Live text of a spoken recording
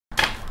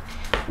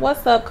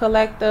What's up,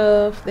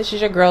 collective? This is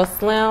your girl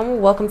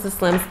Slim. Welcome to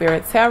Slim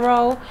Spirit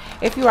Tarot.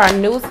 If you are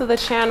new to the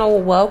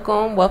channel,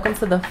 welcome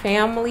to the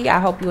family.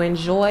 I hope you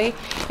enjoy.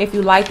 If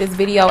you like this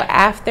video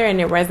after and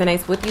it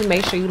resonates with you,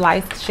 make sure you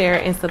like,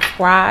 share, and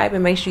subscribe,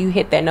 and make sure you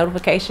hit that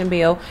notification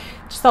bell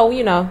so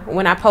you know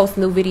when I post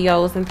new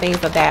videos and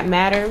things of that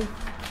matter.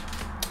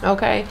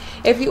 Okay,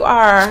 if you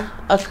are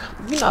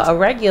a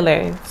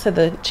regular to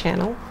the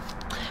channel,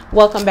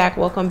 welcome back.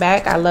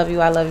 I love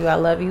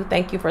you.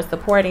 Thank you for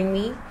supporting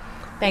me.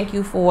 Thank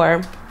you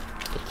for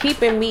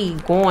keeping me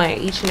going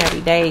each and every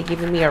day,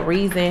 giving me a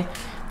reason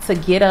to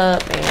get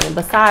up, and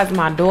besides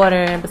my daughter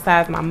and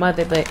besides my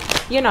mother, but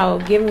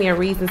giving me a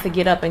reason to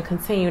get up and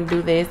continue to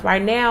do this.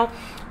 Right now,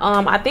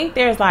 I think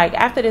there's like,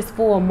 after this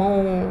full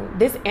moon,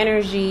 this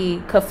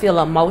energy could feel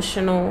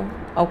emotional.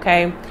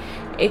 Okay,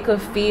 it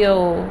could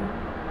feel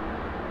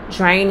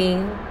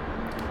draining.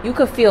 You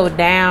could feel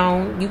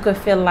down. You could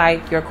feel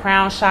like your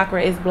crown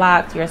chakra is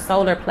blocked, your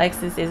solar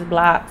plexus is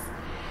blocked.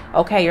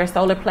 Okay, your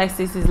solar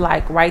plexus is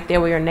like right there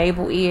where your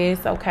navel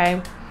is.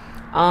 Okay,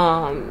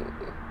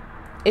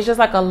 it's just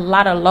like a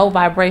lot of low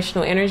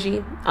vibrational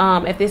energy.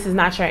 If this is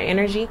not your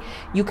energy,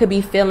 you could be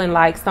feeling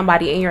like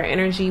somebody in your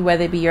energy,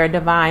 whether it be your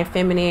divine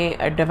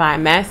feminine or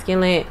divine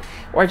masculine,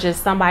 or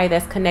just somebody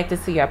that's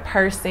connected to your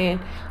person.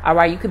 All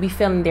right, you could be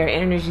feeling their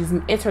energies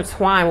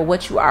intertwined with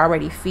what you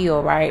already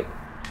feel, right?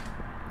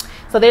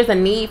 So there's a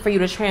need for you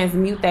to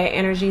transmute that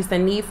energy. It's a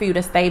need for you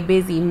to stay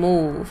busy,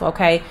 move,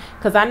 okay?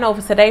 Because I know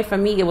today for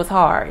me, it was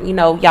hard.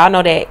 Y'all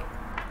know that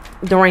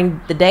during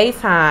the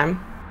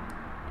daytime,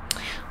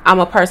 I'm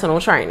a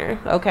personal trainer,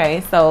 okay?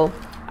 So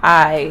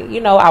I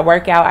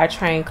work out, I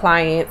train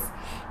clients,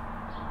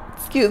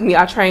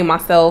 I train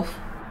myself,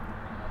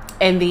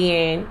 and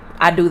then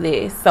I do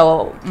this.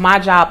 So my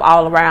job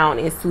all around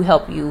is to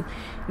help you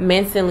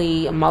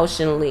mentally,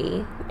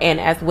 emotionally, and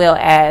as well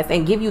as,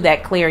 and give you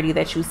that clarity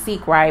that you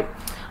seek, right?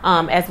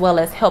 As well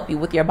as help you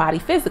with your body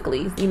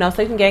physically, so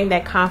you can gain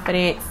that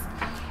confidence,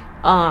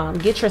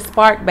 get your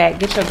spark back,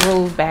 get your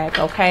groove back.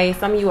 Okay,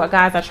 some of you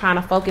guys are trying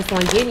to focus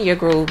on getting your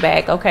groove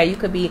back. Okay, you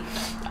could be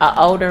an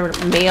older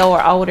male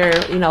or older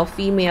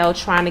female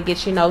trying to get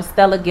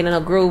Stella getting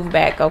a groove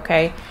back.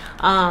 Okay,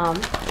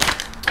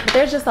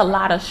 there's just a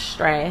lot of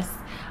stress,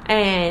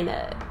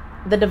 and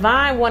the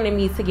divine wanted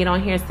me to get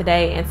on here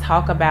today and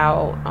talk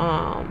about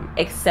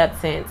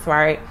acceptance,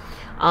 right?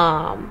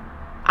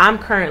 I'm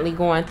currently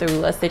going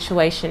through a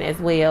situation as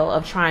well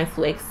of trying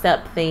to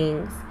accept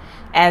things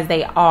as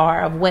they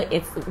are, of what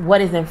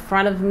is in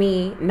front of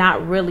me,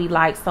 not really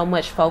like so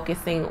much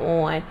focusing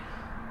on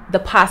the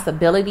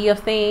possibility of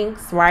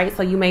things, right?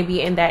 So you may be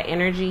in that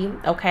energy,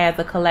 okay, as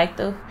a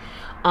collective,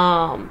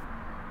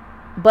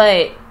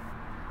 but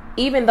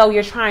even though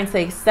you're trying to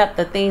accept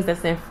the things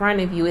that's in front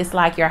of you, it's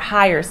like your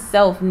higher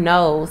self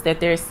knows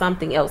that there's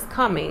something else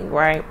coming,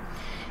 right?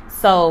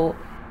 So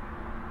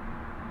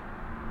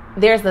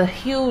there's a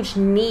huge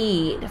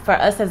need for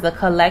us as a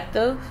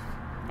collective,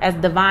 as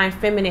divine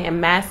feminine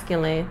and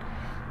masculine,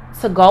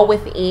 to go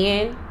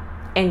within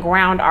and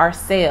ground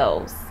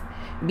ourselves,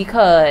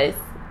 because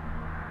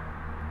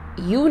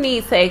you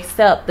need to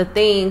accept the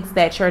things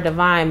that your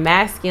divine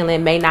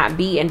masculine may not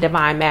be in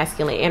divine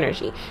masculine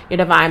energy. Your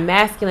divine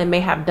masculine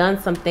may have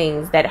done some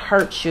things that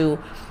hurt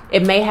you.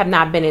 It may have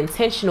not been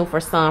intentional for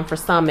some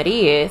it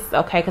is,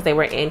 okay, because they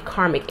were in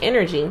karmic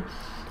energy,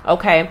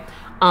 okay,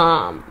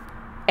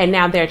 and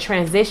now they're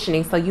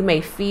transitioning, so you may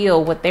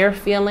feel what they're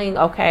feeling,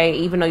 okay,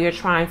 even though you're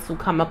trying to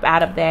come up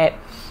out of that.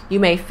 You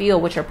may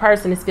feel what your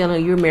person is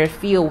feeling. You may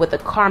feel what the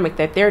karmic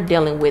that they're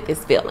dealing with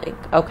is feeling,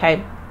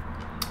 okay?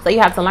 So you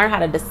have to learn how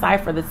to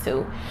decipher the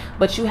two,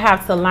 but you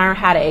have to learn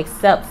how to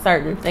accept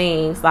certain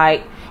things,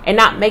 like, and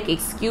not make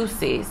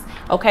excuses,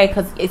 okay?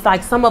 Because it's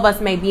like some of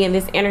us may be in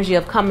this energy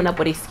of coming up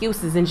with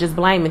excuses and just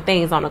blaming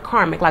things on the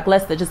karmic. Like,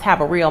 let's just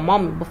have a real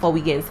moment before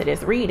we get into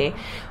this reading.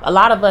 A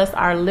lot of us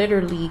are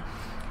literally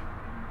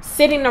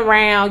sitting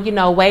around,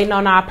 waiting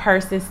on our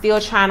person,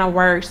 still trying to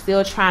work,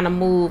 still trying to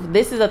move.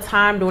 This is a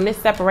time during this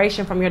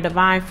separation from your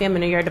divine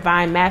feminine, your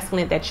divine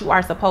masculine, that you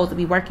are supposed to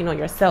be working on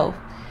yourself.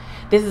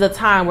 This is a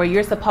time where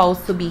you're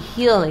supposed to be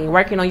healing,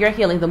 working on your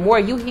healing. The more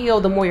you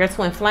heal, the more your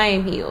twin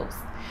flame heals.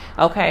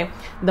 Okay,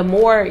 the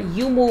more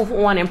you move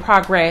on in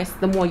progress,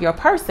 the more your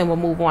person will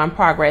move on in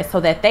progress,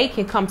 so that they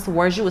can come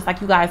towards you. It's like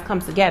you guys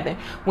come together.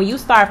 When you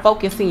start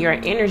focusing your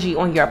energy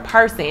on your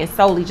person and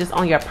solely just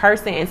on your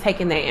person and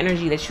taking that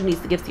energy that you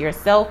need to give to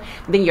yourself,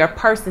 then your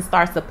person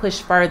starts to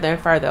push further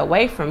and further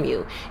away from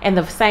you. And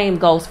the same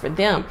goes for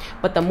them.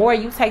 But the more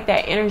you take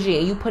that energy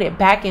and you put it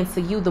back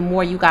into you, the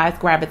more you guys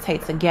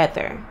gravitate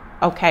together.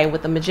 Okay,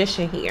 with the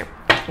Magician here,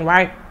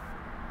 right?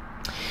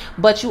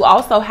 But you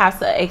also have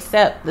to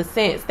accept the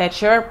sense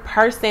that your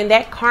person,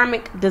 that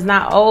karmic, does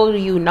not owe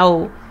you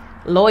no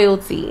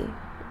loyalty.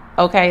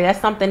 Okay, that's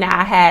something that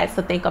I had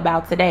to think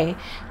about today.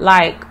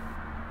 Like,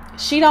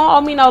 she don't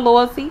owe me no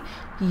loyalty.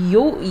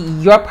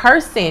 Your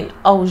person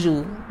owes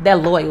you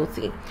that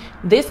loyalty.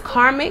 This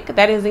karmic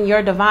that is in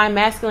your divine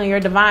masculine, your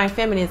divine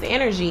feminine's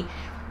energy,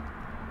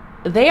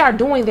 they are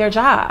doing their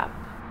job.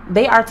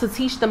 They are to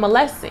teach them a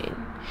lesson.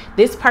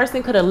 This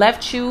person could have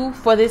left you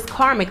for this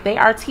karmic. They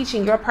are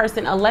teaching your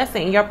person a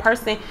lesson. And your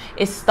person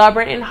is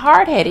stubborn and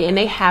hard-headed, and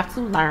they have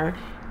to learn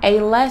a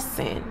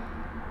lesson.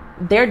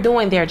 They're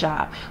doing their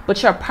job.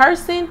 But your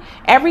person,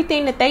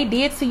 everything that they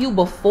did to you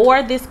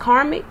before this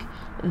karmic,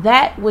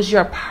 that was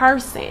your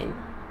person.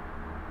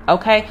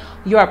 Okay?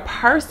 Your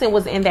person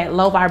was in that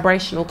low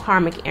vibrational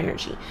karmic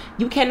energy.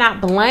 You cannot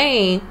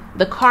blame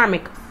the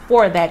karmic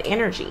for that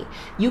energy.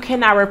 You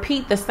cannot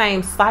repeat the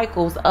same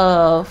cycles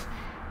of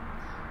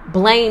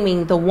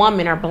blaming the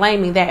woman or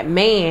blaming that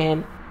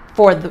man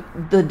for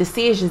the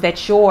decisions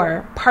that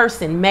your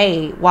person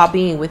made while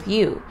being with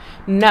you.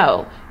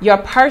 No, your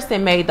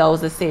person made those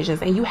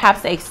decisions, and you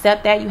have to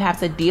accept that. You have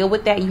to deal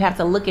with that. You have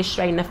to look it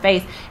straight in the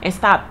face and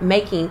stop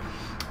making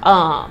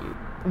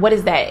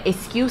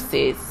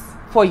excuses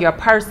for your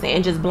person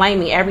and just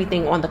blaming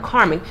everything on the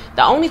karmic.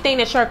 The only thing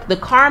that your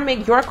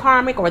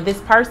karmic or this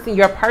person,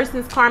 your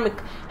person's karmic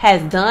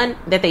has done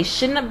that they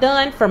shouldn't have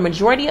done for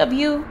majority of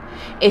you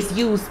is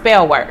use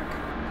spell work.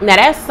 Now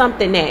that's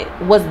something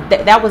that was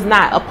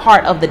not a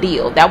part of the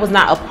deal. That was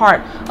not a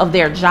part of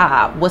their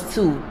job, was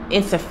to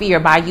interfere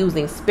by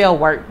using spell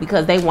work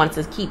because they want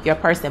to keep your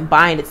person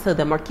binded to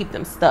them or keep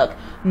them stuck.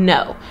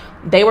 No,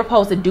 they were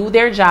supposed to do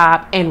their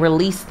job and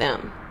release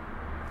them.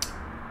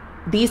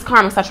 These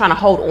karmics are trying to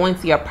hold on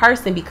to your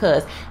person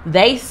because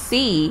they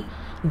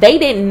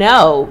didn't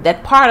know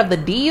that part of the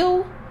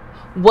deal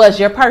was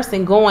your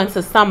person going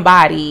to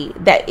somebody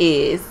that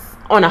is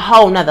on a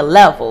whole nother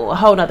level, a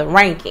whole nother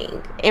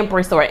ranking,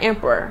 empress or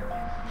emperor.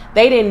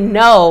 They didn't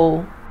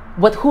know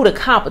who the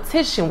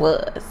competition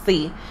was.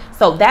 See,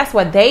 so that's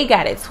where they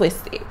got it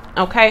twisted.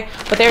 Okay,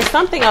 but there's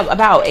something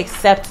about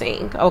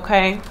accepting.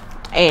 Okay,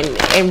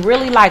 and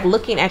really like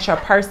looking at your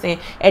person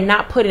and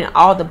not putting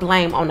all the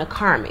blame on the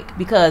karmic,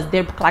 because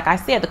they're, like I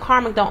said, the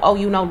karmic don't owe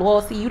you no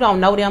loyalty. You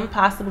don't know them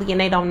possibly, and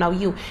they don't know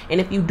you.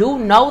 And if you do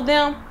know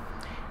them,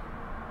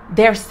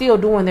 they're still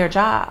doing their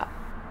job.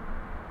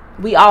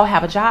 We all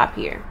have a job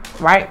here,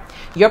 right?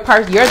 Your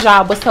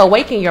job was to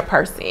awaken your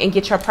person and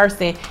get your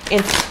person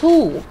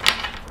into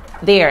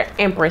their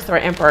empress or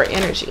emperor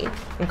energy.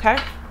 Okay,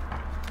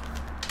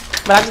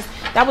 but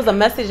that was a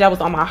message that was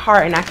on my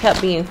heart, and I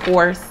kept being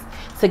forced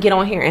to get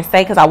on here and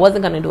say, because I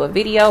wasn't going to do a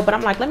video, but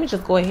I'm like, let me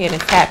just go ahead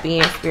and tap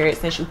in, spirit,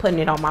 since you're putting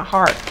it on my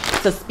heart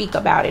to speak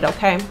about it.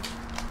 Okay,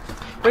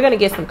 we're going to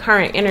get some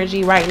current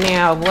energy right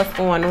now of what's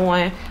going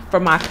on for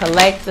my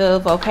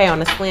collective, okay, on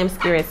the Slim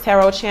Spirits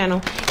Tarot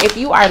channel. If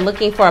you are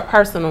looking for a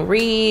personal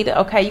read,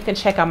 okay, you can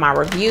check out my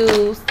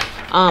reviews.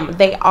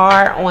 They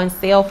are on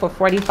sale for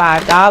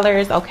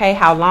 $45. Okay,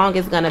 how long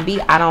it's gonna be,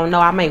 I don't know.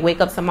 I may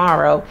wake up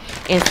tomorrow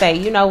and say,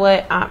 you know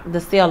what,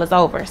 the sale is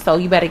over, so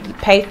you better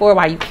pay for it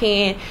while you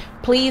can.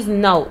 Please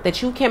note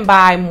that you can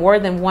buy more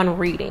than one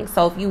reading.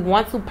 So if you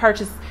want to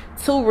purchase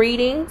 2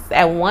 readings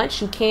at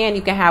once, you can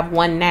have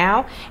one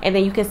now, and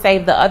then you can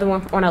save the other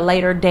one on a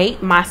later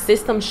date. My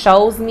system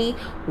shows me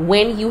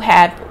when you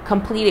have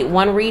completed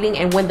one reading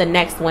and when the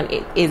next one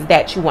is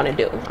that you want to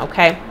do.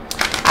 Okay,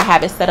 I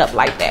have it set up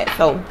like that.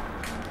 So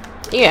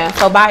yeah,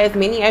 so buy as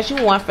many as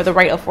you want for the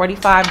rate of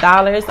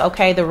 $45.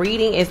 Okay, the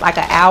reading is like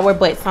an hour,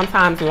 but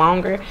sometimes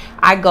longer.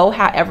 I go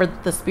however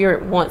the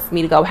spirit wants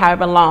me to go,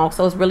 however long.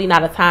 So it's really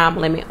not a time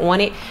limit on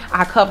it.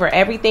 I cover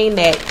everything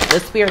that the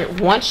spirit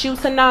wants you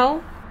to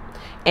know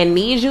and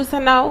needs you to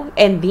know.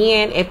 And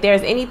then if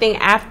there's anything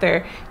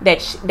after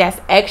that's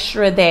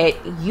extra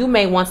that you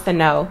may want to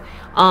know,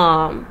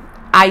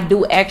 I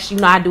do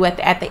extra, I do at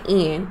the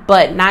end.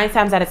 But 9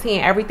 times out of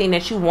 10, everything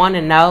that you want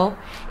to know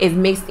is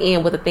mixed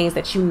in with the things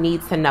that you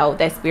need to know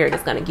that spirit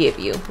is going to give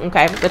you.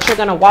 Okay, but you're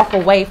going to walk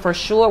away for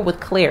sure with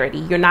clarity.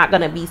 You're not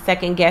going to be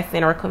second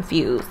guessing or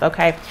confused.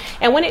 Okay,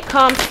 and when it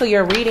comes to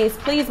your readings,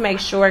 please make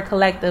sure,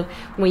 collective,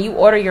 when you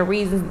order your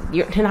reasons,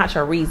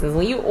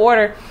 when you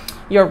order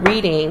your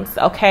readings,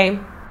 okay,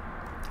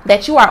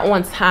 that you are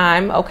on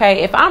time.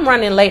 Okay, if I'm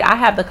running late, I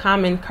have the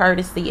common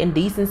courtesy and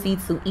decency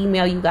to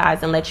email you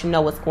guys and let you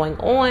know what's going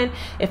on.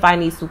 If I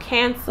need to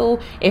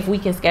cancel, if we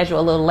can schedule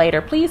a little later,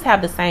 please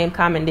have the same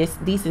common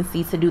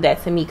decency to do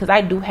that to me, because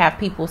I do have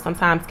people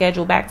sometimes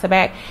schedule back to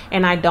back,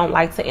 and I don't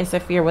like to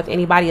interfere with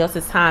anybody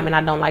else's time, and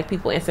I don't like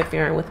people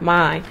interfering with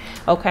mine.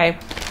 Okay,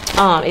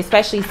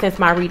 especially since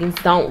my readings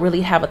don't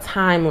really have a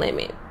time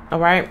limit. All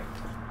right,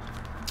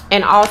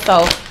 and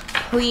also,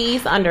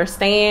 please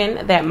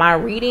understand that my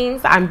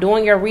readings, I'm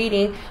doing your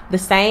reading the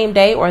same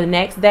day or the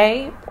next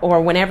day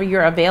or whenever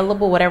you're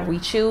available, whatever we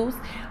choose.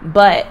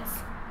 But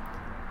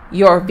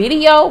your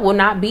video will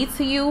not be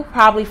to you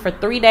probably for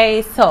 3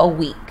 days to a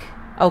week.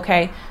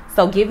 Okay,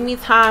 so give me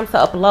time to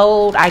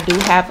upload. I do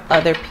have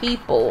other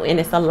people, and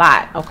it's a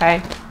lot.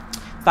 Okay,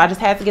 so I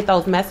just had to get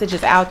those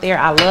messages out there.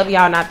 I love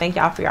y'all, and I thank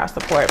y'all for your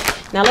support.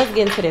 Now let's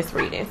get into this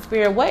reading.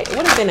 Spirit, what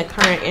is in the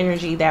current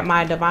energy that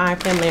my divine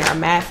feminine or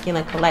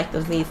masculine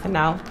collectives needs to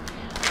know?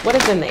 What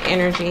is in the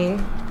energy?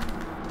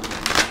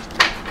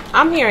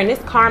 I'm hearing this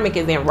karmic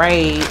is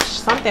enraged.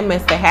 Something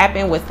must have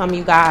happened with some of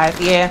you guys.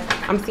 Yeah,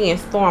 I'm seeing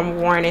storm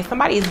warning.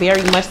 Somebody is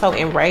very much so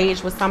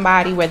enraged with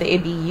somebody, whether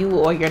it be you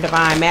or your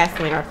divine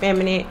masculine or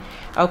feminine.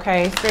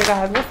 Okay, Spirit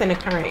guys, what's in the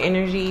current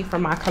energy for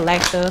my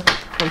collective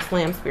from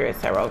Slam Spirit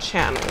Tarot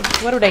channel?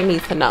 What do they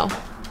need to know?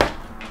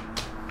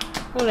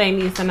 What do they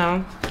need to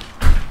know?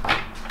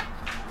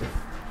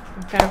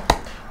 Okay.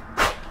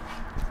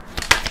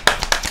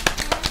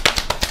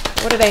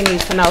 What do they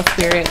need to know,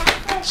 Spirit?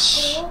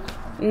 Shh.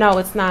 No,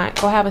 it's not.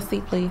 Go have a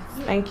seat, please.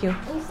 Thank you.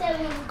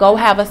 Go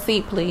have a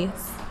seat, please.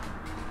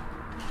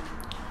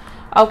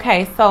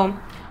 Okay, so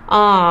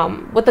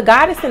with the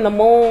goddess in the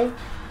moon,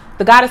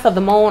 the goddess of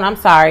the moon, I'm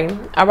sorry.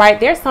 All right,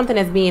 there's something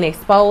that's being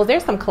exposed.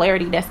 There's some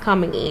clarity that's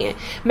coming in.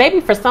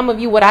 Maybe for some of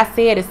you, what I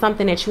said is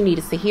something that you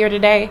needed to hear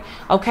today,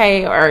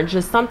 okay, or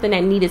just something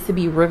that needed to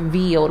be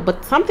revealed.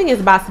 But something is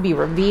about to be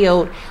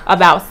revealed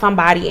about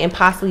somebody and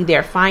possibly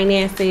their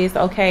finances,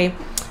 okay.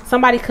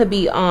 Somebody could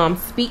be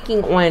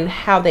speaking on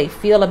how they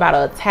feel about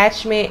an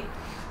attachment.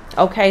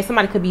 Okay,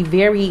 somebody could be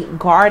very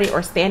guarded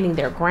or standing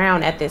their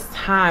ground at this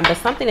time. But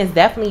something is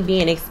definitely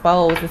being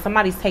exposed and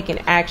somebody's taking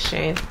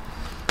action.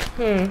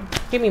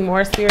 Give me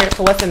more, Spirit,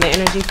 for what's in the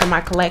energy for my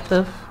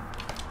collective.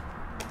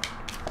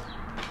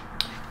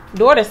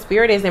 Daughter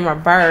Spirit is in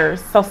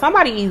reverse. So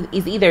somebody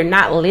is either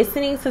not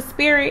listening to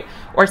Spirit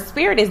or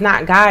Spirit is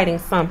not guiding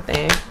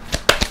something.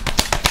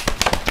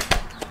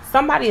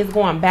 Somebody is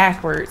going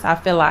backwards, I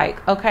feel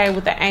like. Okay,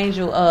 with the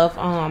angel of,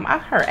 I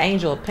heard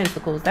angel of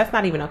pentacles. That's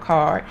not even a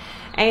card.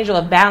 Angel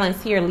of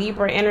balance here,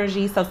 Libra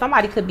energy. So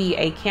somebody could be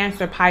a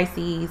Cancer,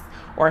 Pisces,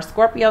 or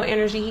Scorpio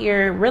energy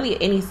here.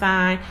 Really any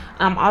sign.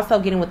 I'm also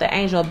getting with the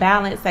angel of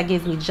balance. That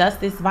gives me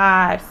justice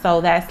vibes.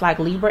 So that's like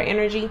Libra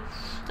energy.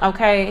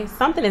 Okay,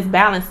 something is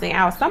balancing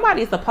out.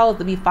 Somebody is supposed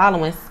to be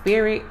following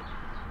Spirit,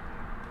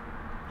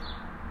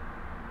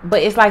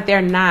 but it's like they're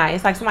not.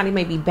 It's like somebody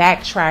may be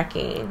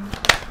backtracking.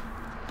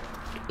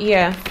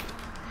 Yeah,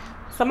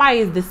 somebody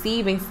is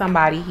deceiving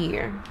somebody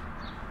here.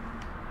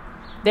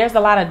 There's a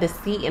lot of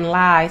deceit and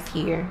lies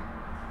here.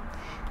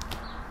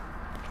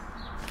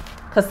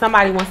 Because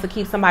somebody wants to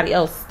keep somebody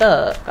else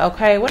stuck.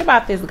 Okay, what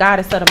about this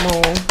goddess of the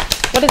moon?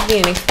 What is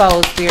being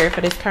exposed, Spirit,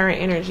 for this current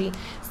energy?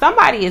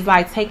 Somebody is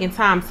like taking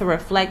time to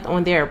reflect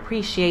on their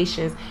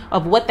appreciations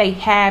of what they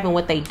have and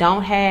what they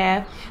don't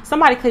have.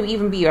 Somebody could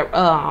even be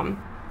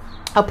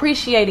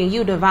appreciating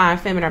you, divine,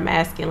 feminine, or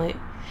masculine.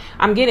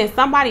 I'm getting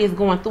somebody is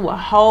going through a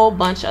whole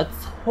bunch of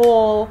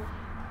toil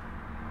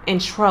and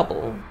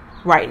trouble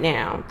right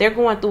now. They're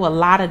going through a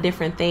lot of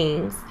different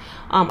things,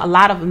 a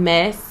lot of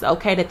mess,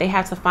 okay, that they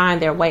have to find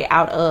their way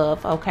out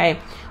of, okay.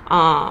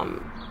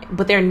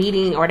 But they're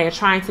needing, or they're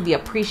trying to be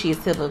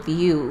appreciative of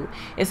you.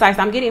 It's like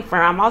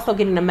I'm also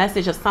getting the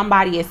message of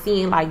somebody is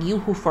seeing like you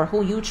for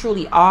who you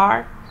truly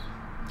are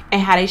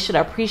and how they should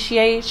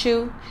appreciate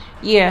you.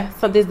 Yeah,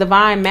 so this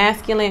divine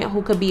masculine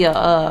who could be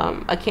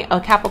a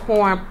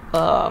Capricorn,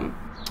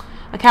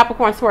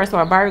 Taurus,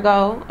 or a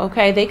Virgo.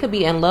 Okay, they could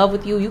be in love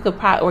with you. You could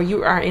probably, or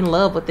you are in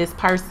love with this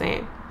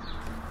person.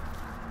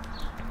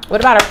 What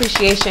about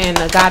appreciation,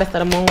 the goddess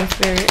of the moon,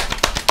 Spirit?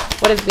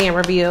 What is being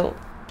revealed?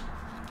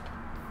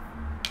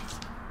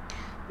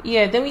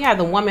 Yeah, then we have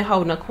the woman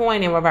holding a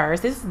coin in reverse.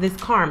 This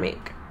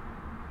karmic.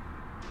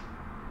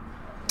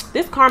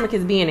 This karmic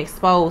is being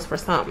exposed for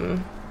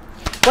something.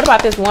 What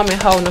about this woman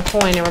holding a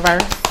coin in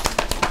reverse?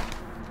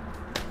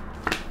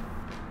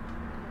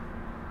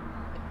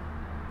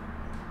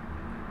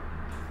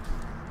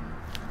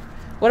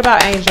 What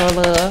about angel of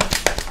love?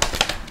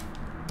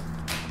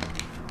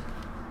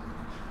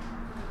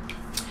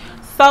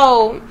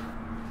 So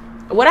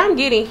what I'm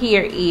getting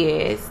here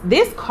is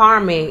this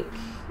karmic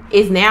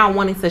is now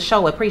wanting to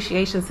show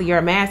appreciation to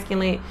your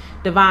masculine,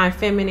 divine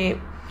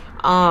feminine,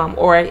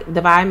 or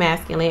divine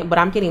masculine, but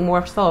I'm getting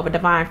more so of a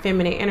divine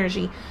feminine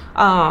energy.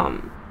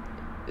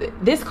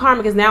 This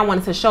karmic is now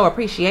wanting to show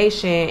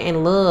appreciation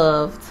and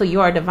love to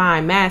your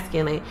divine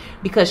masculine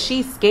because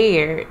she's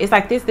scared. It's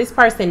like this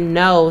person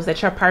knows that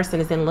your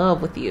person is in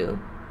love with you.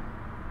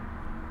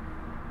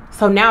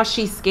 So now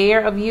she's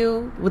scared of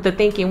you with the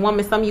thinking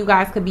woman. Some of you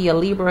guys could be a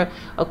Libra,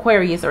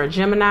 Aquarius, or a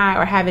Gemini,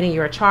 or have it in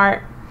your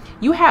chart.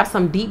 You have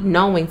some deep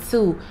knowing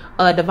too,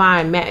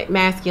 divine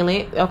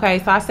masculine. Okay,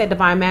 so I said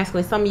divine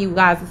masculine. Some of you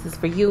guys, this is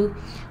for you.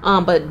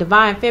 But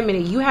divine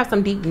feminine, you have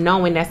some deep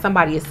knowing that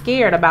somebody is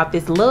scared about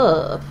this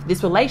love,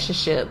 this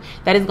relationship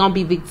that is going to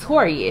be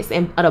victorious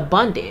and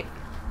abundant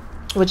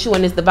with you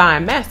and this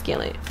divine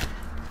masculine.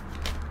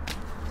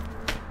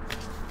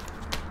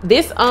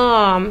 This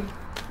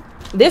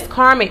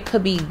karmic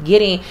could be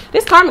getting,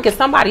 this karmic is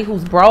somebody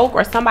who's broke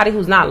or somebody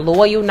who's not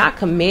loyal, not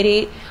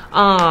committed,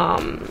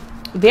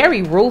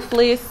 very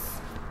ruthless,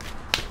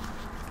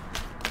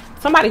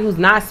 somebody who's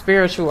not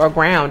spiritual or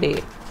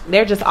grounded.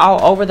 They're just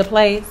all over the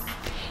place.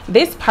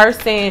 This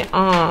person,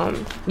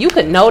 you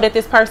could know that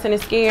this person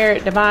is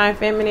scared, divine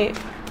feminine.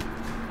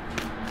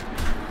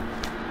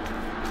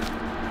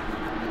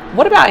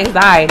 What about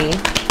anxiety?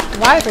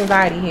 Why is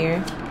anxiety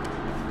here?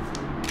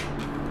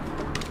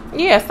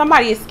 Yeah,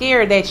 somebody is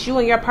scared that you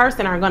and your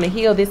person are going to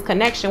heal this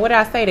connection. What did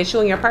I say? That you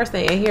and your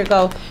person, and here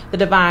go the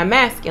divine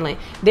masculine.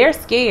 They're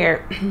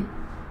scared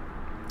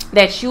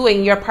that you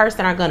and your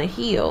person are going to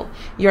heal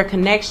your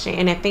connection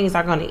and that things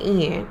are going to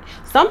end.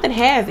 Something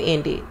has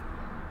ended.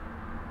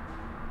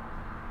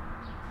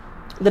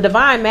 The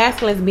divine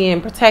masculine is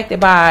being protected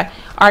by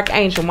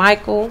Archangel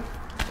Michael.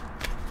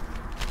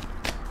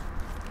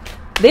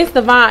 This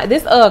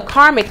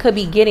karmic could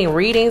be getting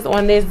readings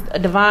on this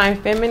divine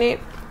feminine.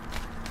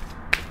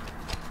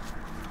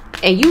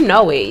 And you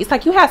know it. It's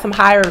like you have some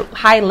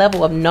high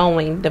level of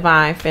knowing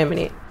divine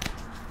feminine.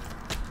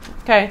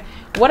 Okay.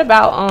 What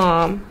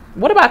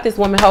about this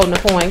woman holding a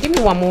coin? Give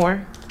me one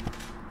more.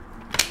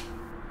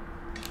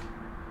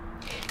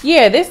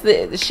 Yeah,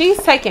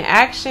 she's taking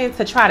action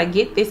to try to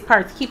get this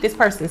person, keep this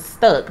person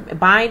stuck,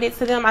 bind it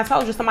to them. I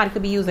told you somebody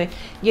could be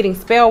getting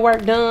spell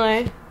work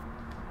done.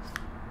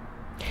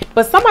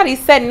 But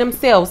somebody's setting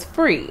themselves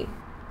free.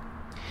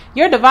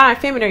 Your divine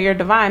feminine or your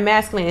divine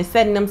masculine is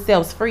setting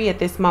themselves free at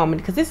this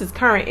moment, because this is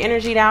current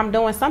energy that I'm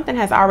doing. Something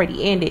has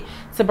already ended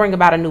to bring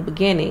about a new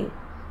beginning.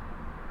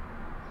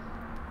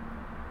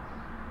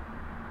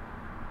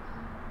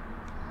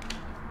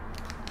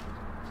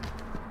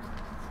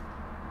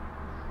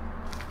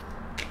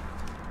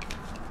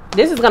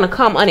 This is going to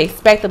come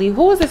unexpectedly.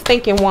 Who is this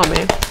thinking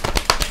woman?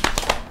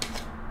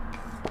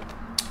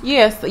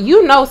 Yes,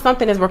 you know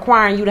something is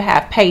requiring you to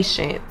have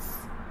patience.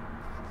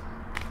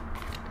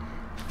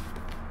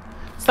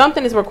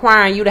 Something is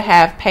requiring you to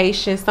have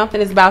patience. Something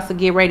is about to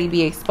get ready to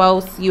be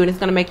exposed to you, and it's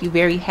going to make you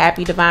very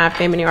happy, divine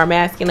feminine or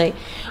masculine.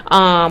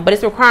 But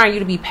it's requiring you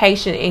to be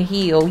patient and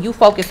heal. You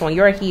focus on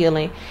your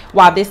healing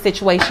while this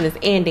situation is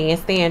ending and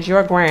stand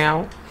your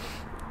ground.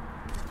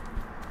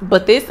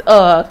 But this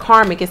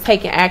karmic is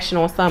taking action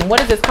on something.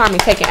 What is this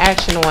karmic taking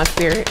action on,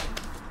 Spirit?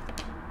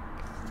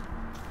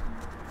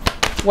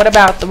 What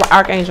about the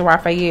Archangel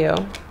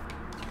Raphael?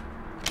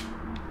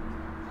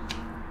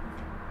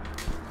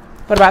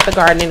 What about the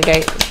Garden and the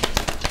Gate?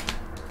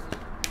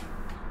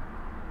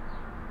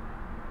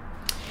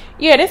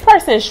 Yeah, this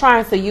person is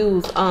trying to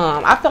use,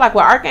 I feel like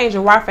with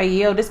Archangel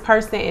Raphael, this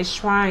person is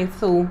trying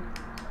to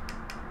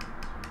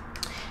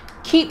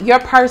keep your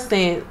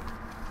person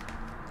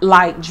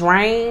like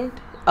drained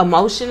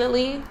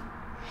emotionally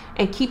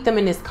and keep them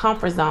in this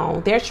comfort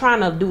zone. They're trying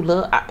to do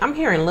love. I'm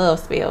hearing love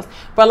spells.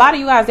 For a lot of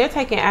you guys, they're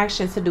taking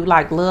action to do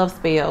like love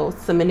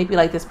spells to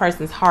manipulate this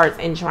person's hearts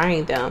and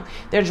drain them.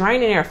 They're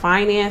draining their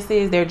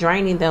finances. They're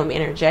draining them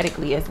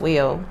energetically as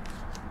well.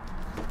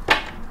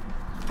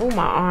 Oh,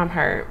 my arm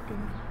hurt.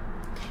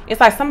 It's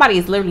like somebody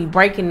is literally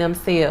breaking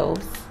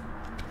themselves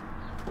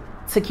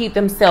to keep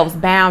themselves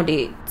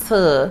bounded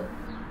to,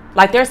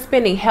 like they're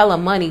spending hella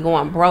money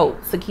going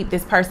broke to keep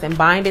this person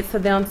binded to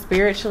them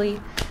spiritually.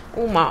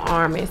 Oh, my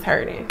arm is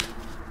hurting.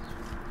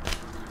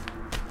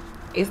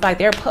 It's like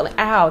they're pulling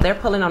out. They're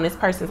pulling on this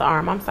person's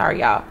arm. I'm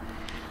sorry, y'all.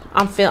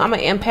 I'm an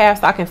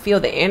empath, so I can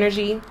feel the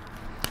energy.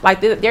 Like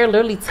they're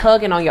literally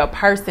tugging on your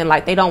person.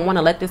 Like they don't want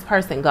to let this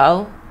person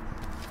go.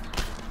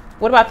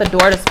 What about the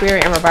door to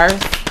spirit in reverse?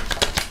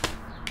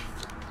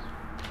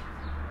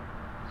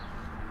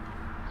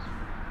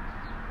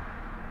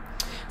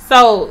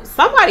 So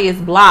somebody is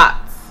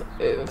blocked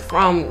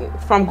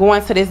from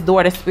going to this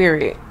door to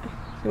spirit.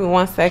 Give me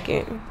 1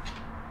 second.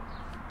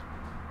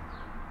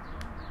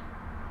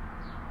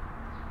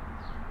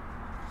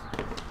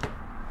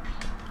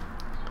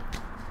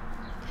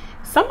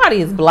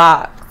 Somebody is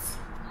blocked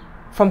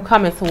from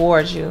coming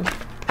towards you,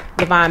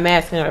 divine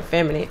masculine or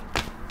feminine.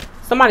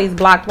 Somebody's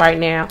blocked right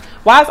now.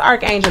 Why is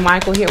Archangel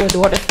Michael here with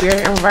door to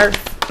spirit in reverse?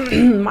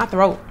 My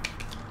throat.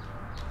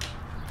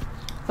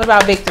 What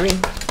about victory?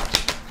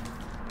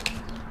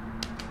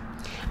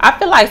 I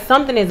feel like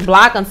something is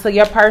blocked until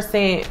your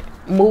person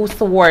moves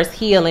towards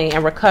healing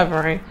and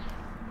recovering.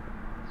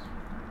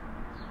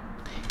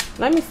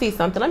 Let me see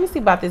something. Let me see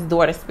about this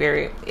door to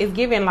spirit. It's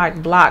giving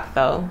like blocked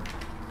though.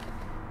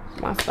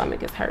 My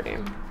stomach is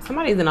hurting.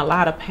 Somebody's in a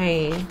lot of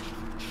pain.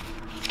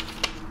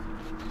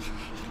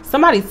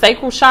 Somebody's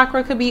sacral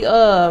chakra could be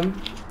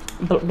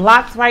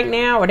blocked right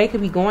now, or they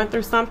could be going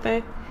through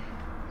something.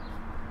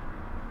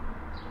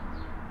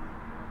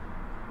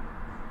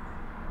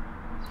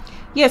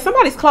 Yeah,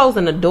 somebody's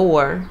closing the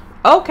door.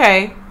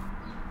 Okay.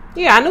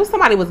 Yeah, I knew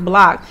somebody was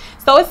blocked.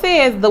 So it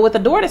says with the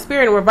door to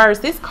spirit in reverse,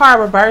 this card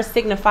reverse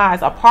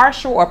signifies a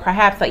partial or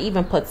perhaps an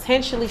even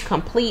potentially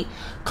complete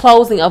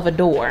closing of a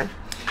door.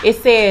 It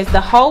says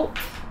the hope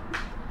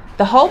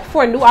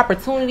for a new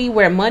opportunity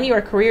where money or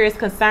career is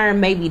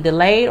concerned may be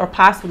delayed or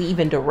possibly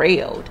even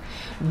derailed.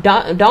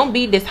 Don't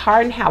be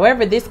disheartened.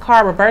 However, this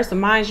card reverse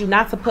reminds you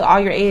not to put all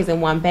your eggs in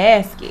one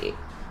basket.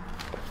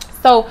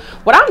 So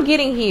what I'm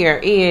getting here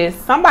is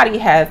somebody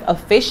has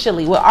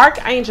officially, with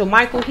Archangel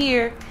Michael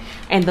here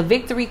and the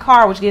victory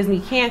card, which gives me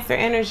Cancer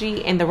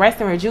energy, and the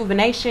rest and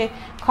rejuvenation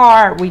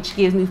card, which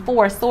gives me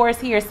 4 swords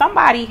here.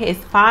 Somebody has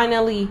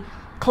finally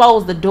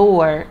closed the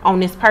door on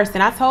this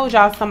person. I told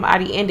y'all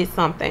somebody ended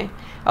something.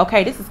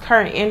 Okay, this is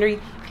current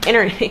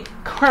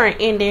current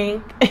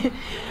ending.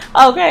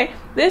 Okay,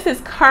 this is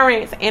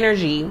current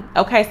energy.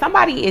 Okay,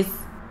 somebody is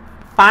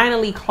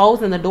finally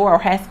closing the door, or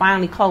has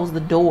finally closed the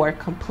door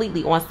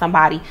completely on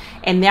somebody,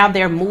 and now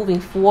they're moving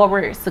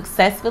forward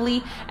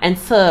successfully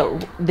into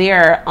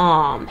their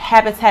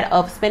habitat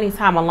of spending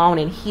time alone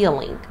and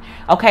healing.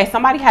 Okay,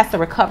 somebody has to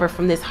recover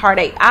from this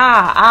heartache.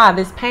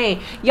 This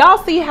pain. Y'all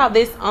see how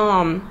this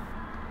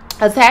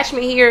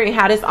attachment here and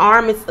how this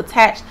arm is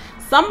attached?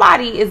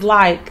 Somebody is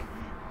like,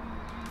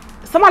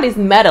 somebody's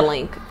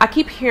meddling. I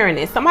keep hearing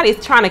this.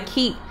 Somebody's trying to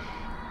keep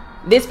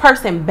this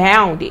person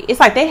bounded. It's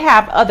like they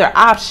have other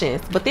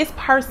options, but this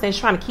person is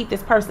trying to keep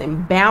this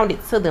person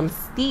bounded to them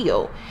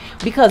still,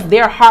 because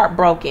they're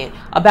heartbroken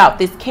about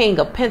this King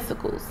of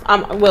Pentacles.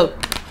 Well,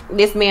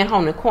 this man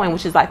holding the coin,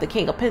 which is like the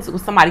King of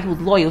Pentacles, somebody who's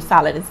loyal,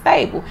 solid, and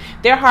stable.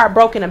 They're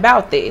heartbroken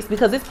about this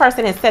because this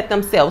person has set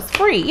themselves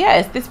free.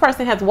 Yes, this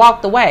person has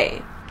walked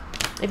away.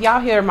 If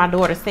y'all hear my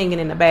daughter singing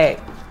in the back,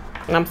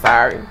 I'm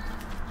sorry.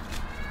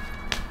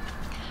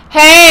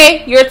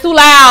 Hey, you're too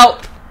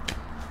loud.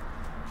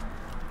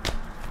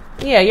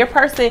 Yeah, your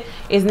person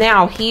is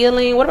now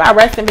healing. What about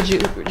rest and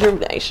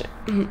rejuvenation?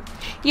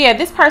 Yeah,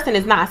 this person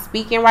is not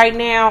speaking right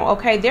now.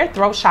 Okay, their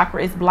throat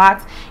chakra is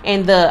blocked.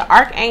 And the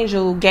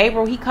Archangel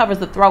Gabriel, he covers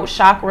the throat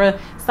chakra.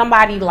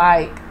 Somebody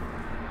like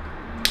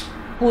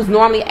who's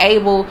normally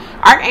able.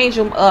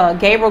 Archangel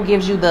Gabriel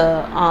gives you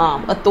the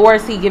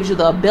authority, gives you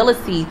the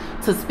ability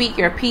to speak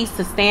your piece,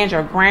 to stand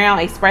your ground,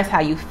 express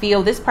how you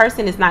feel. This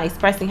person is not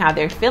expressing how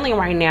they're feeling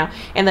right now.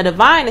 And the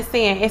divine is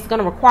saying it's going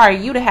to require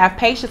you to have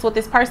patience with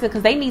this person,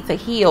 because they need to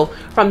heal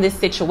from this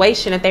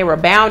situation that they were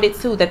bounded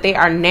to, that they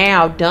are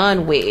now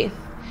done with.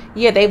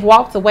 Yeah, they've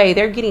walked away.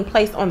 They're getting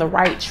placed on the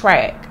right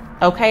track.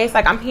 Okay, it's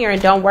like I'm hearing,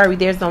 don't worry,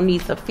 there's no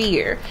need to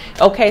fear.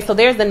 Okay, so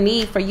there's a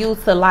need for you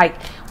to like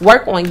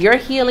work on your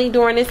healing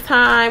during this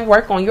time,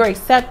 work on your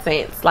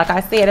acceptance, like I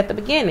said at the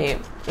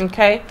beginning.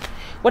 Okay,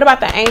 what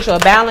about the Angel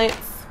of Balance?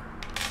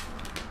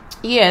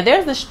 Yeah,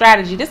 there's a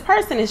strategy. This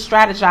person is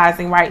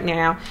strategizing right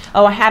now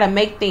on how to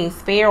make things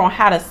fair, on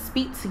how to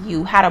speak to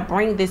you, how to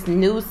bring this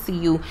news to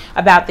you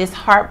about this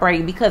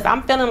heartbreak, because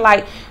I'm feeling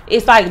like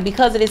it's like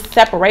because of this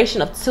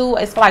separation of two,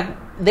 it's like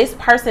this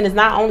person is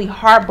not only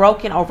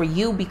heartbroken over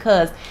you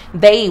because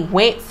they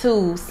went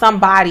to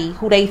somebody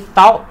who they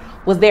thought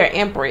was their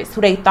empress, who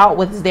they thought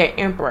was their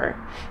emperor,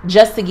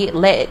 just to get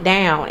let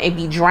down and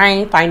be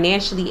drained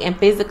financially and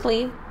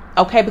physically.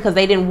 Okay, because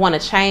they didn't want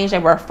to change. They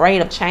were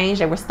afraid of change.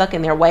 They were stuck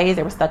in their ways.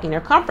 They were stuck in their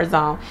comfort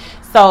zone.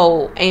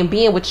 So, and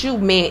being with you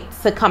meant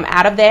to come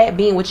out of that.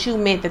 Being with you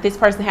meant that this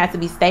person had to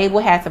be stable,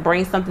 had to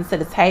bring something to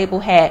the table,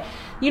 had,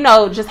 you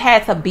know, just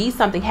had to be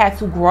something, had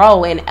to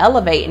grow and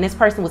elevate. And this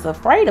person was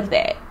afraid of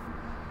that.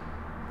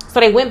 So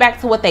they went back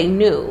to what they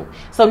knew.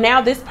 So now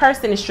this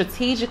person is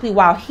strategically,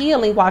 while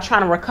healing, while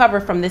trying to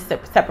recover from this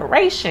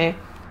separation,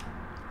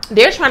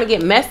 they're trying to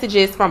get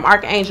messages from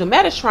Archangel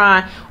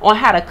Metatron on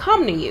how to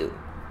come to you.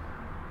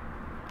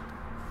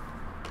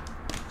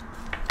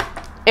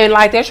 And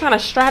like they're trying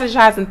to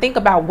strategize and think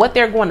about what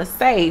they're going to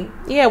say.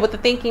 Yeah, with the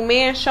thinking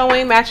man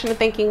showing, matching the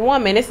thinking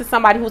woman. This is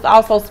somebody who's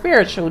also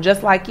spiritual,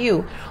 just like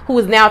you, who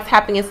is now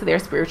tapping into their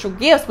spiritual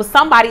gifts. But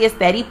somebody is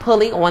steady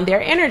pulling on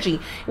their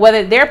energy.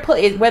 Whether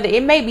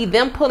it may be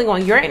them pulling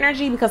on your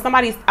energy, because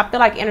I feel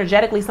like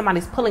energetically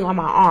somebody's pulling on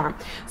my arm.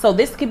 So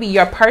this could be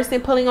your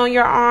person pulling on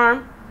your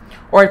arm,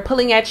 or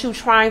pulling at you,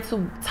 trying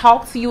to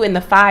talk to you in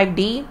the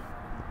 5D.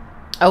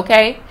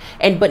 Okay,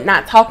 but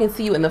not talking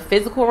to you in the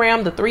physical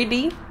realm, the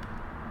 3D.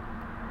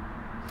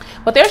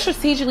 But they're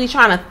strategically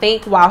trying to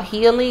think while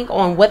healing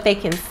on what they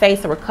can say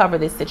to recover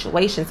this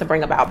situation, to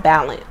bring about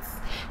balance.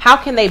 How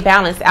can they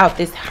balance out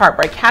this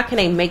heartbreak? How can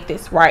they make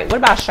this right? What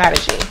about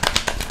strategy?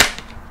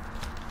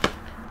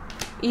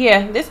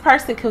 Yeah, this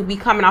person could be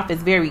coming off as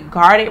very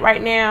guarded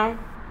right now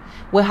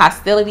with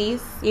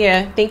hostilities.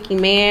 Yeah, thinking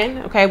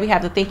man. Okay, we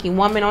have the thinking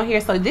woman on here.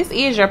 So this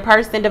is your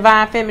person,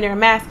 divine, feminine, or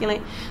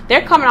masculine.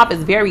 They're coming off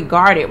as very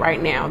guarded right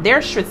now.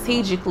 They're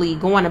strategically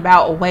going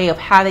about a way of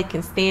how they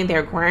can stand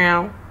their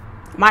ground.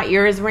 My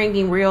ear is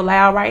ringing real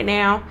loud right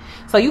now.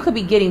 So you could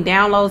be getting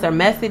downloads or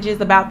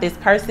messages about this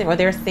person, or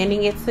they're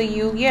sending it to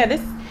you. Yeah,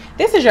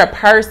 this is your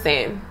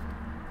person.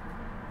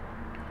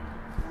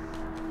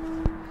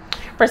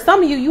 For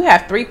some of you, you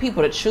have 3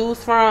 people to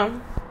choose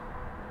from.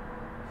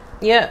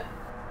 Yep.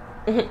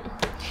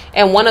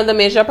 And one of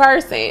them is your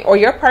person, or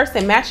your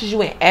person matches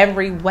you in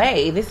every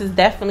way. This is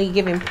definitely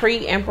giving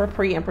pre-emperor,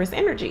 pre-empress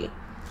energy.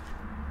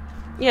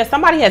 Yeah,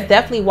 somebody has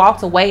definitely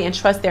walked away and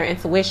trust their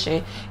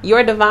intuition.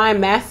 Your divine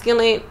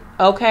masculine,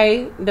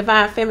 okay,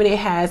 divine feminine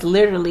has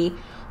literally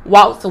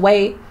walked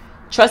away,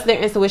 trusted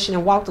their intuition,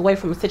 and walked away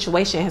from a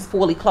situation, has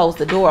fully closed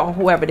the door on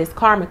whoever this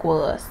karmic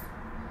was.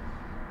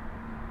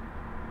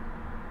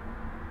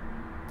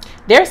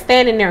 They're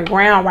standing their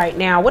ground right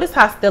now. What is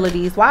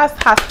hostilities? Why is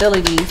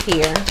hostilities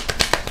here?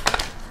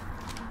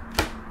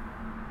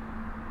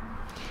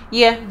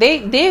 Yeah,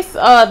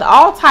 the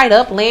all tied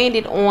up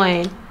landed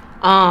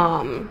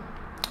on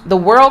the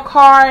World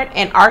card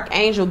and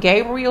Archangel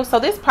Gabriel. So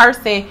this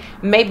person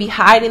may be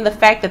hiding the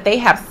fact that they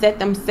have set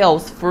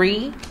themselves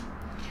free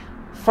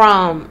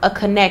from a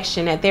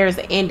connection, that there's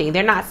an ending.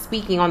 They're not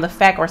speaking on the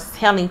fact or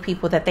telling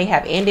people that they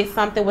have ended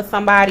something with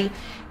somebody.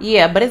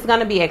 Yeah, but it's going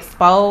to be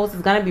exposed.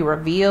 It's going to be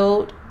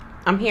revealed.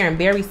 I'm hearing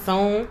very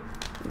soon.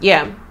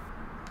 Yeah.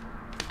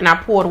 And I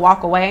pulled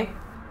walk away.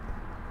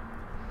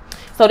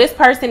 So this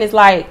person is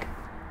like,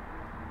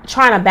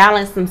 trying to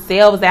balance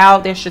themselves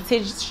out. They're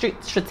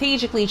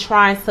strategically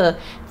trying to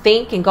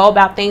think and go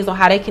about things on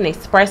how they can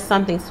express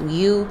something to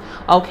you,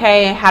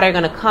 okay, and how they're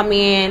going to come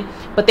in.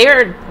 But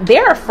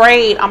they're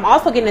afraid. I'm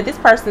also getting that this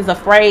person's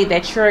afraid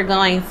that you're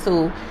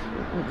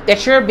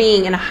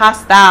being in a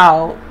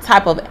hostile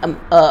type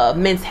of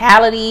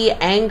mentality,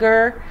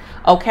 anger,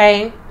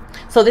 okay.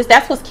 So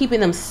that's what's keeping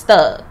them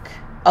stuck.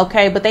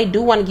 Okay, but they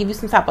do want to give you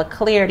some type of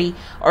clarity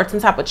or some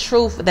type of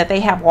truth that they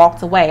have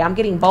walked away. I'm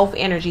getting both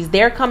energies.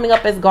 They're coming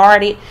up as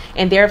guarded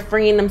and they're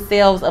freeing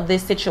themselves of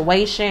this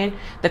situation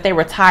that they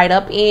were tied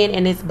up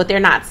in, but they're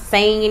not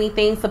saying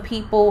anything to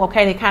people.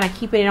 Okay, they're kind of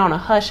keeping it on a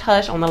hush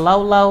hush, on the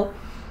low.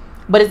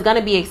 But it's going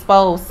to be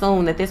exposed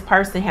soon that this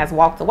person has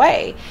walked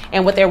away.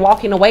 And what they're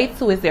walking away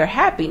to is their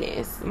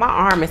happiness. My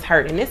arm is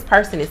hurting. This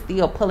person is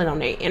still pulling on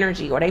their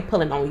energy, or they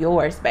pulling on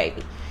yours,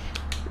 baby.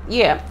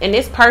 Yeah, and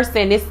this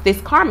person, this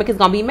karmic is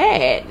going to be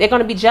mad. They're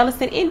going to be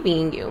jealous and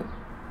envying you.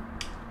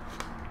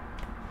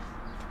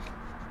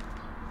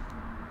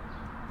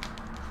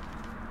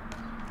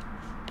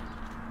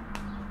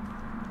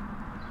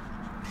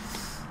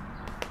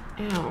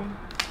 Ow.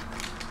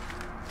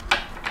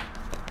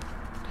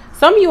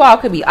 Some of you all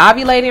could be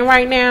ovulating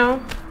right now.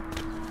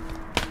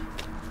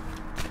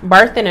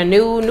 Birthing a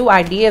new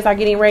ideas are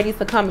getting ready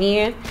to come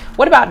in.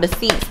 What about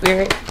deceit,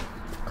 Spirit?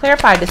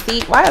 Clarify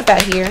deceit. Why is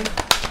that here?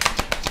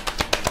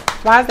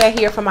 Why is that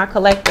here for my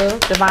collective,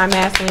 divine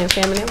masculine and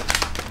feminine?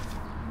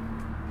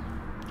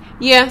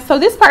 Yeah, so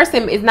this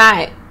person is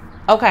not,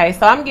 okay,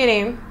 so I'm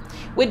getting,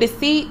 with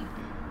deceit,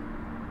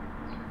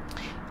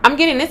 I'm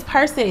getting this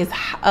person is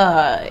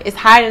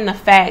hiding the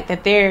fact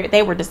that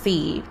they were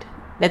deceived,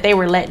 that they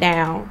were let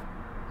down,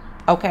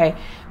 okay,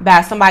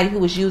 by somebody who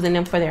was using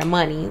them for their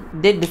money.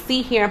 The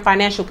deceit here and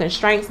financial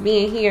constraints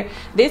being here,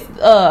 this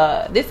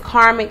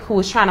karmic who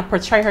was trying to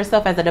portray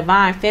herself as a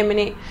divine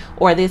feminine,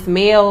 or this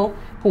male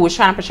who was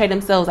trying to portray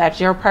themselves as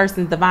your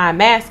person's divine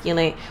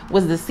masculine,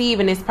 was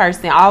deceiving this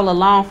person all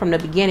along from the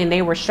beginning.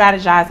 They were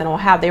strategizing on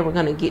how they were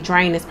going to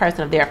drain this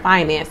person of their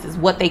finances,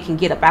 what they can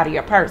get up out of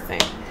your person.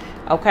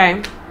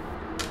 Okay.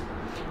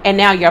 And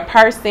now your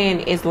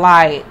person is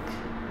like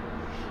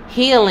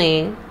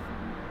healing.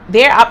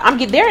 They're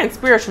in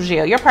spiritual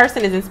jail. Your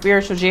person is in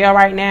spiritual jail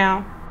right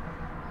now,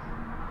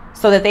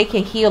 so that they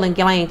can heal and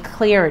gain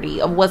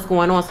clarity of what's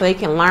going on, so they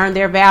can learn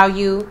their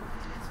value.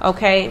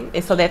 Okay,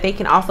 and so that they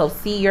can also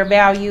see your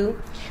value.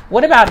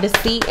 What about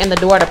deceit and the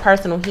door to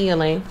personal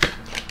healing?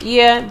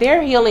 Yeah,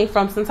 they're healing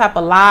from some type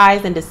of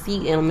lies and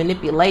deceit and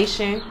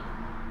manipulation.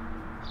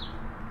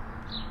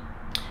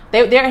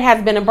 There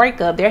has been a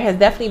breakup. There has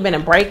definitely been a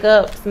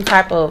breakup, some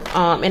type of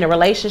in a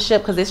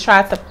relationship, because it's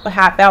tried to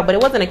hop out, but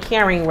it wasn't a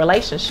caring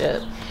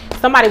relationship.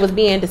 Somebody was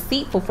being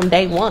deceitful from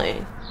day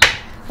one.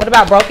 What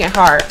about broken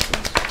heart?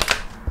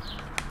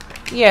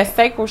 Yeah,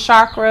 sacral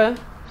chakra.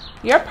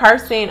 Your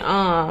person,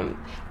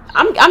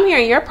 I'm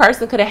hearing your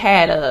person could have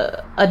had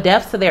a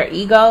death to their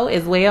ego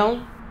as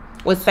well,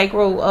 with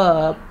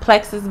sacral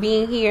plexus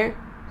being here.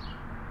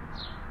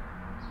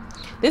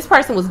 This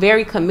person was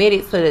very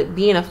committed to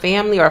being a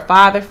family or a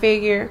father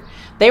figure.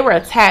 They were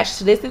attached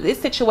to this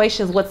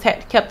situation is what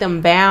kept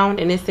them bound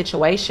in this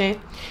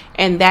situation,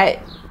 and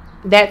that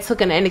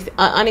took an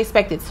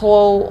unexpected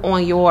toll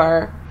on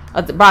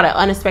brought an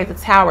unexpected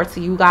tower to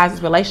you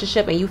guys'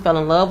 relationship, and you fell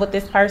in love with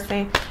this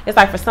person. It's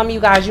like for some of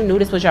you guys, you knew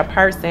this was your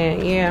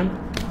person. Yeah.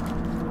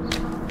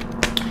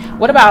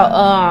 What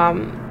about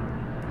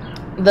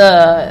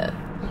the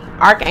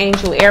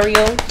Archangel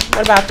Ariel?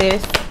 What about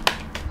this?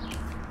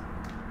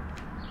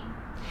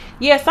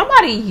 Yeah,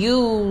 somebody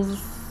used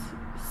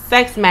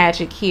sex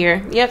magic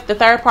here. Yep, the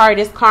third party,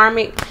 this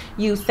karmic,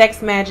 used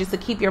sex magic to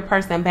keep your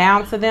person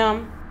bound to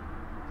them.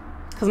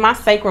 Because my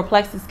sacral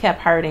plexus kept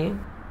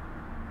hurting.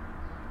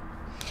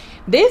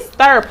 This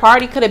third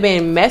party could have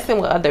been messing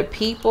with other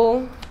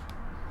people.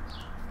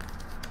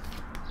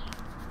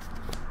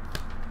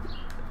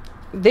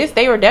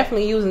 They were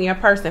definitely using your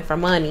person for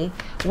money.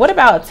 What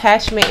about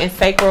attachment and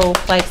sacral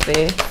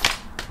plexus?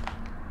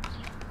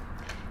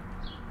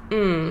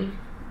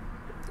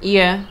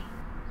 Yeah.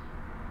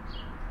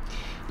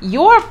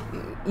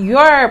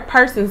 Your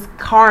person's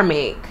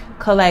karmic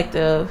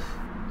collective,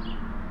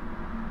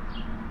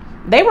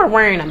 they were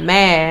wearing a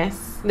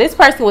mask. This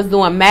person was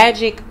doing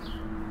magic,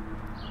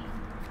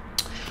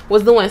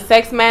 was doing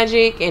sex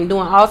magic and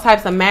doing all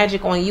types of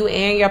magic on you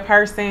and your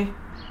person,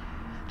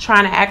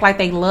 trying to act like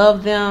they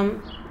love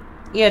them.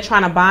 Yeah,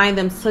 trying to bind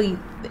them to you.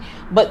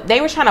 But they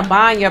were trying to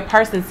bind your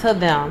person to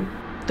them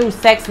through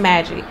sex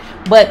magic.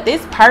 But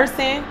this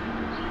person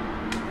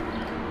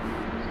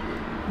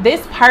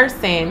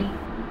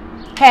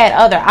had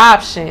other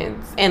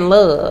options in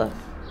love.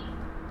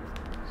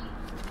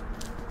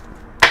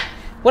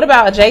 What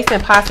about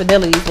adjacent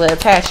possibilities with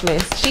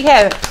attachments?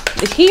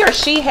 He or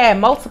she had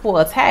multiple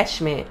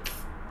attachments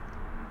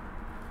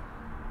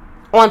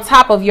on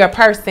top of your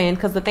person,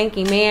 because the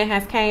thinking man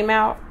has came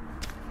out.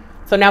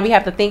 So now we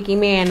have the thinking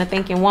man and the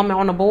thinking woman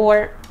on the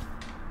board.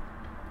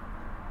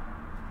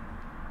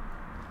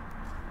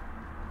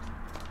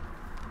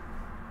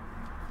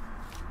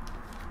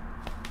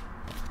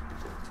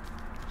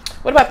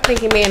 What about the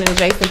thinking man and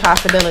adjacent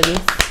possibilities?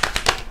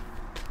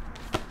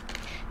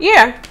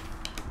 Yeah.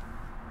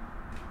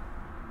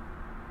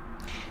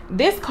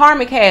 This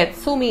karmic had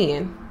two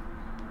men.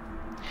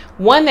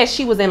 One that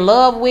she was in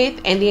love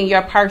with, and then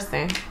your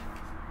person.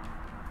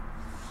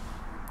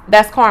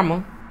 That's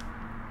karma.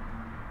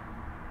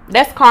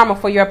 That's karma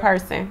for your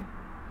person.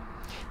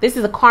 This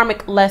is a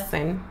karmic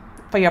lesson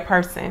for your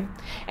person.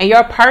 And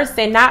your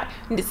person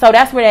so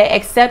that's where that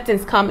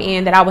acceptance come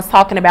in that I was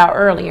talking about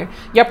earlier.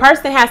 Your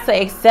person has to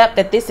accept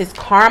that this is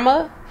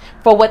karma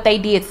for what they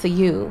did to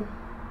you.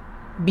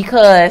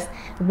 Because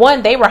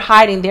one, they were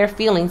hiding their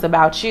feelings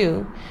about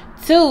you.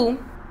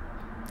 Two,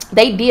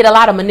 they did a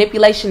lot of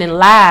manipulation and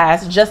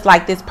lies, just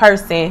like this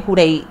person who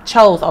they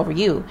chose over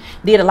you.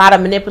 Did a lot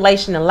of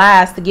manipulation and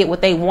lies to get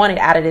what they wanted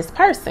out of this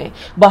person.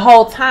 But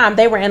whole time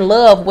they were in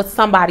love with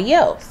somebody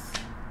else.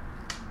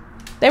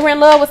 They were in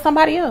love with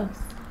somebody else.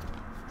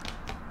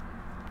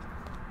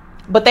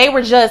 But they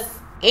were just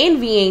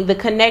envying the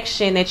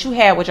connection that you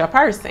had with your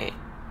person.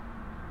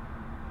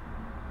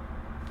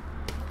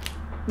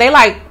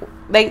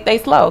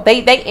 They slow.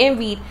 They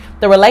envied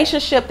the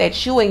relationship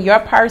that you and your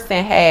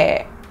person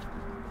had.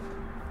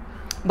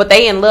 But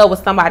they in love with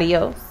somebody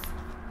else.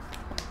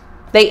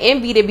 They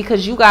envied it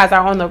because you guys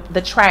are on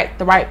the track,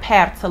 the right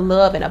path to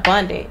love and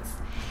abundance.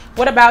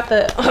 What about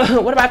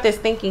what about this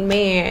thinking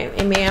man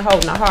and man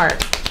holding a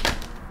heart?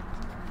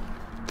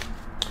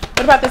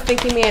 What about this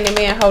thinking man and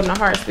man holding a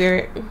heart,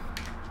 spirit?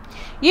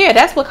 Yeah,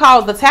 that's what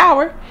caused the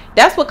tower.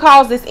 That's what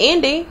caused this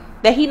ending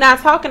that he not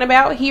talking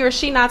about. He or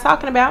she not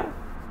talking about.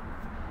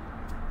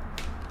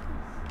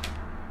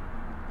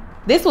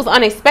 This was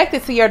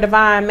unexpected to your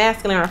divine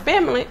masculine or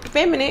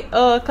feminine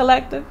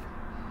collective.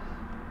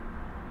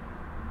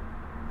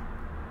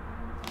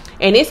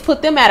 And it's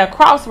put them at a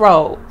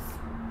crossroads.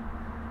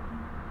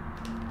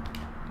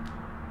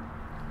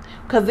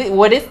 Because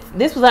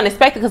this was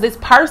unexpected because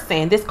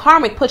this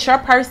karmic put your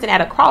person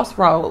at a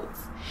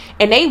crossroads.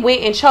 And they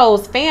went and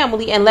chose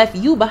family and left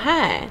you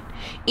behind.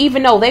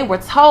 Even though they were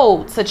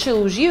told to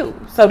choose you.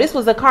 So this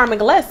was a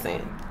karmic lesson.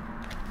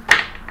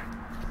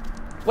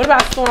 What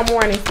about storm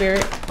warning,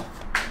 spirit?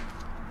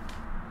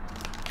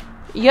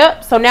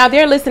 Yep. So now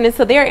they're listening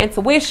to their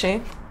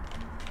intuition.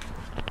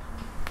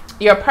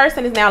 Your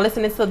person is now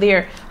listening to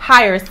their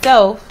higher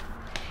self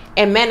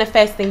and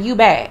manifesting you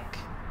back.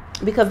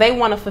 Because they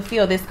want to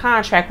fulfill this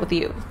contract with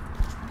you.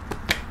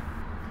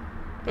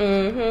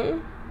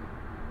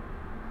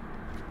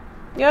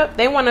 Yep,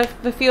 they want to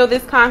fulfill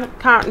this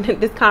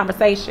this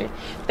conversation.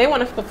 They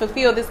want to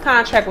fulfill this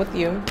contract with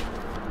you.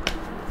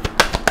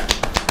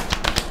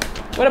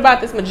 What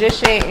about this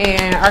magician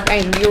and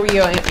Archangel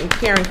Uriel and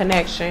Karen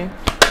connection?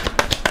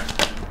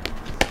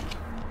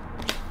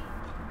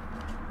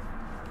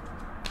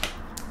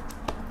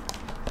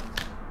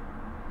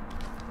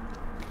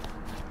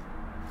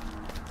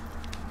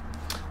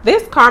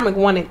 This karmic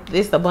wanted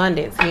this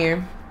abundance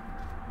here.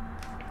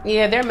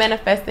 Yeah, they're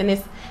manifesting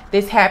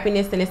this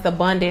happiness and this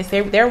abundance.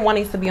 They're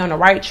wanting to be on the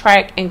right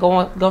track and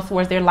go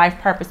towards their life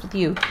purpose with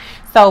you.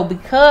 So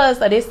because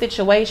of this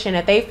situation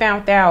that they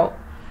found out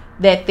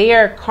that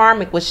their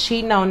karmic was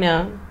cheating on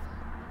them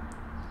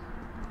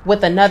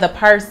with another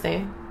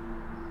person,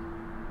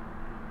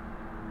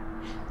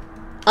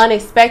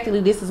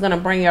 unexpectedly this is going to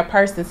bring your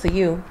person to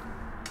you.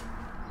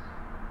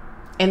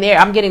 And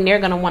they're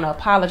going to want to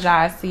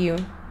apologize to you.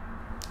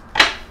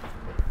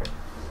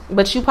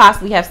 But you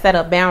possibly have set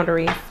up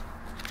boundaries.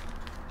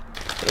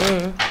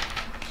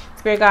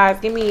 Spirit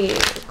guides, give me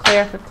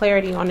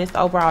clarity on this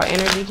overall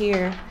energy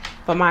here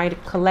for my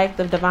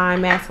collective divine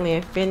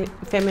masculine and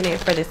feminine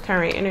for this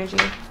current energy.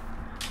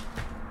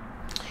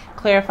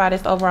 Clarify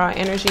this overall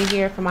energy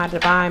here for my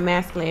divine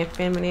masculine and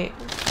feminine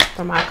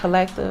for my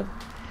collective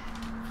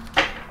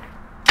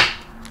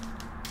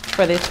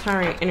for this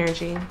current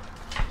energy.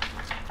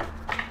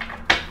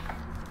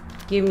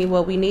 Give me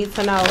what we need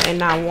to know and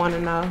not want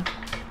to know.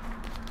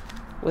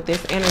 With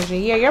this energy,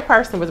 yeah, your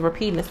person was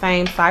repeating the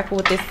same cycle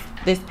with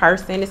this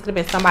person. This could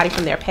have been somebody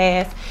from their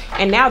past,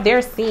 and now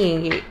they're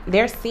seeing it.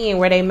 They're seeing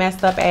where they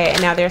messed up at,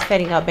 and now they're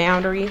setting up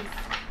boundaries.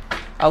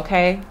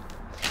 Okay,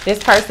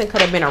 this person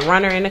could have been a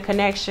runner in a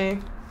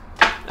connection.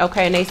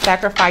 Okay, and they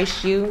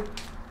sacrificed you,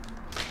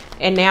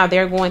 and now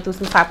they're going through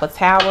some type of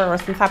tower or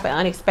some type of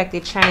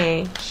unexpected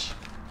change.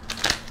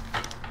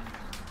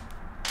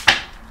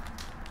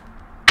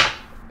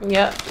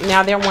 Yep,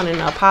 now they're wanting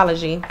an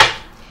apology.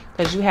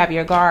 Because you have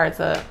your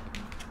guards up.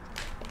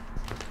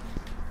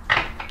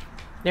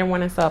 They're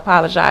wanting to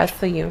apologize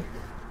to you.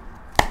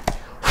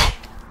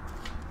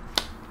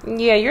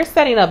 Yeah, you're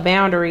setting up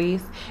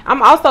boundaries.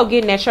 I'm also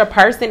getting that your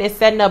person is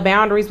setting up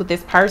boundaries with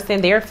this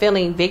person. They're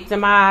feeling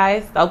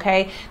victimized,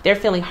 okay? They're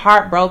feeling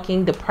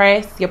heartbroken,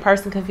 depressed. Your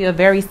person could feel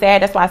very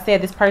sad. That's why I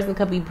said this person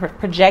could be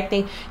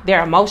projecting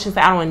their emotions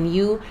out on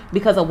you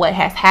because of what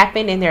has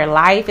happened in their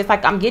life. It's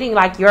like I'm getting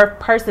like your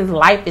person's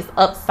life is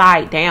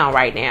upside down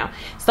right now.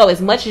 So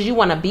as much as you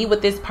want to be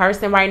with this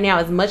person right now,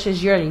 as much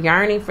as you're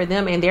yearning for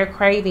them and they're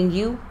craving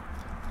you,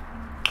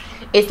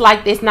 It's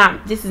like this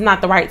is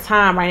not the right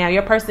time right now.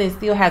 Your person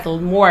still has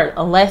more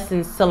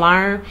lessons to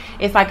learn.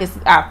 It's like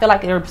I feel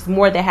like there's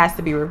more that has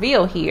to be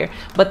revealed here.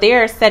 But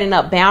they're setting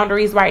up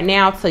boundaries right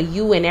now to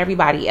you and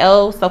everybody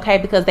else, okay?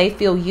 Because they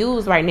feel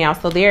used right now.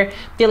 So they're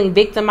feeling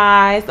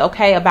victimized,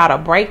 okay, about a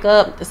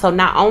breakup. So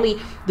not only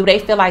do they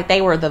feel like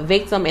they were the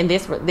victim in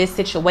this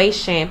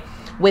situation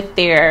with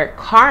their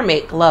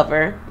karmic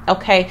lover,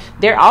 okay,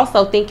 they're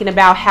also thinking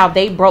about how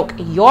they broke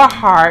your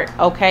heart,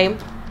 okay,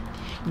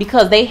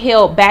 because they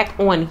held back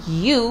on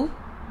you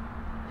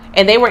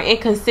and they were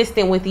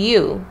inconsistent with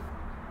you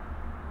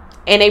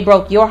and they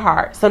broke your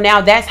heart. So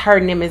now that's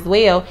hurting them as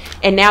well.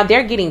 And now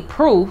they're getting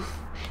proof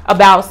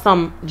about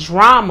some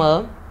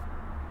drama,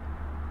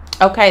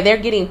 okay, they're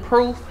getting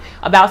proof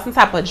about some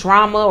type of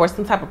drama or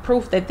some type of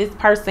proof that this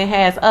person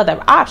has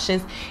other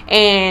options,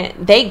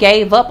 and they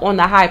gave up on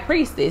the high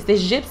priestess,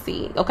 this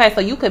gypsy, okay?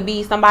 So you could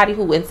be somebody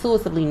who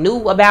intuitively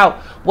knew about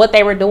what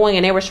they were doing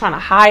and they were trying to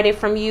hide it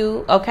from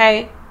you,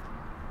 okay?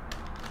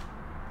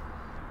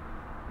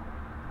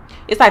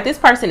 It's like this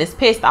person is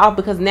pissed off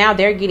because now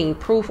they're getting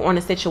proof on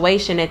a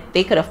situation that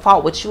they could have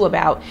fought with you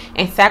about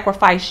and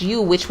sacrificed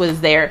you, which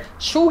was their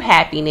true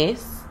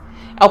happiness,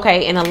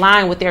 okay, and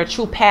align with their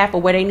true path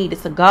of where they needed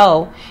to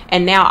go.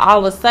 And now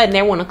all of a sudden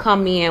they want to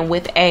come in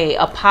with a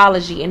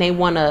apology and they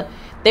want a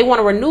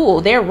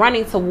renewal. They're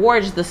running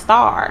towards the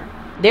star.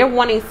 They're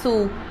wanting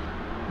to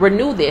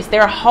renew this.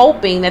 They're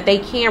hoping that they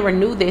can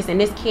renew this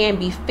and this can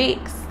be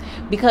fixed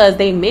because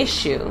they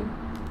miss you.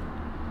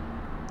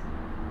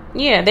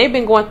 Yeah, they've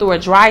been going through a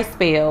dry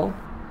spell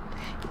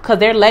because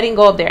they're letting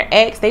go of their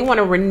ex. They want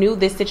to renew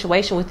this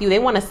situation with you. They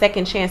want a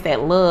second chance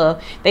at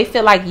love. They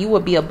feel like you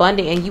would be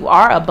abundant and you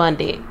are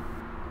abundant.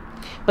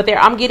 But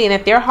I'm getting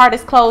that their heart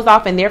is closed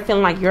off and they're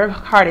feeling like your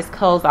heart is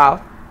closed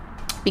off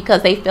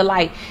because they feel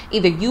like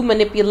either you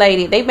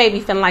manipulated. They may be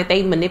feeling like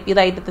they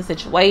manipulated the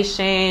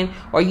situation,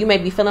 or you may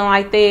be feeling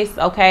like this,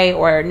 okay?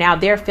 Or now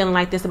they're feeling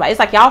like this about. It's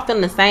like y'all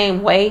feeling the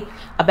same way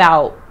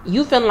about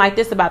you feeling like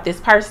this about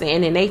this person,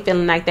 and then they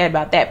feeling like that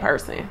about that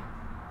person.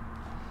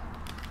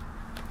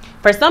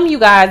 For some of you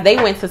guys, they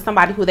went to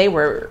somebody who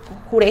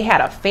they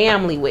had a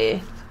family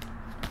with.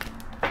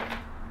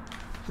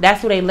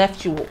 That's who they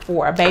left you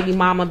for, a baby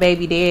mama,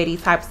 baby daddy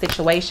type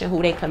situation,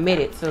 who they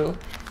committed to,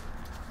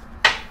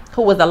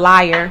 who was a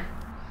liar,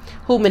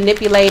 who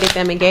manipulated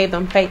them and gave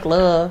them fake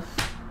love.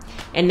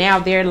 And now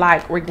they're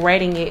like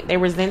regretting it. They're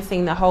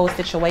resenting the whole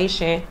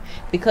situation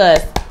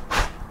because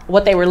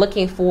what they were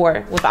looking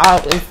for was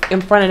in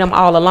front of them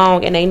all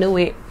along, and they knew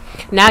it.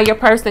 Now your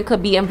person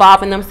could be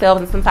involving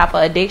themselves in some type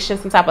of addiction,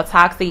 some type of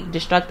toxic,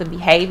 destructive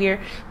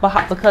behavior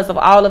because of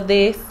all of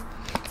this.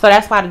 So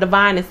that's why the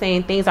divine is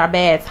saying things are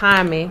bad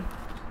timing.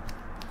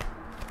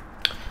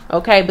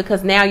 Okay,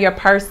 because now your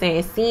person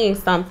is seeing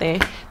something.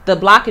 The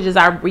blockages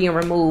are being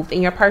removed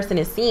and your person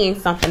is seeing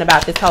something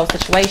about this whole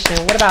situation.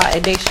 What about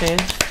addiction?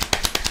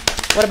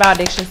 What about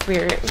addiction,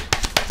 spirit?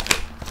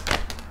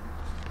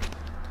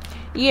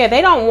 Yeah,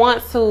 they don't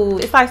want to.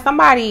 It's like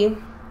somebody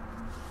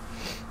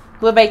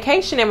with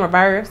vacation in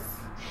reverse.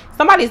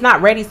 Somebody's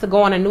not ready to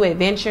go on a new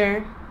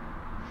adventure.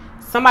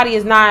 Somebody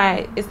is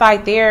not. It's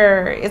like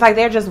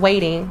they're just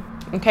waiting.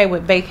 Okay,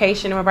 with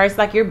vacation in reverse,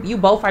 like you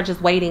both are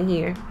just waiting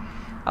here.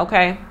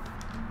 Okay,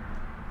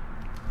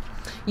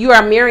 you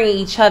are mirroring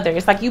each other.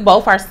 It's like you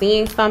both are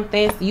seeing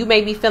something. You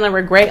may be feeling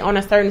regret on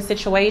a certain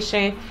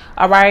situation.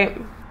 All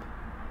right.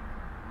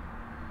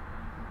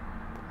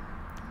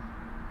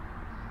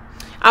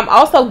 I'm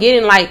also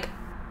getting like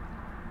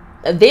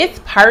this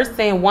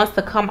person wants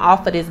to come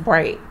off of this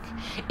break.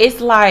 It's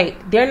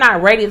like they're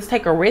not ready to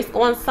take a risk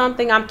on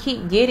something. I'm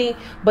keep getting,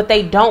 but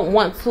they don't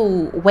want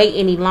to wait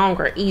any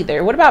longer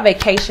either. What about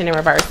vacation in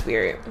reverse,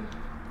 spirit?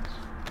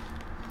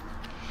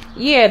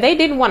 Yeah, they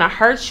didn't want to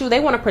hurt you. They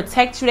want to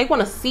protect you. They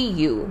want to see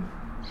you,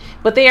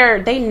 but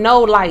they know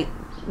like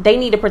they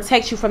need to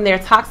protect you from their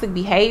toxic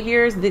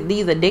behaviors,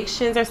 these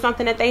addictions or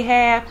something that they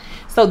have.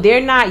 So you're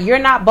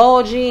not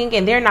bulging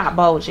and they're not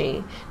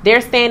bulging.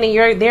 They're standing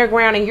their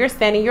ground and you're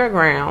standing your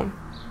ground,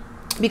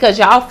 because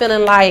y'all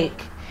feeling like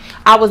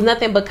I was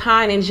nothing but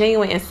kind and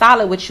genuine and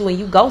solid with you and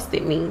you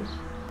ghosted me.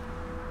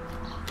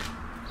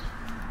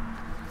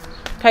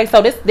 Okay,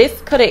 so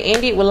this could have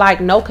ended with like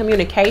no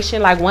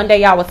communication. Like one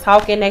day y'all was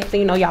talking, next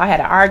thing you know y'all had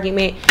an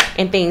argument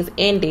and things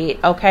ended.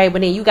 Okay,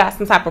 but then you got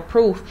some type of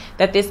proof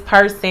that this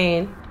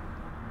person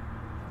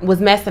was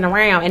messing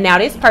around, and now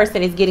this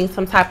person is getting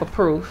some type of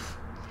proof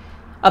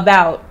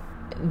about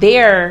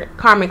their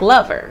karmic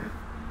lover.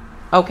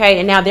 Okay,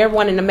 and now they're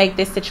wanting to make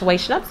this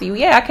situation up to you.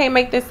 Yeah, I can't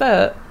make this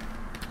up.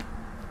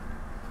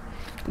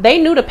 They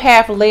knew the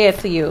path led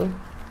to you.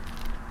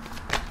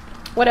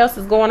 What else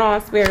is going on,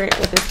 spirit,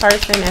 with this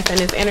person that's in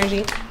this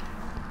energy?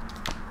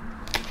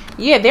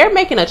 Yeah, they're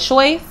making a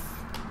choice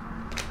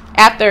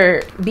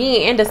after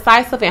being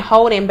indecisive and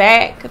holding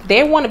back.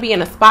 They want to be in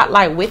the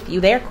spotlight with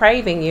you. They're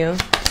craving you.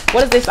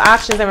 What is this?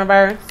 Options in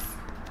reverse.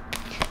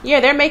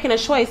 Yeah, they're making a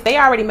choice. They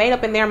already made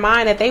up in their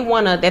mind that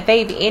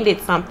they've ended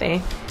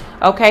something.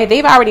 Okay,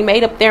 they've already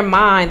made up their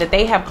mind that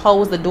they have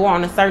closed the door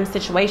on a certain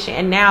situation,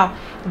 and now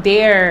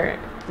they're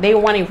They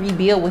want to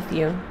rebuild with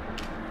you.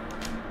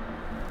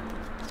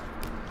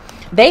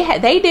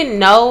 They didn't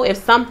know if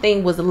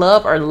something was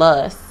love or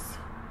lust.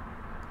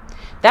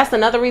 That's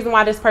another reason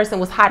why this person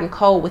was hot and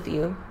cold with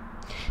you.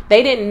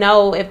 They didn't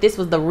know if this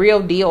was the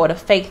real deal or the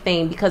fake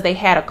thing because they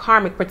had a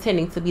karmic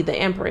pretending to be the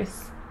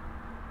empress.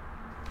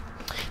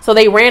 So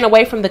they ran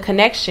away from the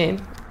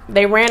connection.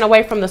 They ran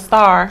away from the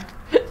star.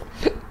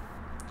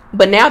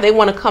 But now they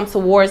want to come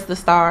towards the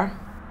star.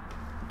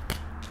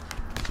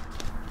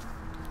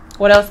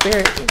 What else,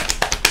 Spirit?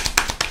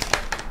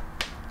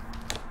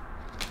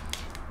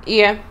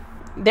 Yeah.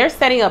 They're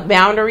setting up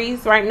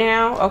boundaries right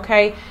now,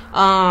 okay?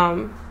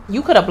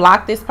 You could have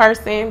blocked this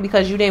person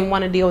because you didn't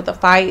want to deal with the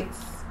fights.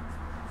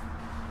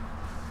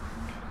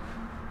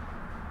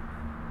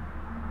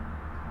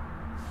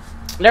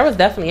 There was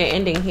definitely an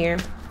ending here.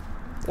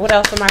 What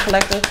else for my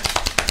collective?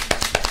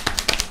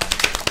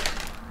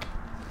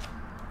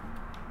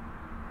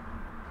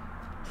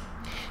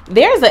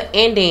 There's an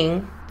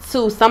ending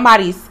to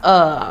somebody's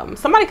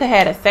somebody could have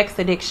had a sex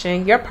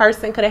addiction. Your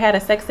person could have had a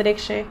sex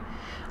addiction,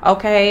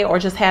 okay, or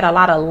just had a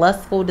lot of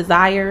lustful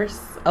desires,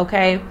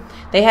 okay.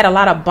 They had a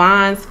lot of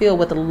bonds filled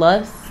with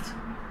lust.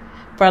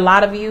 For a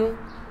lot of you,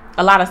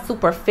 a lot of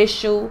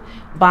superficial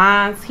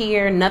bonds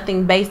here,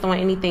 nothing based on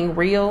anything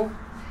real.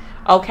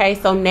 Okay,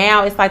 so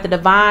now it's like the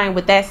divine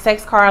with that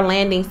sex card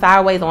landing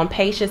sideways on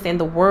patience in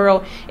the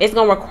world. It's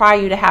going to require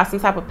you to have some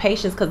type of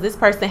patience because this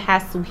person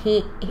has to,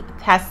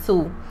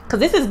 because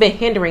this has been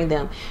hindering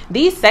them.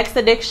 These sex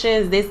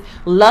addictions, this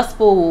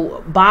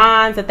lustful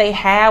bonds that they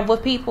have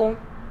with people,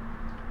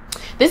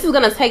 this is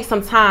going to take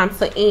some time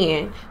to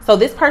end. So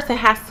this person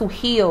has to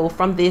heal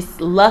from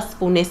this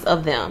lustfulness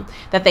of them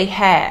that they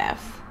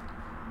have.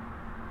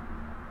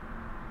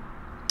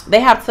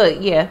 They have to,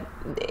 yeah,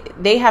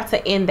 they have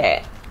to end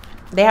that.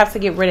 They have to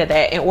get rid of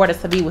that in order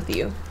to be with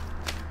you.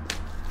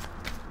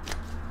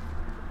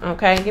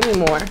 Okay, give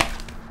me more.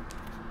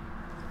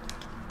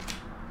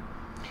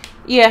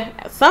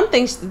 Yeah,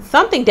 something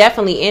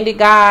definitely ended,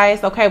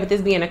 guys. Okay, with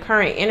this being a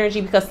current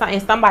energy because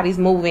somebody's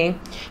moving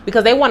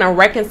because they want to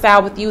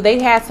reconcile with you.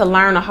 They had to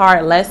learn a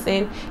hard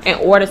lesson in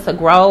order to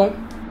grow.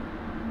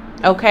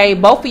 Okay,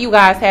 both of you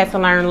guys had to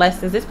learn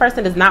lessons. This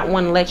person does not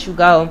want to let you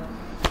go.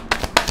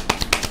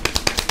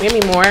 Give me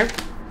more.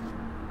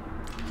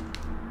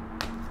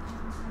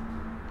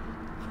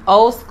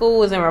 Old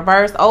school is in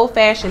reverse. Old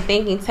fashioned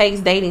thinking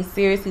takes dating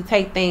seriously.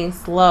 Take things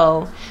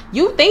slow.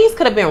 Things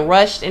could have been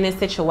rushed in this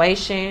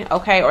situation,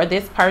 okay? Or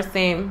this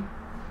person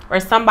or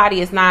somebody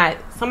is not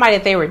somebody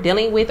that they were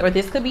dealing with, or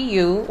this could be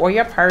you or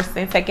your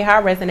person. Take it how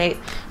it resonates.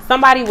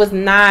 Somebody was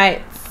not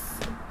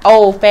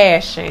old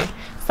fashioned.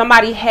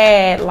 Somebody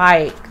had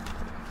like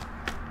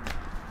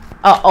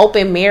an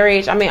open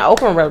marriage. I mean,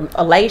 open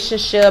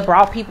relationship,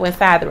 brought people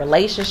inside the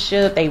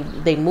relationship.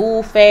 They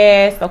move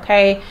fast,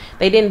 okay?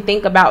 They didn't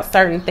think about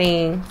certain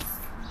things.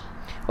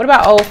 What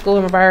about old school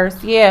in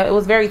reverse? Yeah, it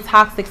was very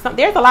toxic.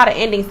 There's a lot of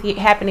endings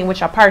happening with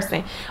your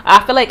person.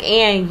 I feel like,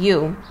 and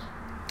you.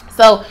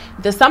 So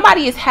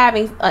somebody is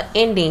having an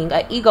ending,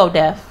 an ego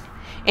death,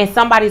 and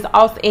somebody's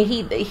also, and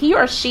he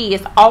or she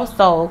is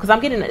also, because I'm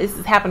getting this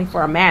is happening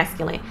for a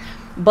masculine.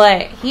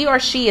 But he or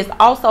she is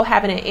also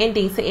having an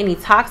ending to any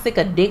toxic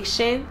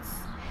addictions,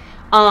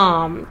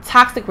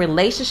 toxic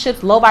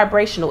relationships, low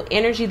vibrational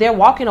energy. They're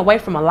walking away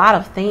from a lot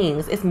of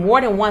things. It's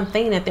more than one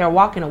thing that they're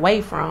walking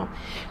away from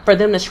for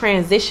them to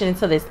transition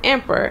into this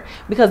emperor.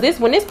 Because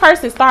when this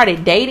person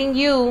started dating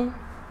you,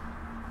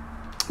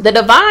 the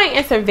divine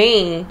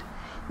intervened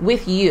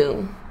with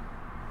you.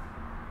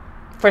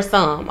 For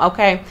some,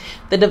 okay,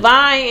 the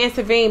divine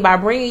intervened by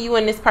bringing you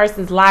in this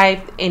person's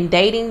life and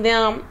dating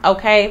them,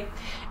 okay.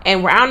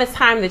 And around the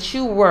time that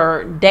you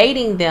were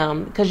dating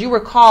them, because you were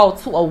called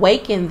to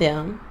awaken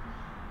them,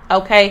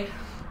 okay,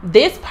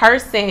 this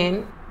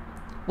person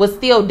was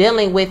still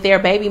dealing with their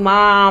baby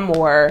mom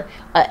or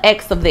an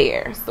ex of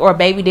theirs, or a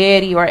baby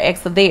daddy or an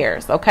ex of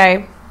theirs,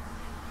 okay?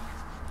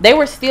 They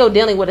were still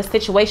dealing with a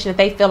situation that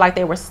they feel like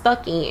they were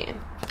stuck in,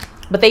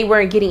 but they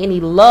weren't getting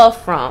any love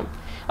from,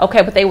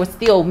 okay? But they were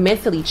still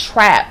mentally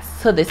trapped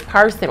to this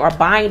person or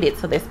binded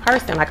to this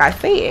person, like I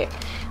said.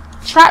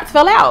 Trapped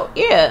fell out,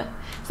 yeah.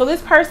 So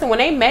this person, when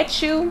they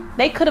met you,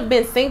 they could have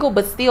been single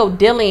but still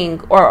dealing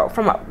or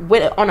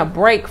on a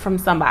break from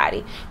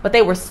somebody, but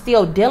they were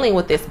still dealing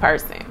with this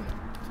person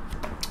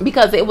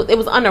because it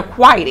was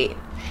unrequited.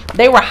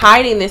 They were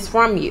hiding this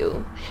from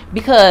you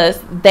because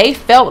they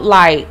felt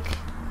like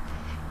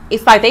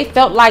they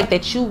felt like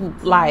that you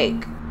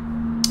like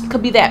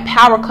could be that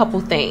power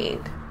couple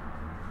thing.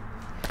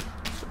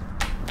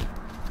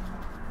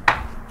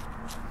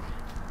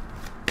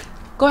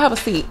 Go have a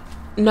seat.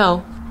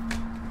 No.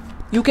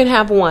 You can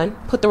have one.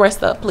 Put the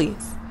rest up,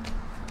 please.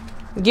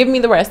 Give me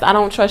the rest. I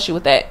don't trust you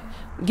with that.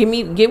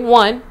 Give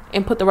one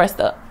and put the rest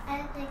up.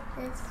 I think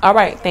this. All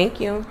right. Thank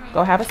you.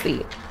 Go have a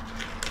seat.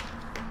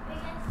 We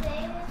can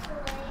save it for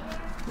later.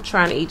 I'm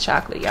trying to eat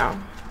chocolate, y'all.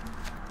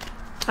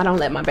 I don't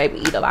let my baby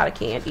eat a lot of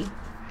candy.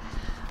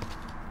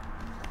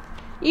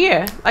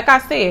 Yeah, like I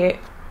said,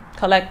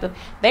 collective,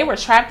 they were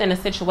trapped in a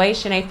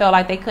situation they felt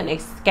like they couldn't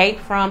escape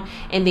from,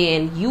 and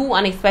then you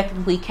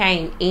unexpectedly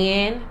came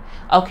in,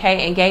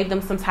 okay, and gave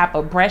them some type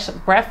of breath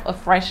of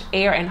fresh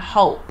air and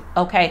hope,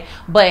 okay.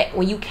 But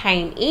when you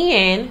came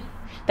in,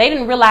 they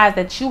didn't realize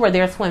that you were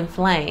their twin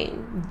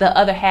flame, the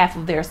other half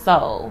of their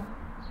soul.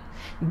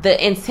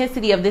 The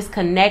intensity of this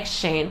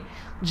connection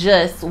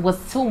just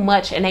was too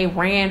much, and they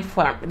ran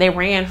from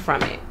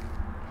it.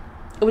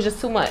 It was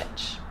just too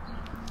much.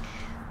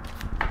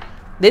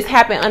 This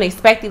happened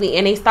unexpectedly,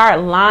 and they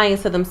started lying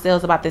to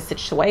themselves about this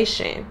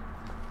situation.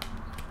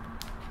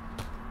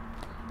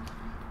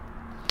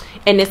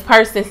 And this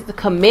person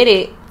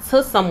committed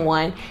to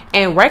someone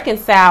and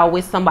reconciled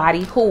with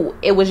somebody who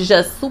it was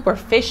just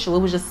superficial. It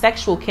was just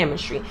sexual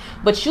chemistry.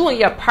 But you and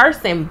your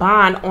person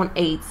bond on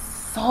a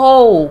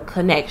soul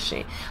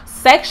connection.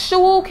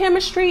 Sexual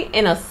chemistry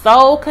and a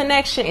soul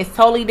connection is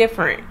totally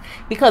different,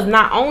 because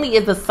not only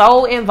is the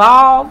soul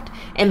involved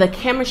and the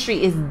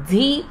chemistry is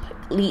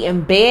deeply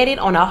embedded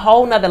on a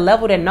whole nother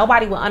level that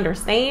nobody will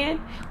understand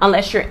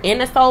unless you're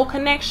in a soul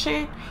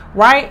connection,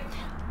 right?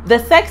 The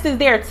sex is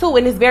there too,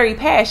 and it's very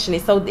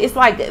passionate. So it's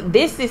like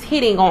this is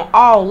hitting on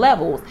all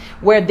levels,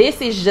 where this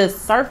is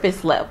just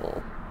surface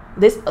level.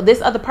 This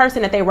other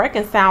person that they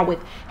reconciled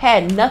with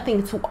had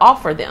nothing to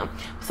offer them.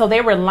 So they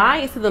were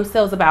lying to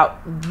themselves about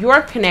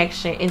your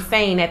connection and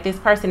saying that this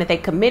person that they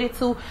committed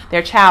to,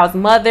 their child's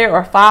mother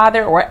or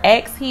father or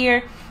ex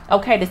here,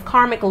 okay, this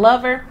karmic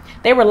lover,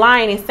 they were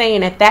lying and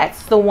saying that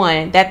that's the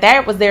one,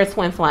 that was their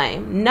twin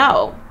flame.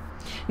 No.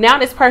 Now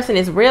this person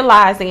is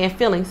realizing and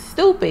feeling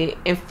stupid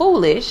and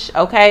foolish,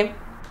 okay,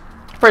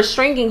 for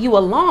stringing you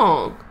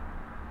along,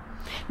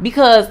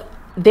 because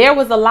there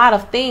was a lot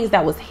of things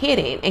that was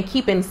hidden and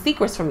keeping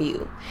secrets from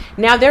you.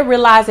 Now they're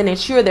realizing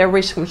that you're their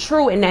wish come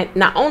true, and that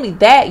not only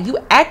that, you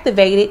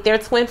activated their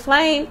twin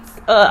flames.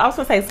 I was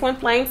going to say twin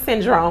flame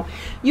syndrome.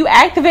 You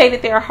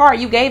activated their heart.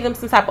 You gave them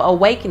some type of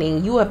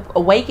awakening. You have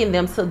awakened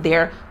them to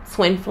their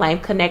twin flame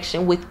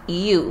connection with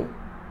you.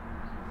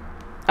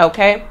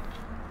 Okay.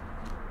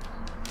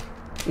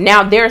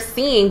 Now they're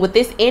seeing, with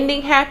this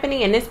ending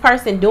happening and this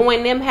person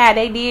doing them how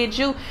they did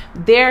you,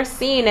 they're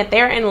seeing that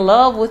they're in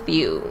love with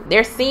you.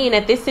 They're seeing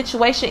that this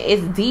situation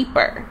is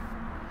deeper.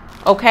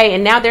 Okay.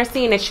 And now they're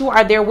seeing that you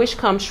are their wish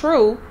come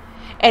true.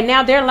 And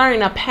now they're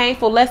learning a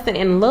painful lesson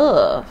in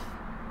love.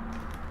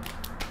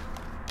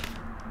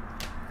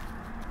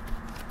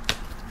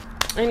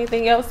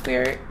 Anything else,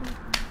 Spirit?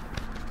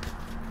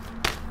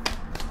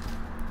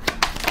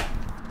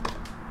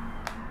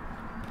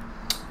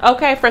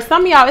 Okay. For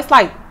some of y'all, it's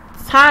like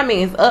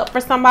timing is up for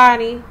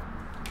somebody.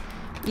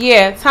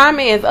 Yeah,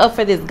 timing is up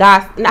for this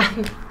gossip.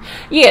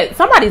 Yeah,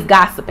 somebody's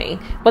gossiping,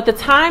 but the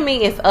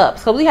timing is up.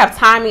 So we have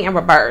timing in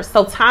reverse.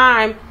 So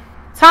time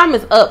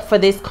is up for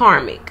this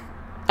karmic.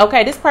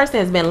 Okay, this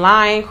person has been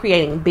lying,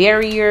 creating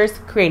barriers,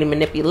 creating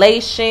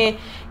manipulation,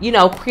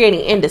 creating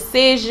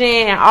indecision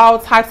and all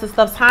types of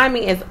stuff.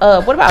 Timing is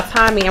up. What about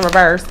timing in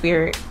reverse,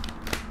 Spirit?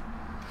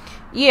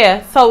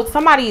 Yeah, so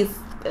somebody's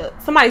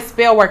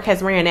spell work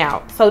has ran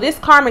out. So this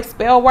karmic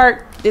spell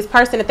work, this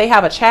person that they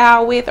have a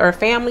child with or a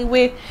family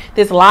with,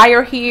 this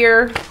liar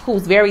here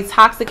who's very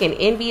toxic and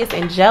envious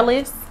and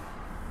jealous,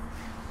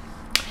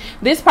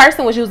 this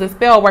person was using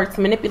spell work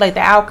to manipulate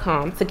the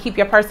outcome, to keep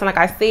your person. Like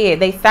I said,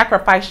 they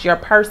sacrificed your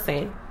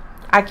person.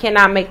 I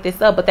cannot make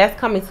this up, but that's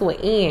coming to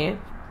an end.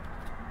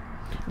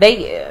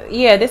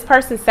 This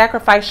person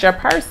sacrificed your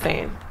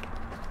person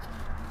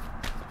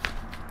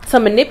to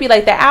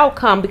manipulate the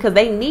outcome because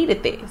they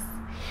needed this.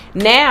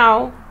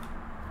 Now,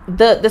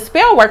 the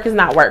spell work is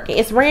not working.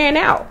 It's ran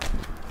out.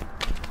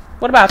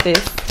 What about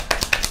this?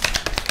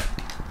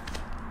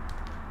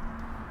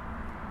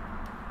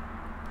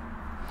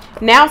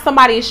 Now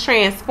somebody is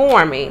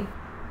transforming.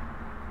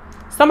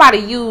 Somebody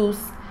used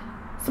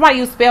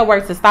spell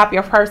work to stop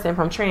your person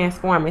from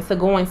transforming, to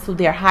going to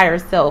their higher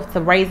self, to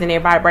raising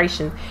their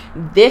vibrations.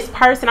 This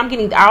person,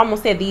 I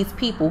almost said these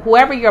people,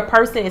 whoever your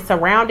person is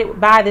surrounded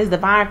by, this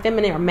divine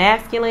feminine or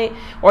masculine,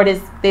 or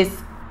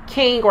this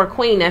king or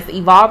queen that's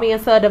evolving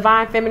into a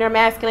divine feminine or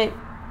masculine,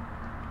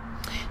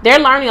 they're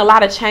learning a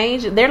lot of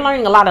change. They're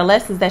learning a lot of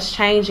lessons that's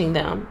changing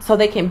them, so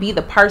they can be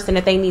the person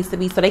that they need to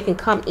be, so they can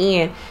come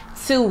in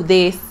to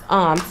this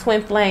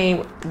twin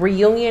flame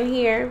reunion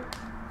here.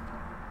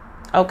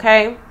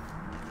 Okay,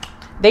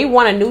 they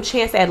want a new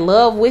chance at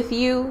love with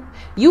you.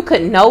 You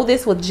could know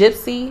this with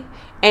Gypsy,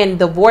 and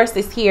divorce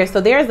is here.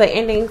 So there's an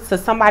ending to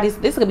somebody's.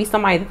 This could be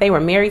somebody that they were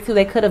married to.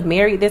 They could have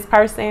married this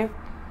person,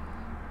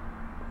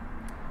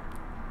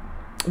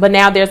 but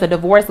now there's a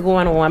divorce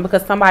going on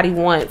because somebody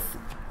wants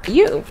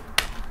you.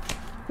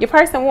 Your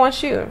person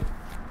wants you.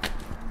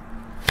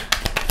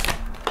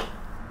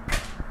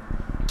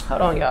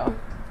 Hold on, y'all.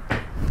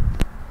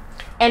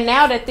 And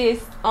now that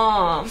this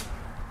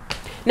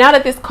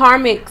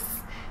karmic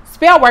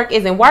spell work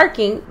isn't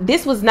working,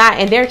 this was not,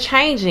 and they're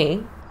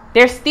changing.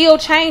 They're still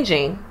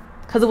changing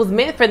because it was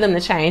meant for them to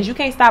change. You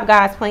can't stop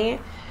God's plan.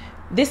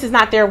 This is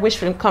not their wish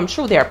for them to come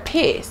true. They're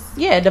pissed.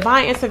 Yeah,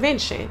 divine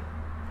intervention.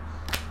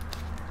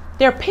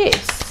 They're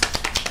pissed.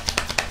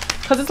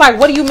 Because it's like,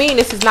 what do you mean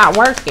this is not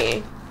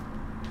working?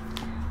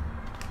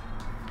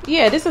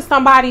 Yeah, this is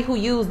somebody who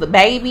used the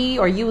baby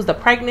or used the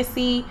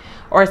pregnancy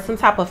or some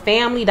type of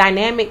family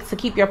dynamic to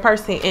keep your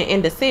person in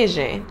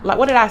indecision. Like,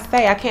 what did I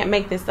say? I can't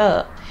make this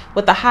up.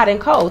 With the hot and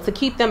cold, to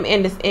keep them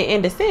in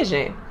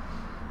indecision.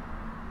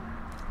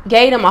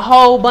 Gave them a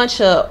whole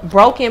bunch of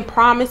broken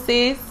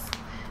promises.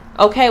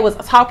 Okay, was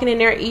talking in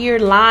their ear,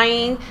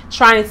 lying,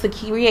 trying to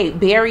create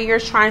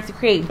barriers, trying to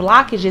create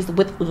blockages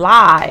with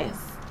lies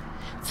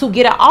to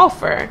get an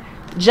offer,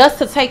 just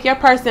to take your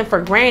person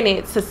for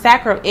granted, to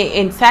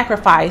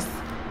sacrifice,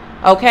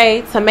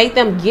 okay, to make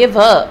them give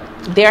up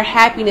their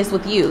happiness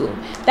with you.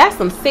 That's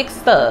some sick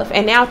stuff.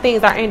 And now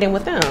things are ending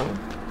with them.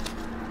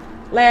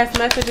 Last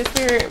message is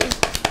Spirit.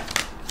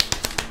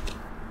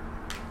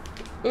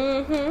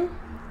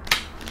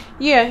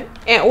 Yeah,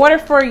 in order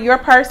for your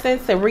person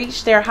to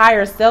reach their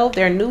higher self,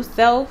 their new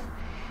self,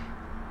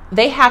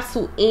 they have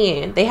to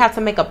end. They have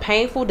to make a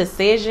painful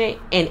decision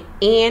and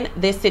end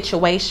this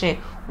situation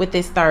with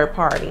this third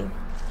party.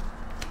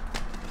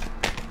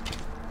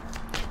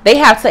 They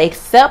have to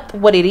accept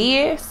what it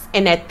is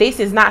and that this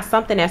is not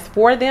something that's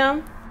for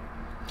them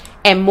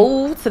and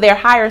move to their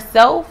higher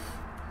self,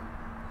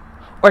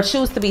 or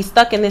choose to be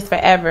stuck in this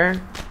forever.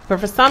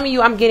 But for some of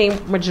you, I'm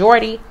getting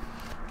majority,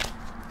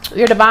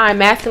 your divine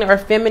masculine or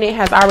feminine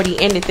has already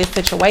ended this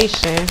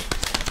situation.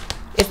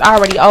 It's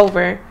already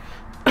over.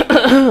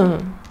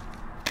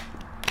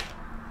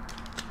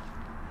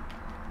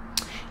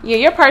 Yeah,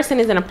 your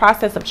person is in a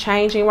process of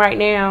changing right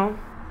now.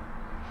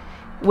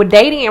 With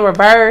dating in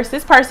reverse,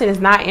 this person is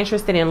not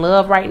interested in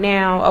love right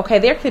now. Okay,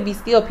 there could be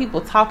still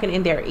people talking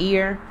in their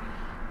ear.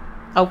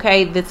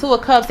 Okay, the Two of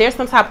Cups, there's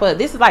some type of,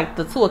 this is like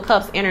the Two of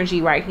Cups energy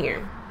right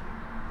here.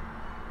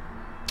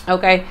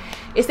 Okay,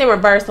 it's in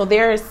reverse. So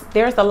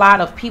there's a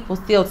lot of people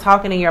still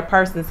talking in your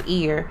person's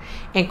ear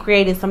and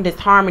creating some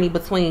disharmony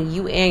between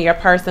you and your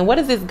person. What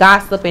is this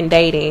gossip and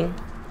dating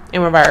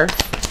in reverse?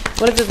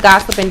 What is this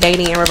gossip and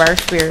dating in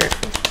reverse, Spirit?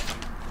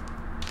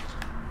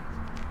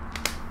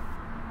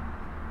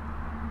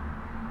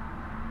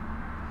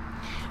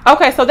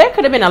 Okay, so there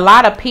could have been a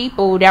lot of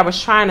people that was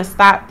trying to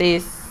stop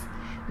this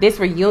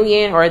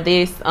reunion or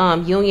this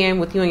union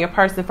with you and your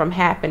person from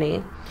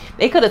happening.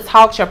 They could have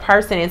talked your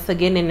person into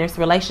getting in this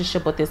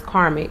relationship with this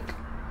karmic.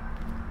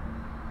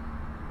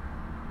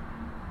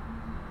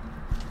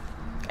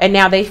 And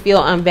now they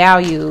feel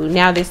unvalued.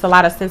 Now there's a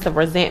lot of sense of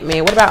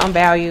resentment. What about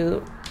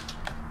unvalued?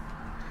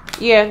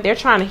 Yeah, they're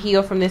trying to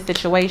heal from this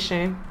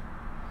situation.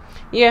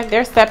 Yeah,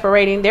 they're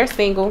separating. They're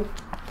single.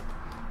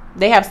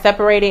 They have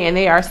separated and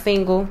they are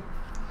single.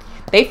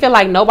 They feel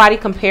like nobody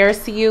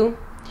compares to you.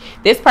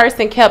 This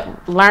person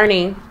kept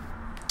learning.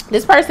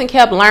 This person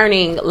kept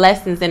learning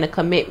lessons in a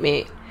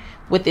commitment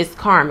with this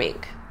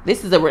karmic.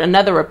 This is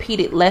another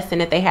repeated lesson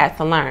that they had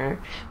to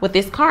learn with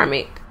this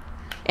karmic.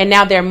 And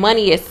now their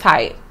money is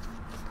tight.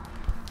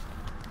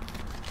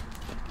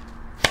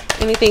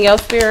 Anything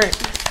else, Spirit?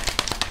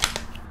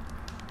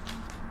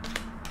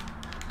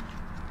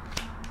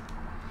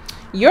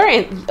 You're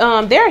in,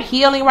 they're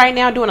healing right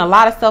now, doing a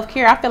lot of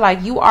self-care. I feel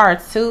like you are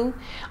too.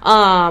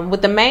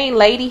 With the main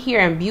lady here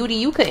in beauty,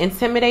 you could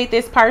intimidate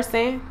this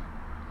person.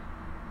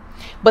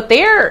 But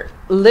they're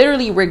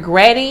literally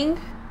regretting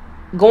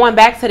going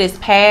back to this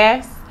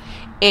past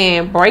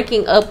and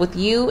breaking up with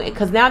you,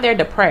 because now they're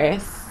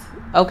depressed.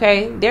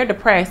 Okay, they're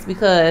depressed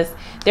because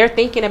they're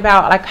thinking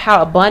about like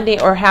how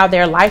abundant or how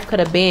their life could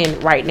have been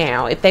right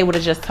now if they would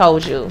have just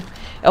told you.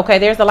 Okay,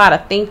 there's a lot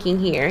of thinking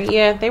here.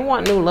 Yeah, they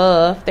want new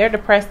love. They're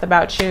depressed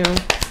about you.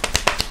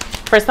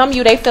 For some of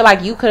you, they feel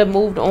like you could have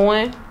moved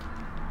on.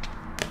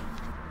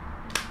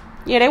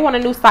 Yeah, they want a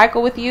new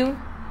cycle with you.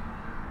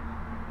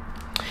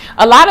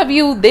 A lot of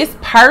you, this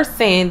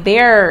person,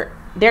 their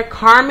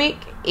karmic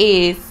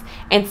is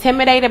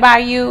intimidated by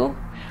you.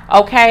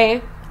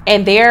 Okay,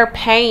 and they're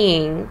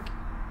paying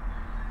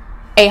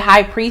a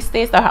high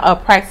priestess or a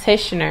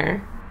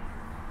practitioner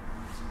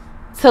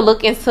to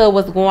look into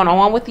what's going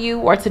on with you,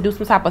 or to do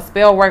some type of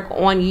spell work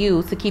on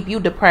you to keep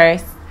you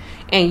depressed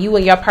and you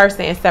and your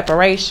person in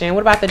separation.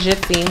 What about the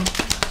gypsy?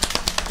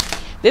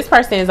 This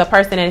person is a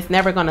person that is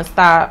never going to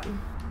stop.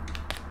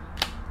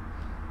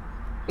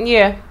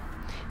 Yeah.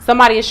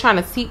 Somebody is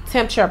trying to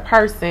tempt your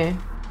person.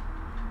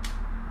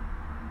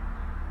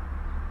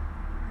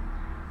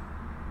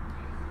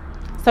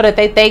 So that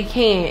they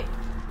can't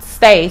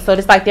stay. So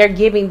it's like they're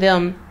giving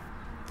them,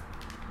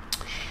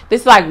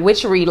 this is like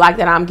witchery like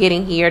that I'm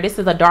getting here. This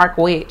is a dark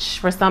witch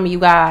for some of you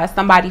guys.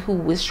 Somebody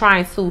who is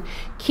trying to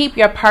keep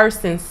your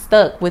person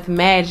stuck with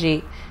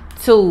magic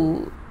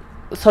so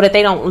that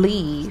they don't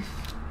leave.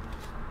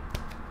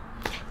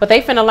 But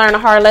they finna learn a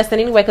hard lesson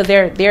anyway, because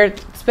their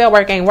spell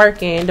work ain't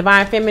working.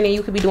 Divine feminine,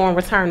 you could be doing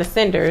return to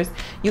senders.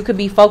 You could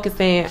be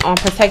focusing on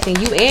protecting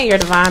you and your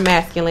divine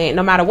masculine.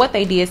 No matter what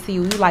they did to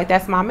you, you like,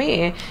 that's my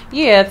man.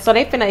 Yeah, so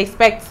they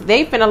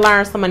finna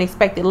learn some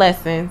unexpected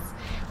lessons.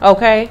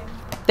 Okay?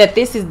 That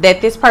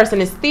this person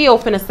is still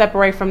finna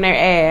separate from their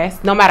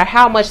ass. No matter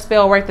how much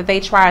spell work that they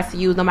try to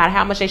use, no matter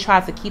how much they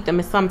try to keep them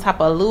in some type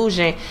of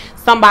illusion,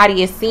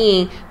 somebody is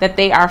seeing that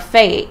they are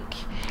fake.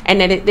 and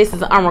that this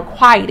is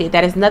unrequited,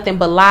 that is nothing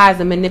but lies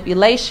and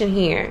manipulation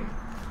here.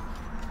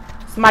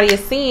 Somebody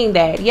is seeing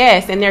that,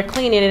 yes, and they're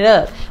cleaning it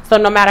up. So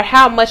no matter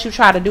how much you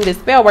try to do this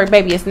spell work,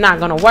 baby, it's not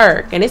going to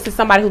work. And this is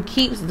somebody who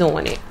keeps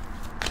doing it.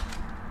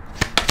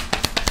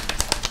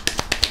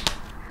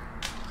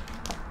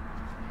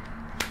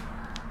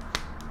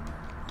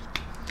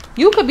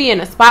 You could be in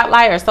a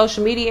spotlight or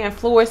social media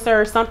influencer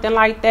or something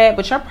like that,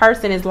 but your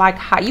person is like,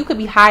 you could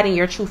be hiding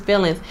your true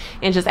feelings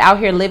and just out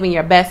here living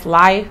your best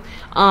life.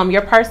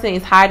 Your person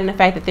is hiding the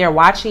fact that they're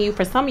watching you.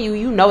 For some of you,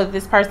 you know that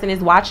this person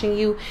is watching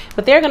you,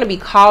 but they're going to be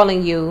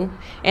calling you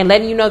and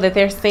letting you know that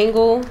they're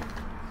single.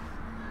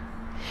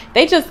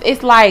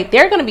 It's like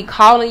they're going to be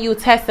calling you,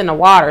 testing the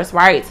waters,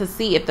 right? To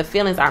see if the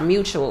feelings are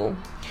mutual.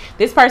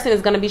 This person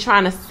is going to be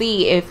trying to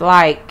see if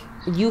like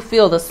you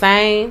feel the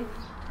same.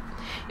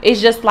 It's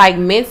just like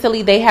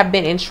mentally they have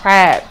been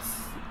entrapped.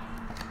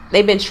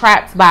 They've been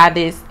trapped by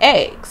this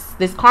ex,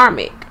 this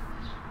karmic.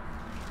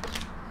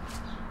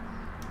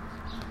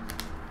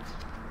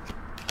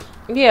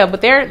 Yeah, but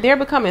they're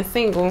becoming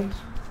single.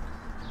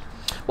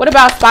 What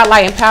about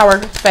spotlight and power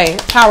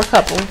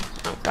couple?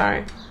 I'm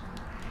sorry.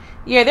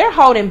 Yeah, they're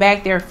holding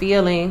back their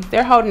feelings.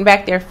 They're holding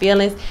back their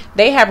feelings.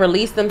 They have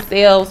released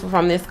themselves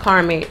from this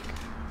karmic.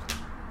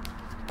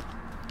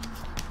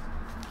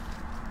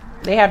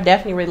 They have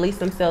definitely released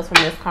themselves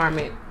from this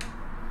karmic.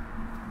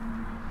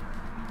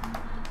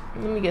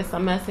 Let me get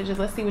some messages.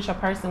 Let's see what your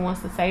person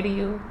wants to say to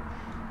you.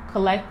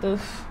 Collective.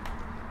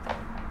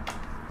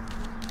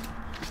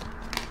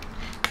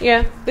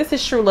 Yeah, this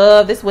is true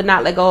love. This would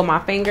not let go of my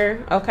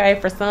finger. Okay,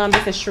 for some,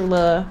 this is true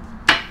love.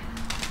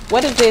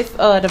 What does this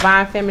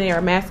divine feminine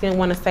or masculine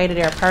want to say to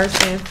their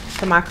person,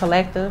 to my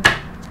collective?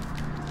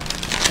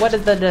 What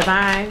does the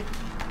divine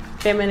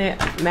feminine,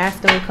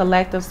 masculine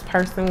collective's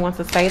person wants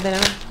to say to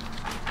them?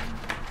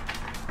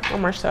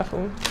 One more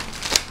shuffle.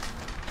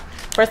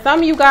 For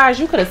some of you guys,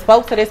 you could have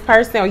spoke to this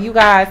person, or you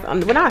guys,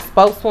 when I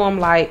spoke to them,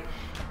 like,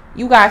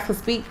 you guys could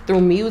speak through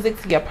music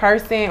to your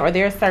person, or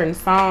there are certain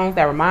songs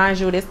that remind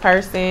you of this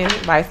person,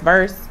 vice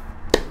versa.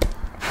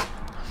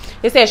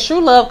 It says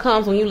true love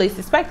comes when you least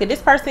expect it.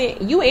 This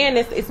person, you and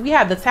this, we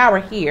have the tower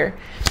here.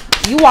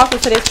 You walked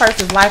into this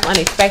person's life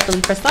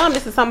unexpectedly. For some,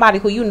 this is somebody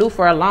who you knew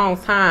for a long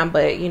time,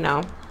 but you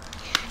know.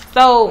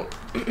 So,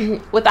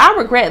 without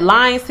regret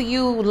lying to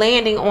you,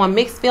 landing on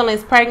mixed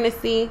feelings,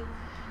 pregnancy,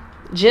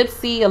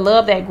 gypsy, a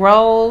love that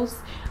grows.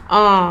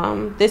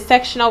 This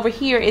section over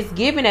here is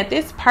given at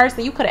this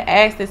person. You could have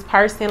asked this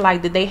person,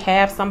 like, did they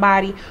have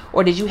somebody,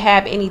 or did you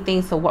have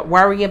anything to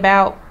worry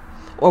about,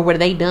 or were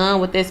they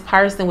done with this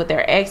person, with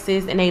their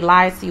exes, and they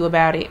lied to you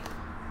about it?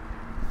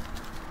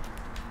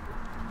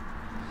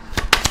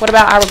 What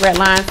about I regret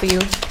lying to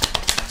you?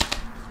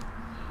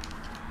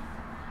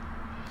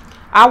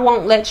 I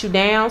won't let you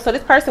down. So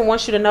this person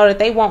wants you to know that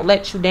they won't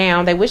let you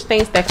down. They wish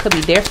things that could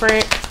be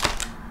different.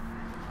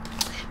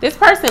 This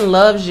person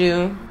loves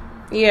you.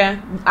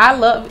 Yeah,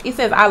 it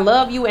says, I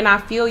love you and I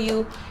feel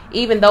you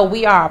even though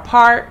we are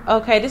apart.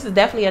 Okay, this is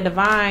definitely a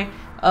divine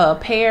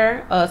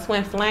pair,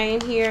 twin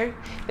flame here.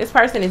 This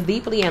person is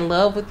deeply in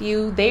love with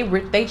you.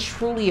 They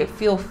truly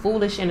feel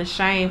foolish and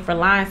ashamed for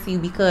lying to you,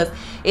 because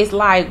it's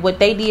like what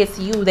they did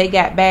to you, they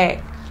got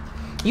back.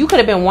 You could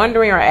have been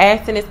wondering or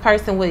asking this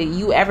person, would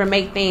you ever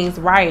make things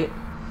right?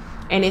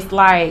 And it's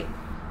like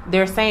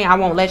they're saying, I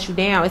won't let you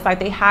down. It's like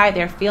they hide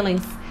their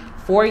feelings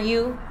for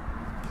you.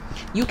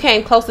 You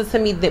came closer to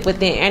me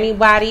than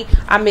anybody.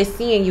 I miss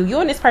seeing you. You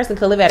and this person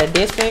could live at a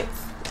distance.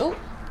 Ooh.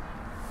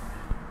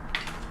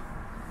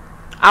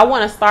 I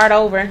want to start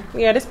over.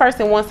 Yeah, this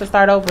person wants to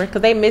start over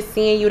because they miss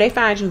seeing you. They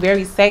find you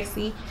very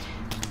sexy.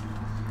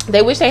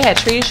 They wish they had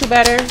treated you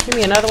better. Give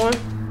me another one.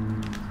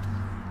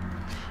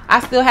 I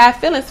still have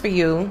feelings for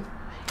you.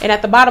 And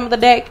at the bottom of the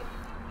deck,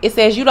 it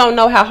says you don't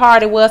know how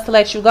hard it was to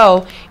let you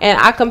go. And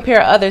I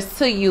compare others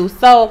to you.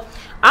 So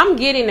I'm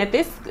getting that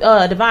this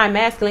divine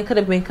masculine could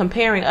have been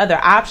comparing other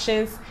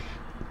options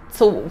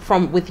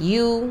with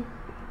you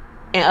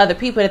and other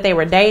people that they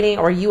were dating,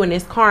 or you and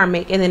this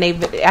karmic. And then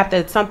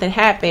after something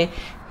happened,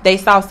 they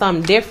saw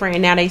something different,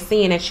 and now they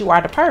seeing that you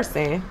are the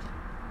person.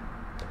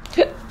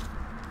 Okay.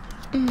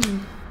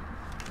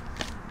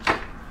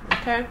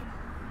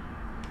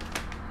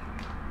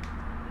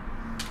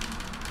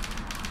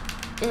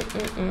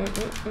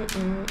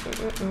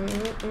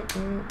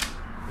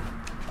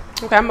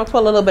 Okay, I'm going to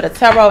pull a little bit of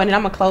tarot, and then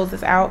I'm going to close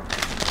this out.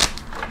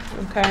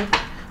 Okay.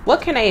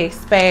 What can they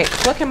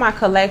expect? What can my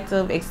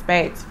collective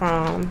expect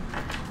from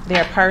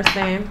their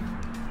person?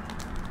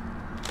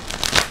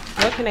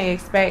 What can they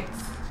expect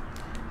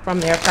from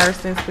their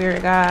person,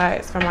 spirit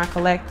guides, from my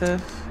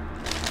collective?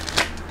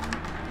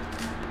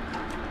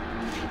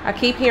 I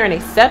keep hearing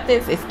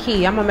acceptance is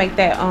key. I'm going to make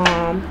that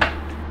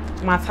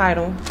my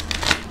title.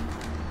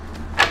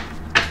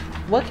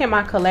 What can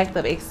my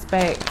collective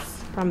expect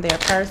from their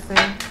person,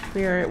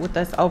 spirit, with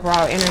this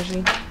overall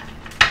energy?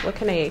 What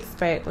can they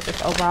expect with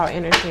this overall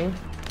energy?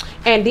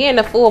 And then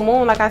the full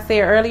moon, like I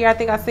said earlier, I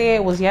think I said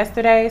it was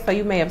yesterday, so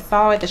you may have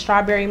saw it, the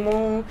strawberry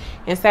moon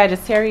in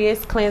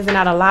Sagittarius, cleansing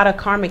out a lot of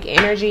karmic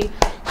energy.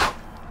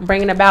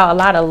 bringing about a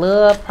lot of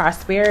love,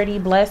 prosperity,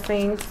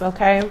 blessings,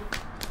 okay?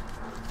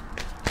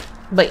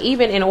 But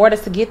even in order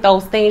to get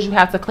those things, you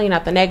have to clean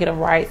out the negative,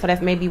 right? So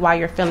that's maybe why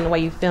you're feeling the way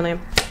you're feeling.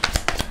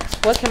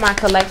 What can my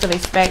collective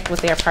expect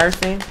with their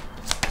person?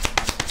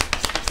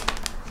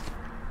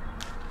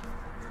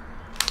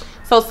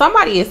 So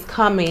somebody is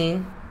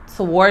coming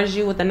towards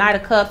you with the Knight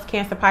of Cups,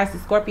 Cancer,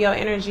 Pisces, Scorpio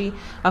energy,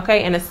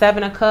 okay, and the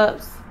Seven of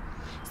Cups.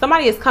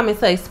 Somebody is coming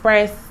to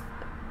express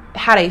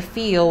how they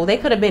feel. They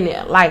could have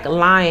been like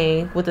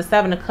lying with the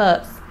Seven of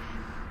Cups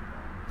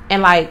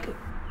and like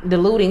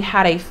diluting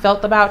how they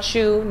felt about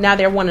you. Now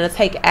they're wanting to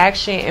take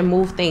action and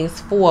move things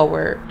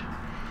forward.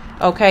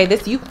 Okay,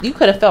 this you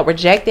could have felt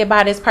rejected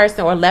by this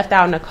person or left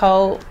out in the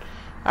cold.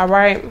 All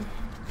right,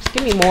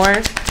 give me more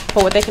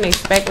for what they can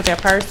expect with their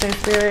person,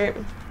 Spirit.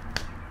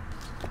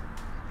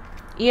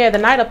 Yeah, the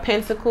Knight of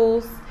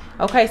Pentacles.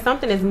 Okay,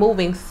 something is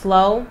moving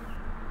slow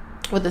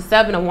with the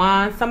Seven of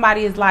Wands.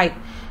 Somebody is like,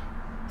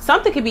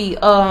 something could be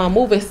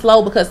moving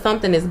slow because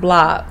something is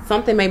blocked.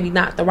 Something may be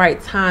not the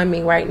right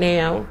timing right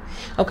now.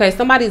 Okay,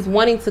 somebody's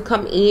wanting to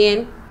come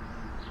in,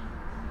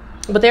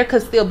 but there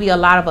could still be a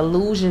lot of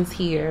illusions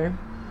here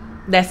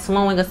that's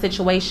slowing a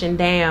situation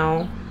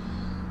down.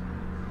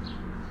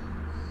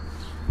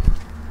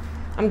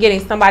 I'm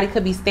getting somebody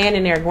could be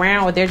standing their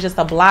ground, or there's just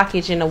a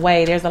blockage in the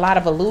way. There's a lot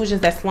of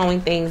illusions that's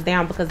slowing things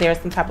down because there's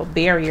some type of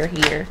barrier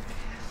here.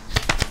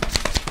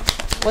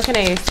 What can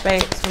they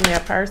expect from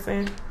their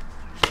person?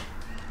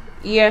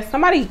 Yeah,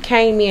 somebody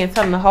came in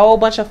telling a whole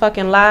bunch of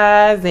fucking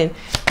lies and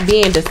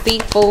being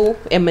deceitful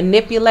and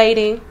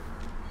manipulating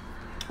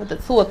with the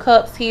Two of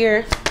Cups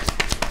here.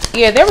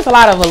 Yeah, there was a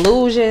lot of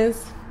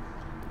illusions,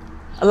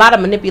 a lot of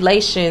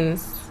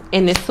manipulations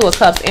in this Two of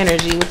Cups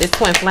energy with this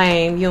twin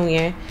flame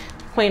union.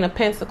 Queen of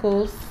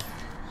Pentacles.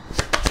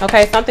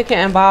 Okay, something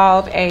can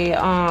involve a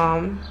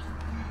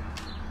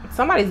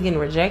somebody's getting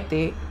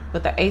rejected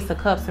with the Ace of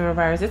Cups in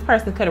reverse. This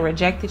person could have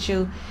rejected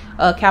you.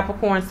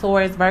 Capricorn,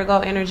 Taurus, Virgo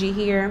energy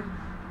here.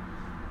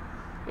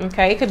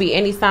 Okay, it could be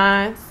any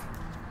signs.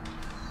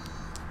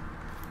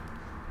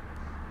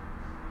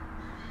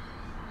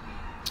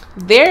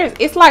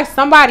 It's like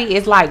somebody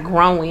is like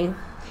growing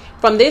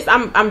from this.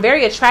 I'm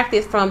very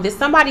attracted from this.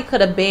 Somebody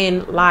could have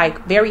been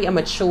like very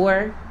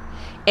immature,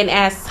 and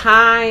as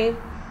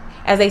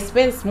they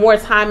spend more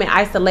time in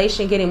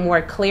isolation, getting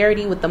more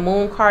clarity with the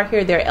Moon card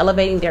here, they're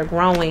elevating, they're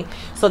growing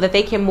so that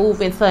they can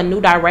move into a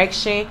new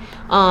direction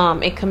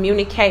and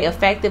communicate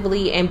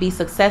effectively and be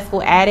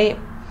successful at it.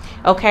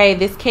 Okay,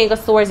 this King of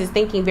Swords is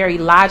thinking very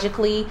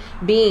logically,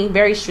 being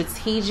very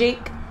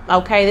strategic.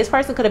 Okay, this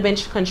person could have been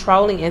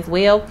controlling as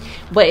well,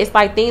 but it's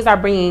like things are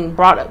being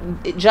brought up.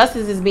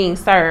 Justice is being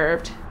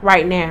served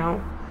right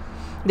now.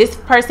 This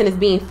person is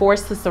being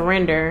forced to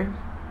surrender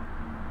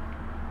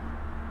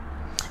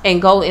and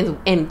go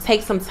and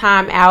take some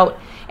time out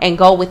and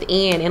go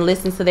within and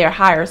listen to their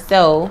higher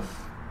self.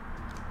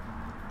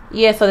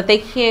 Yeah, so that they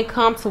can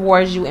come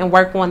towards you and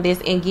work on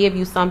this and give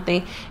you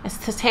something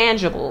that's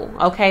tangible.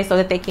 Okay, so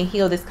that they can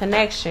heal this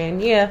connection.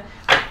 Yeah,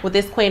 with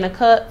this Queen of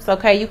Cups.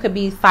 Okay, you could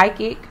be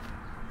psychic.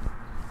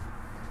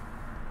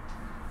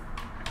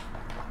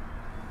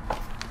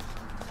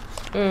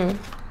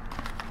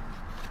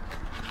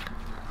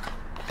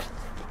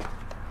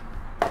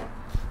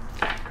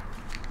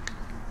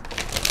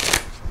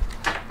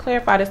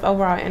 Clarify this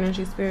overall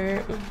energy,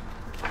 Spirit.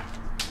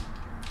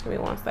 Give me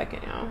 1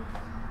 second, y'all.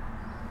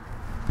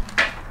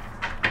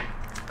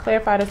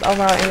 Clarify this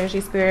overall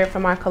energy, Spirit, for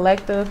my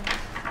collective,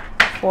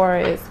 for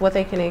is what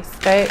they can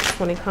expect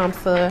when it comes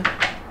to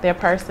their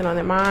person on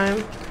their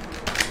mind.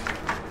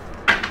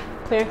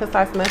 Clear and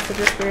concise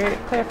messages, Spirit.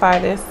 Clarify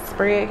this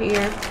spread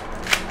here.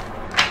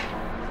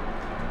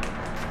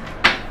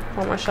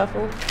 One more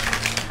shuffle.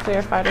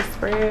 Clarify this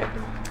spread.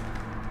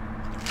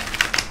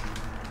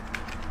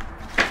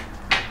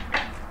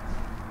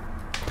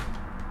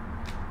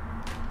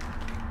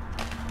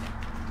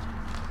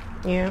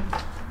 Yeah,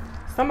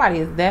 somebody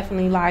is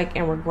definitely like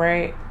in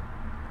regret.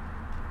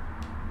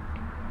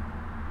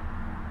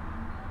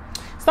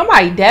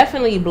 Somebody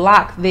definitely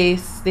blocked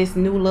this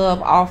new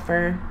love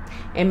offer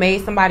and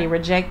made somebody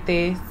reject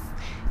this.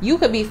 You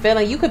could be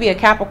a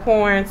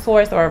Capricorn,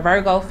 Taurus, or a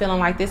Virgo feeling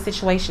like this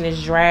situation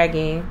is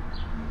dragging.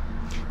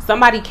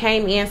 Somebody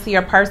came into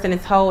your person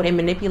and told and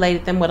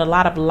manipulated them with a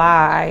lot of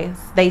lies.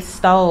 They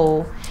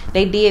stole.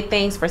 They did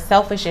things for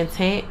selfish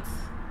intent.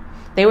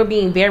 They were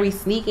being very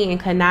sneaky and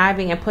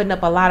conniving and putting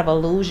up a lot of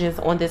illusions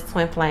on this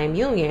twin flame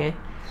union.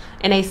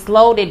 And they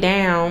slowed it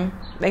down.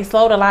 They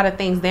slowed a lot of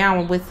things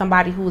down with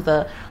somebody who's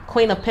a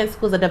Queen of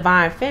Pentacles, a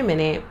divine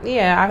feminine.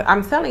 Yeah,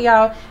 I'm telling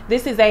y'all,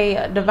 this is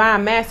a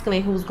divine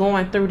masculine who's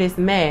going through this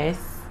mess.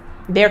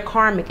 Their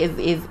karmic is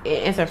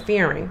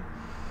interfering.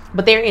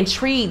 But they're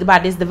intrigued by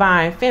this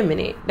divine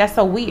feminine. That's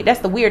so weird. That's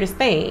the weirdest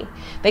thing.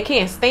 They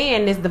can't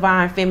stand this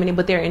divine feminine,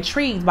 but they're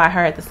intrigued by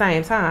her at the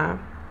same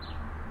time.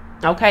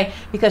 Okay,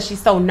 because she's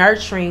so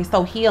nurturing,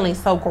 so healing,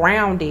 so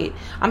grounded.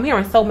 I'm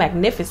hearing so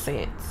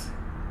magnificent.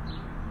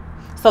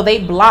 So they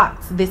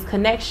blocked this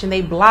connection.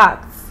 They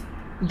blocked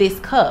this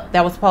cup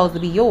that was supposed to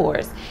be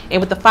yours.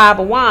 And with the Five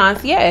of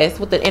Wands, yes,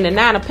 with the and the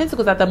Nine of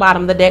Pentacles at the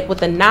bottom of the deck with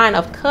the Nine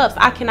of Cups,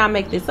 I cannot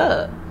make this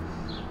up.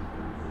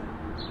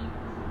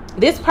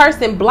 This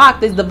person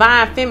blocked this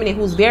divine feminine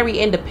who's very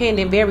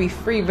independent, very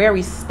free,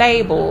 very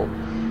stable,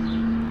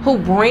 who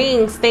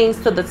brings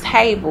things to the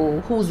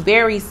table, who's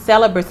very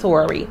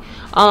celebratory,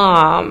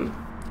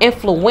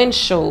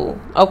 influential,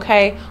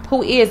 okay,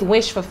 who is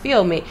wish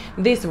fulfillment.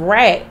 This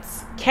rat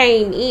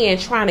came in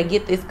trying to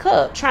get this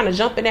cup, trying to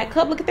jump in that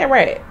cup. Look at that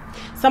rat.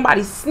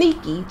 Somebody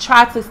sneaky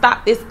tried to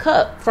stop this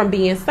cup from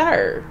being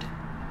served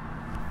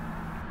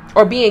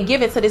or being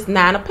given to this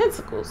Nine of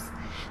Pentacles.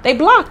 They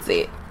blocked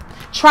it,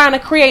 trying to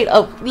create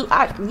a,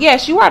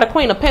 yes, you are the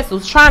Queen of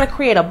Pentacles, trying to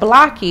create a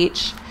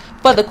blockage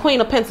for the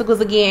Queen of Pentacles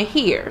again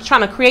here,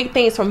 trying to create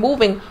things from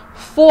moving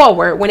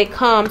forward when it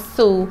comes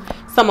to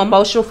some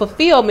emotional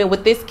fulfillment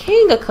with this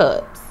King of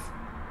Cups.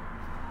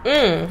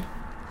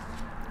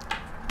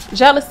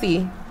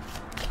 Jealousy.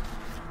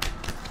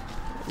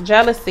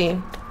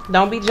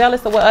 Don't be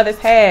jealous of what others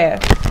have.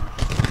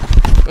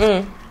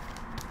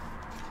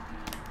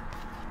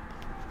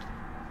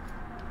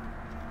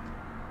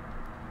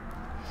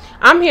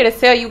 I'm here to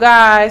tell you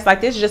guys,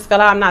 like, this just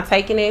fell out, I'm not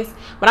taking this,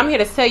 but I'm here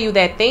to tell you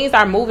that things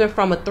are moving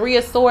from a Three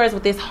of Swords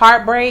with this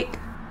heartbreak.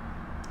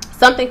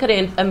 Something could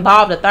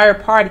involve a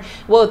third party.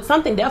 Well,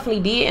 something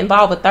definitely did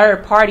involve a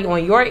third party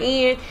on your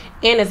end,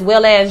 and as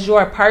well as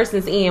your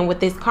person's end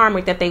with this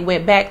karmic that they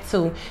went back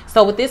to.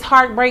 So with this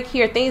heartbreak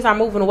here, things are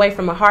moving away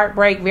from a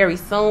heartbreak very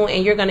soon,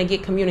 and you're going to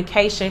get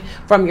communication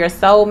from your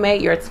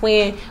soulmate, your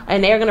twin,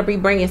 and they're going to be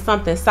bringing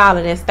something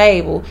solid and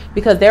stable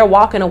because they're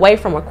walking away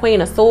from a Queen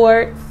of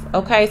Swords.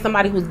 Okay,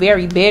 somebody who's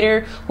very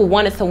bitter, who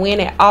wanted to win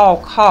at all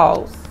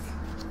costs.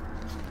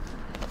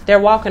 They're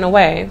walking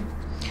away.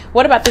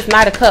 What about this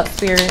Knight of Cups,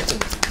 Spirit?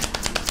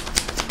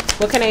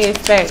 What can they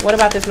expect? What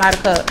about this Knight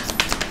of Cups?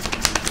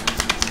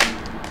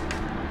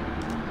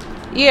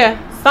 Yeah,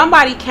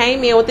 somebody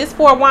came in with this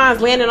Four of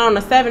Wands landing on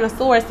the Seven of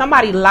Swords.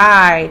 Somebody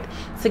lied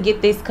to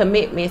get this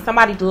commitment.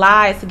 Somebody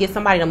lied to get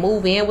somebody to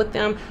move in with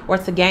them or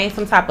to gain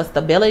some type of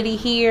stability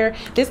here.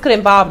 This could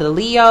involve the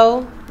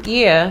Leo.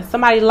 Yeah,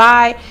 somebody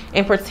lied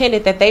and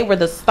pretended that they were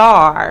the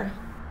star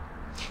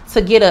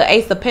to get an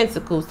Ace of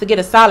Pentacles, to get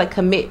a solid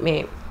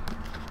commitment.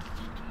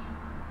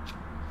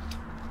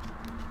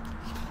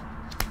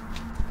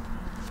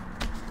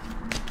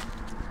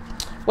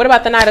 What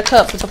about the Knight of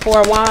Cups with the Four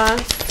of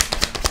Wands?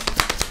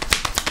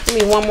 Give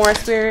me one more,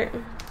 Spirit.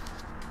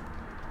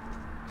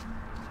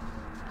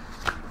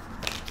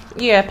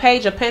 Yeah,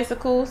 Page of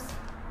Pentacles.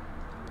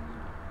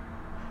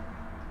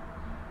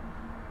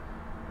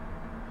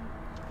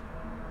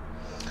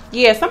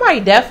 Yeah, somebody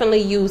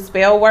definitely used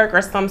spell work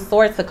or some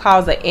sort to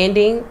cause an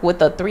ending with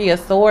the Three of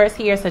Swords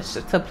here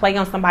to play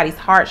on somebody's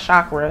heart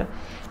chakra.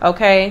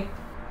 Okay,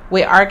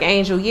 with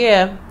Archangel,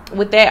 yeah.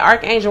 With that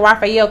Archangel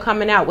Raphael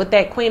coming out with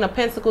that Queen of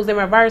Pentacles in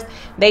reverse,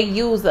 they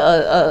use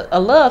a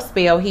love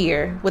spell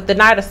here with the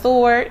Knight of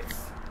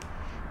Swords.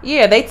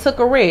 Yeah, they took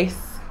a risk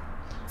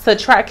to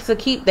try to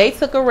keep. They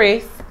took a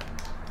risk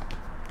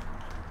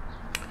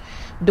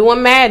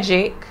doing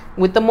magic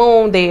with the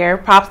moon there,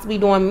 possibly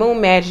doing moon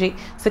magic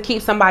to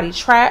keep somebody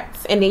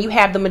trapped. And then you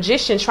have the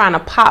Magician trying to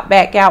pop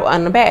back out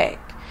on the back.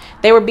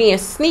 They were being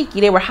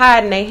sneaky. They were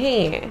hiding their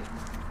hand.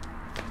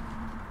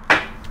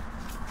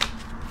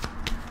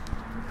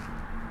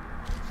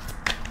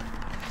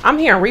 I'm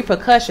hearing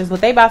repercussions,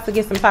 but they about to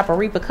get some type of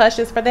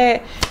repercussions for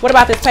that. What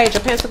about this Page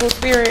of Pentacles,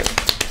 Spirit?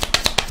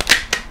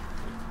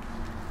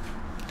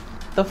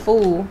 The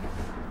Fool.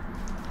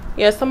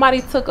 Yeah,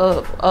 somebody took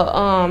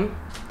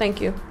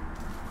thank you.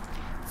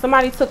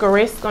 Somebody took a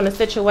risk on the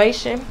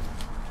situation.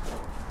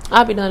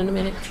 I'll be done in a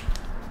minute.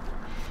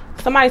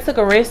 Somebody took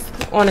a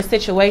risk on a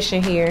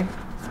situation here.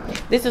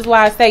 This is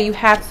why I say you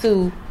have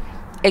to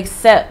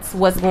accept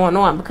what's going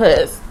on,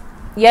 because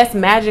yes,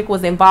 magic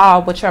was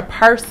involved, but your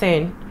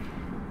person,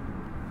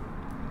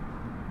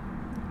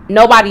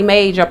 nobody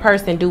made your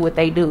person do what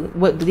they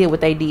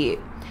did.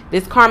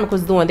 This karmic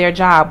was doing their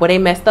job. What they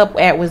messed up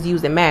at was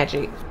using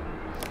magic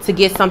to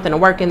get something to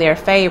work in their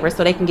favor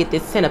so they can get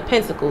this Ten of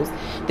Pentacles,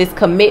 this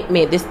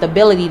commitment, this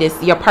stability,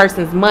 this your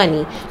person's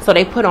money. So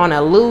they put on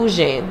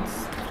illusions.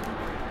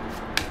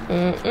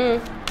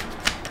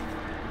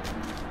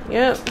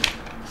 Yep.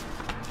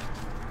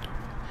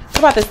 What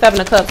about the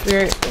Seven of Cups,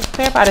 Spirit?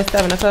 Clarify the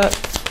Seven of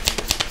Cups.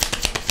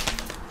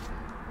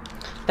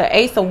 The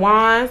Ace of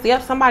Wands.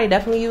 Yep, somebody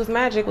definitely used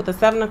magic with the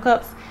Seven of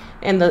Cups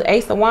and the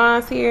Ace of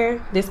Wands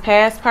here. This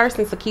past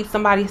person to keep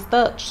somebody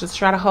stuck. Just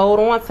try to hold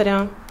on to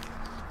them.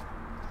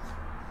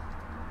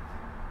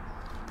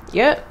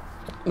 Yep.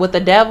 With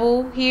the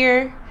Devil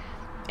here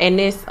and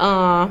this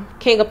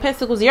King of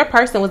Pentacles, your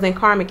person was in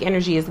karmic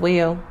energy as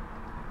well.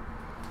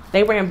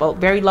 They were in both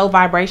very low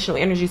vibrational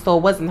energy, so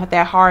it wasn't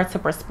that hard to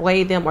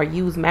persuade them or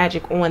use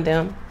magic on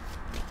them.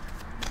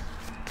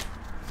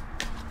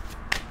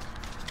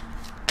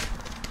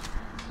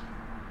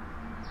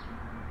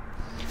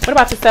 What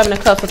about the Seven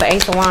of Cups with the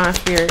Ace of Wands,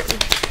 Spirit?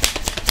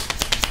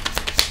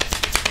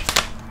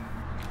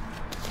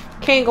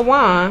 King of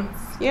Wands.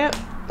 Yep.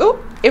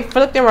 Oop. It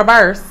flipped in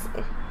reverse.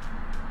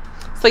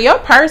 So your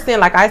person,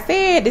 like I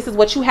said, this is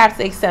what you have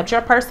to accept.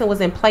 Your person was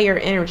in player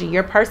energy.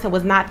 Your person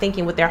was not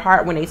thinking with their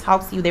heart when they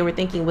talk to you. They were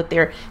thinking with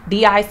their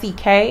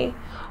DICK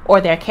or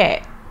their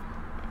cat.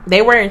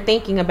 They weren't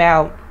thinking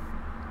about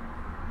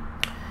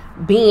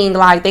being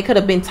like, they could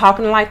have been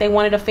talking like they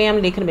wanted a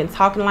family. They could have been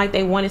talking like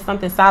they wanted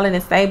something solid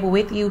and stable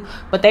with you.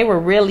 But they were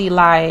really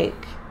like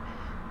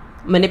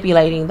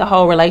manipulating the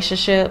whole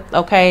relationship.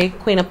 Okay,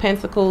 Queen of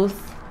Pentacles.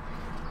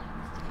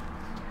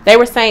 They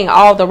were saying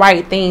all the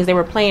right things. They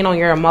were playing on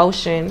your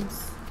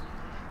emotions.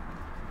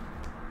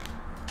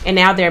 And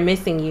now they're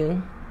missing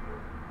you.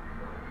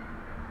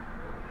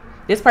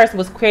 This person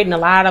was creating a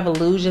lot of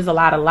illusions, a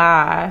lot of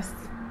lies.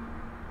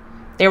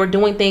 They were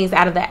doing things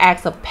out of the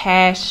acts of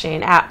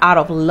passion, out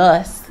of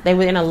lust. They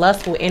were in a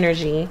lustful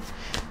energy.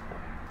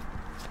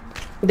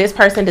 This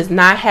person does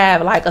not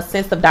have like a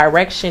sense of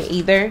direction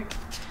either.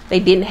 They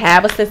didn't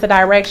have a sense of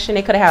direction.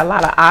 They could have had a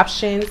lot of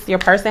options. Your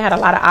person had a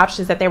lot of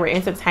options that they were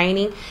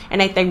entertaining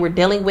and that they were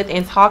dealing with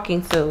and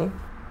talking to.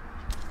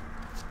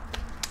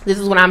 This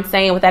is what I'm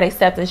saying with that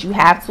acceptance. You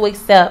have to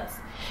accept,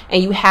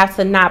 and you have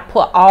to not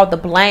put all the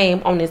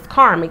blame on this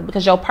karmic,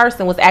 because your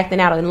person was acting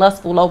out in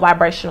lustful, low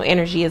vibrational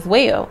energy as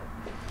well.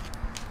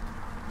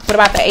 What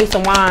about the Ace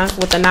of Wands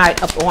with the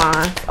Knight of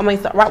Wands? I mean,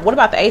 what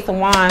about the Ace of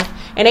Wands?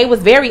 And they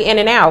was very in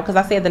and out, because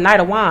I said the Knight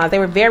of Wands. They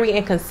were very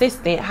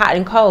inconsistent, hot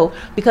and cold,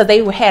 because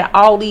they had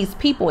all these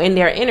people in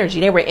their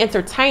energy. They were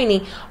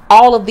entertaining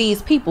all of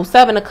these people.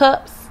 Seven of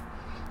Cups.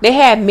 They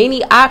had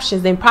many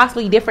options and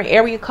possibly different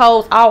area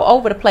codes all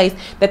over the place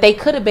that they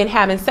could have been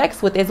having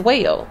sex with as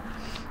well.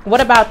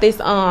 What about this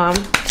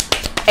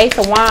Ace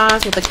of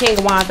Wands with the King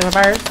of Wands in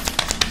reverse?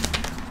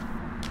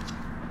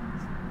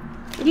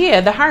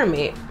 Yeah, the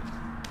Hermit.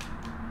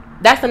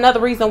 That's another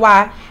reason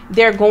why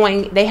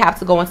they have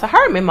to go into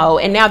hermit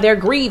mode. And now they're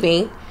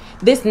grieving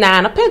this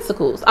Nine of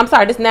Pentacles. I'm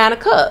sorry, this Nine of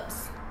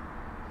Cups.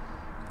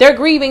 They're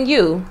grieving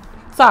you.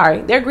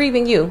 Sorry, they're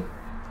grieving you.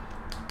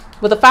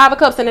 With the Five of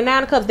Cups and the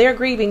Nine of Cups, they're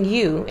grieving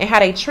you and how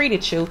they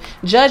treated you.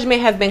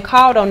 Judgment has been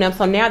called on them,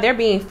 so now they're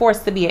being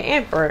forced to be an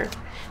emperor.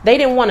 They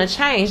didn't want to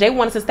change. They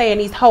wanted to stay in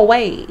these hoe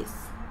ways.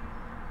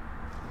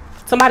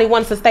 Somebody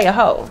wants to stay a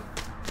hoe.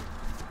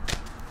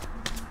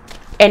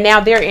 And now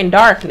they're in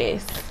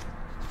darkness.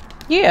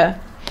 Yeah.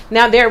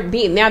 Now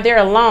they're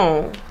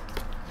alone.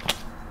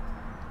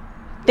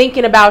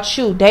 Thinking about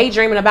you,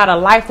 daydreaming about a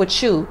life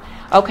with you.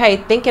 Okay,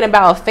 thinking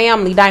about a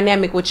family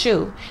dynamic with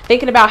you.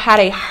 Thinking about how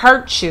they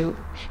hurt you.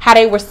 How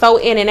they were so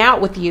in and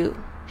out with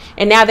you.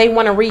 And now they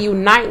want to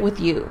reunite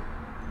with you.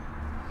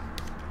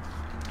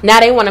 Now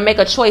they want to make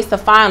a choice to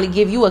finally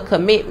give you a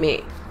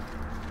commitment.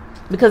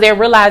 Because they're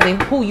realizing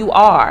who you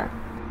are.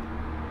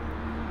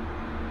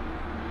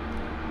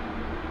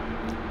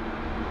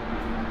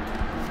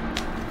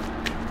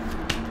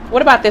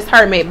 What about this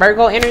Hermit,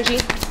 Virgo energy?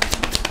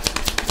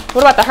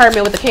 What about the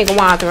Hermit with the King of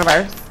Wands in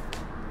reverse?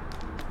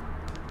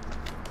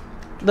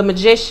 The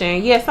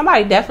Magician. Yeah,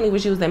 somebody definitely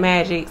was using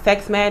magic,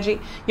 sex magic.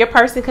 Your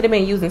person could have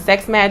been using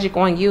sex magic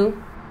on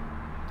you.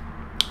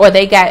 Or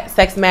they got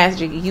sex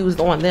magic used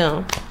on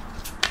them.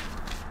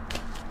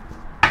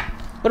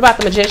 What about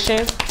the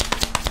Magician?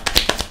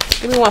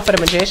 Give me one for the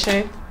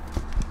Magician.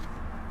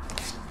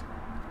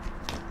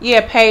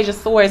 Yeah, Page of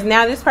Swords.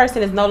 Now this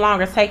person is no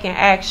longer taking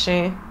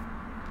action.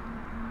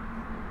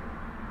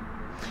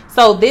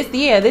 So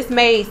this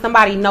made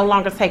somebody no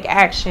longer take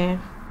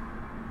action.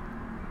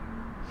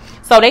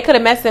 So they could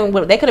have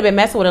been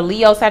messing with a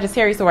Leo,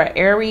 Sagittarius, or an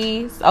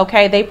Aries.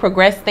 Okay, they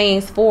progressed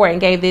things forward and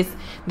gave this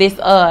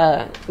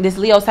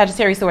Leo,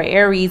 Sagittarius, or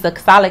Aries a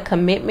solid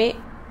commitment.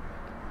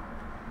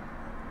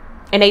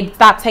 And they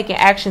stopped taking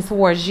action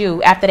towards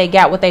you after they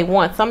got what they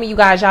want. Some of you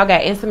guys, y'all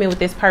got intimate with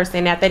this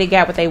person. After they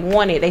got what they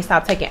wanted, they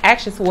stopped taking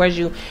action towards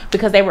you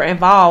because they were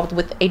involved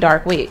with a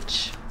dark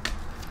witch.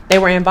 They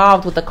were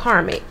involved with the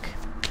karmic.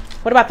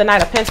 What about the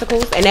Knight of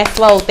Pentacles? And that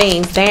slowed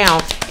things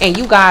down in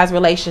you guys'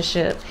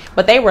 relationship.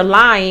 But they were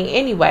lying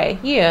anyway.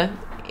 Yeah,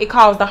 it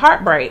caused a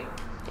heartbreak.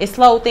 It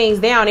slowed things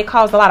down. It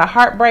caused a lot of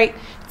heartbreak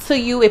to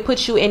you. It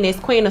put you in this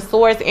Queen of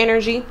Swords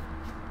energy.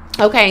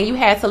 Okay, and you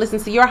had to listen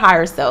to your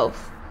higher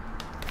self.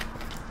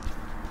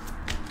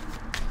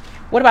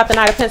 What about the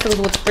Knight of Pentacles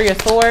with the Three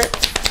of Swords?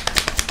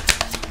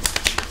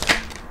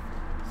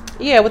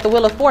 Yeah, with the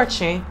Wheel of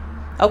Fortune.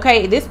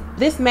 Okay,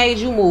 this made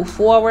you move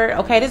forward.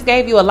 Okay, this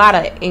gave you a lot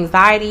of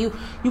anxiety.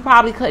 You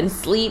probably couldn't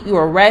sleep. You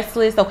were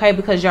restless, okay,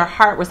 because your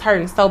heart was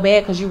hurting so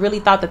bad because you really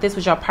thought that this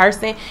was your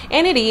person.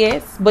 And it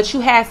is, but you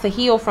had to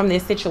heal from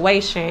this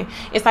situation.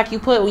 It's like you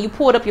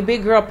pulled up your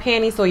big girl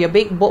panties or your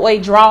big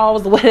boy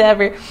drawers or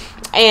whatever,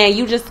 and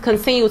you just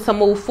continue to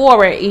move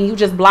forward, and you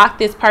just blocked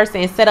this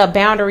person and set up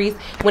boundaries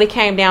when it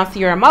came down to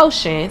your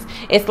emotions.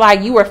 It's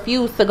like you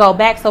refused to go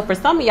back. So for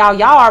some of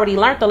y'all already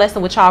learned the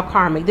lesson with y'all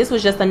karmic. This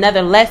was just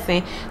another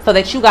lesson so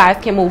that you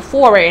guys can move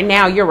forward, and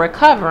now you're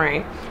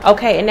recovering.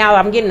 Okay, and now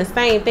I'm getting the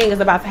same thing is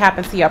about to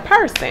happen to your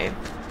person.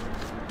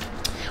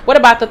 What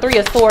about the Three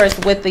of Swords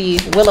with the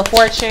Wheel of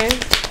Fortune?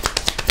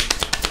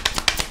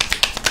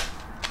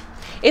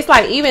 It's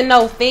like, even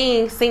though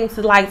things seems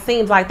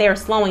like they're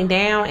slowing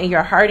down and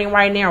you're hurting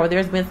right now, or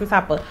there's been some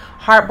type of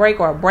heartbreak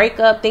or a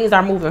breakup, things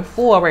are moving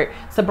forward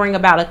to bring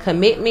about a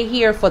commitment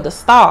here for the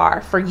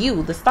star, for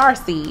you, the star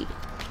seed.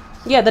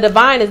 Yeah, the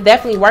divine is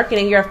definitely working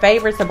in your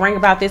favor to bring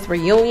about this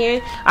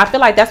reunion. I feel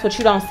like that's what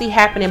you don't see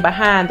happening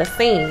behind the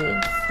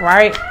scenes,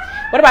 right?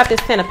 What about this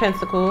 10 of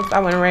Pentacles? I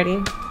wasn't ready.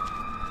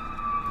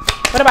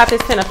 What about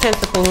this 10 of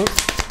Pentacles?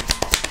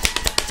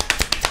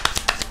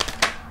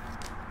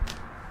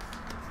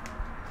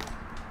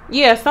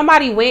 Yeah,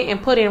 somebody went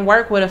and put in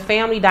work with a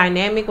family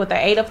dynamic with the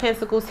 8 of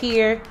Pentacles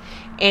here,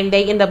 and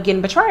they end up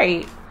getting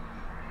betrayed.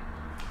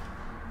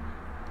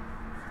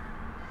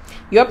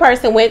 Your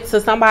person went to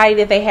somebody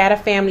that they had a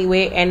family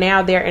with, and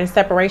now they're in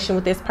separation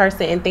with this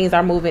person, and things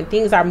are moving.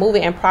 Things are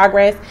moving in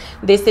progress.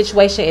 This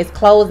situation is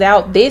closed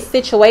out. This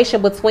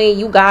situation between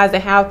you guys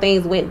and how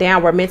things went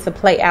down were meant to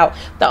play out.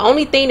 The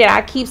only thing that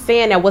I keep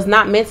saying that was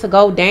not meant to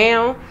go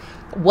down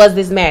was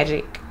this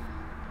magic.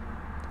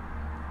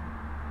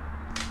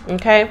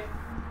 Okay?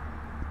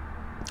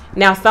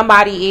 Now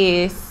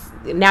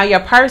now your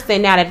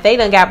person, now that they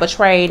done got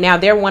betrayed, now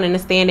they're wanting to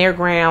stand their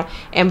ground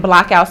and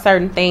block out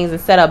certain things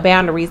and set up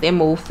boundaries and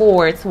move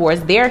forward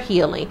towards their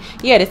healing.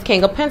 Yeah, this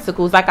King of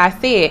Pentacles, like I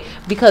said,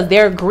 because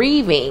they're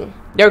grieving.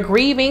 They're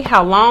grieving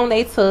how long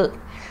they took.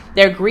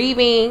 They're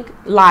grieving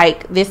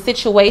like this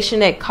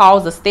situation that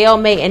caused a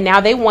stalemate, and now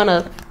they want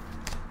to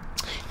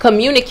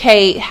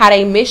communicate how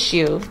they miss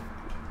you.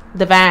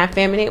 Divine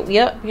Feminine,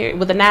 yep, here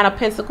with the 9 of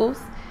Pentacles.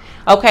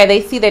 Okay,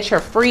 they see that you're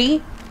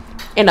free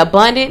and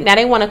abundant. Now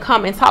they want to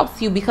come and talk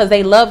to you because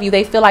they love you.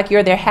 They feel like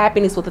you're their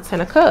happiness with the 10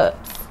 of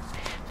Cups.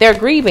 They're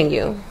grieving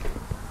you.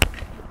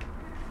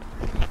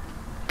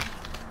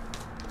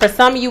 For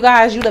some of you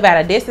guys, you live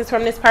at a distance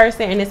from this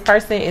person, and this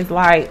person is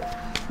like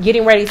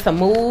getting ready to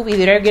move.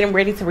 Either they're getting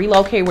ready to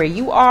relocate where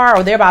you are,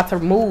 or they're about to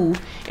move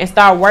and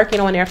start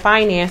working on their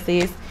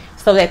finances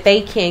so that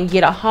they can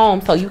get a home,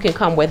 so you can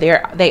come where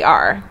they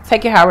are.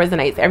 Take it how it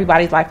resonates.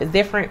 Everybody's life is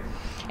different.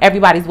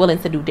 Everybody's willing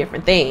to do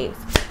different things.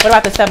 What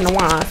about the 7 of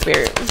Wands,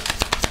 Spirit?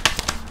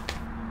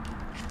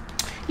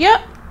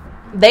 Yep.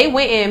 They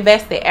went and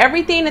invested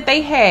everything that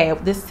they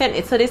had sent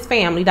it to this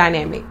family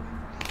dynamic.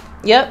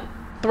 Yep.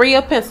 3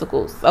 of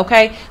Pentacles.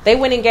 Okay. They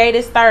went and gave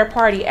this third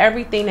party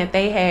everything that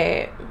they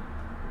had.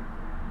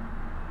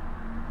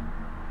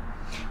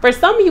 For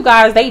some of you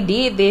guys, they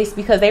did this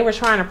because they were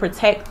trying to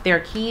protect their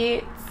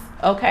kids.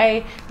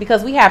 Okay,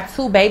 because we have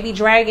 2 baby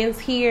dragons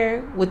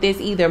here with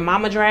this, either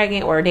mama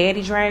dragon or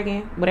daddy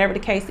dragon, whatever the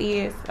case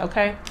is.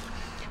 Okay,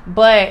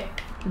 but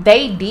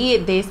they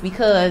did this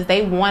because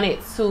they wanted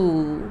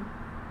to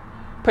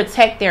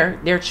protect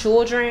their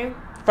children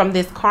from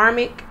this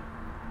karmic.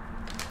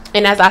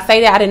 And as I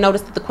say that, I didn't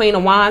notice that the Queen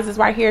of Wands is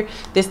right here.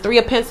 This 3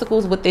 of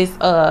Pentacles with this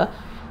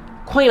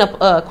Queen of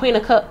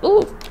Cups.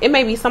 Ooh, it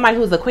may be somebody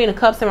who's a Queen of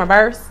Cups in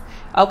reverse.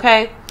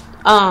 Okay,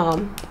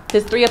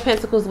 this 3 of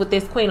Pentacles with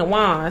this Queen of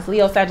Wands,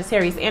 Leo,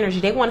 Sagittarius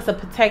energy. They wanted to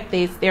protect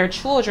their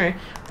children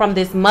from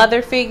this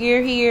mother figure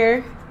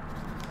here,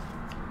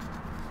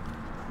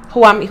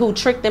 who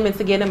tricked them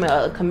into getting them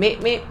a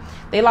commitment.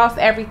 They lost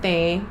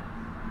everything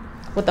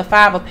with the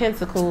 5 of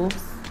Pentacles.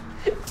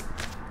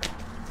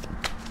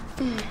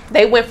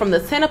 They went from the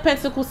 10 of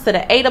Pentacles to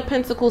the 8 of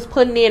Pentacles,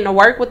 putting in the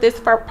work with this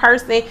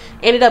person,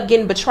 ended up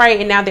getting betrayed,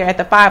 and now they're at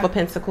the 5 of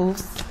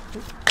Pentacles.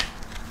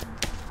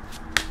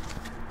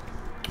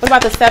 What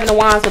about the 7 of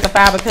Wands with the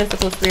 5 of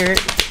Pentacles, Spirit?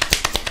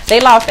 They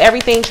lost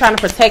everything trying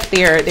to protect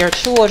their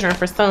children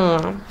for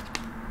some.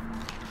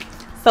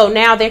 So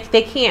now they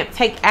can't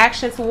take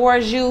action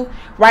towards you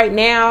right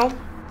now.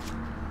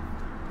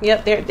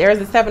 Yep, there's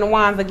the 7 of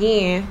Wands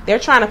again. They're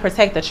trying to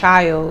protect the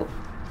child.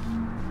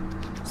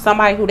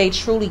 Somebody who they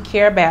truly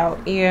care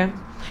about, yeah.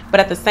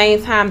 But at the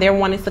same time, they're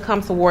wanting to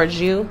come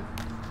towards you.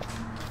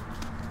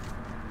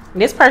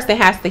 This person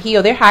has to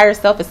heal. Their higher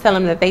self is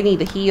telling them that they need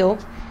to heal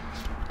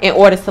in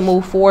order to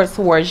move forward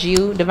towards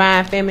you,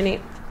 Divine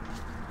Feminine.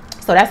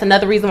 So that's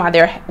another reason why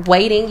they're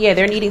waiting. Yeah,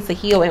 they're needing to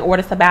heal in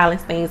order to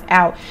balance things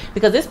out.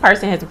 Because this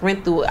person has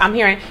went through, I'm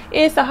hearing,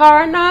 it's a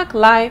hard knock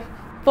life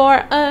for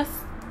us.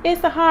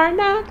 It's a hard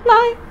knock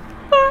life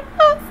for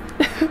us.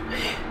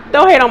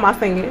 Don't hate on my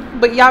singing.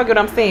 But y'all get what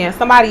I'm saying.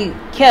 Somebody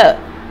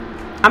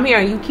I'm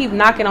hearing you keep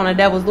knocking on the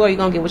devil's door, you're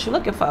going to get what you're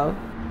looking for.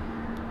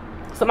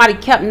 Somebody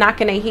kept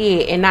knocking their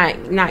head and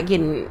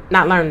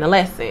not learning the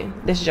lesson.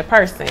 This is your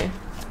person.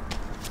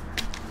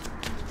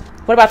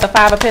 What about the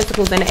 5 of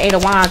Pentacles and the 8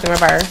 of Wands in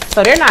reverse?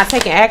 So they're not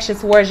taking action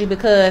towards you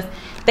because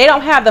they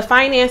don't have the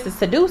finances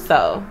to do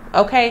so.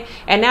 Okay.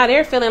 And now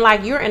they're feeling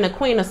like you're in the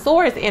Queen of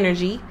Swords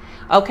energy.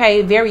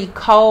 Okay. Very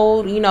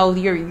cold. You know,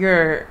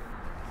 you're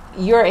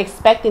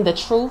expecting the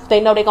truth.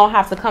 They know they're going to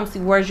have to come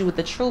towards you with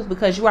the truth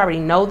because you already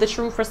know the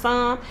truth for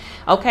some.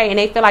 Okay. And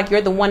they feel like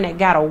you're the one that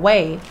got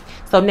away.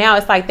 So now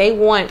it's like they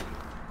want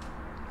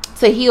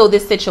to heal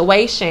this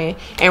situation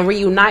and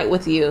reunite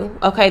with you.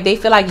 Okay, they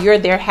feel like you're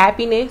their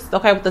happiness.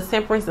 Okay, with the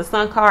Temperance, the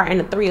Sun card, and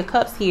the 3 of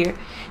Cups here,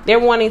 they're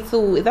wanting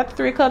to, is that the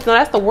 3 of Cups? No,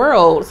 that's the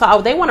World.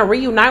 So they want to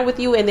reunite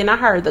with you. And then I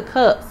heard the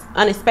Cups.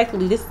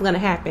 Unexpectedly, this is going to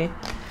happen.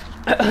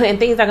 and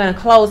things are going to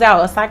close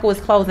out. A cycle is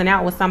closing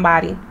out with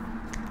somebody.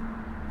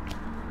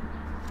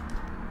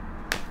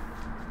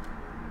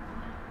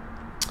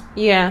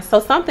 Yeah, so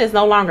something's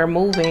no longer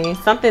moving.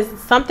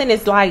 Something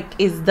is like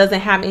doesn't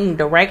have any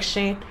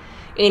direction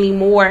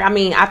anymore. I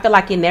mean, I feel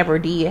like it never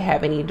did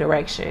have any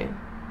direction.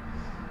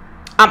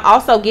 I'm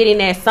also getting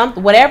that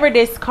whatever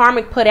this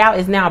karmic put out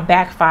is now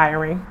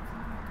backfiring.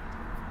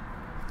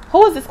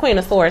 Who is this Queen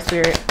of Swords,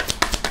 Spirit?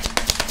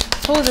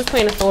 Who is this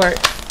Queen of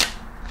Swords?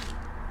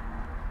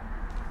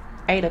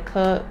 8 of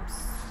Cups.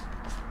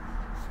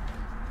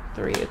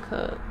 3 of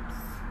Cups.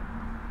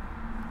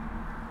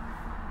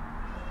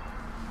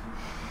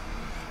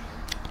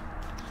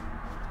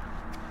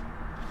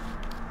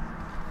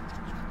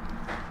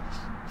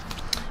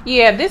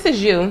 Yeah, this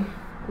is you,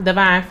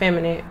 Divine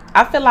Feminine.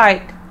 I feel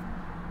like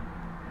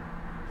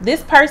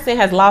this person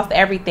has lost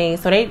everything.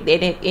 So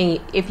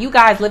if you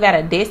guys live at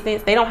a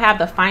distance, they don't have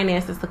the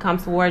finances to come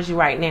towards you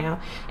right now.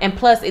 And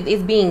plus,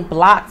 it's being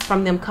blocked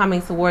from them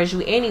coming towards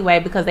you anyway,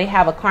 because they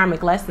have a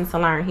karmic lesson to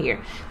learn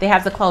here. They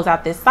have to close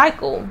out this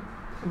cycle,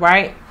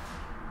 right?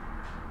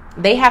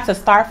 They have to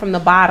start from the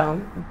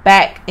bottom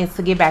back and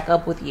to get back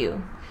up with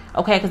you.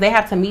 Okay, because they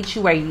have to meet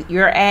you where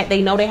you're at.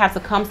 They know they have to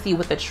come see you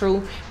with the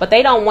truth, but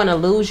they don't want to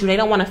lose you. They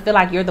don't want to feel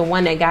like you're the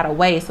one that got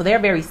away. So they're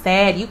very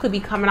sad. You could be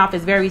coming off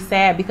as very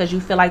sad because you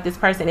feel like this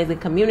person isn't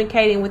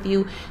communicating with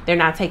you. They're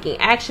not taking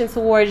action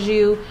towards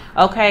you.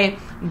 Okay,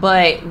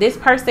 but this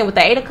person with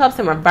the 8 of Cups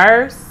in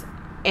reverse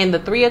and the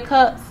 3 of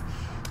Cups,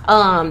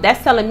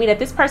 that's telling me that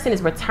this person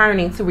is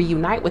returning to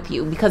reunite with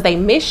you because they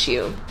miss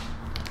you.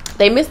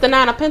 They miss the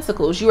 9 of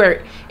Pentacles. You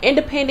are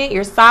independent.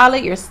 You're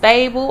solid. You're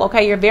stable.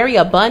 Okay. You're very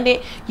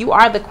abundant. You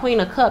are the Queen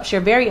of Cups. You're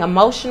very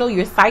emotional.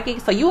 You're psychic.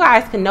 So you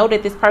guys can know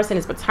that this person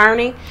is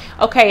returning.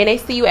 Okay. And they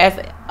see you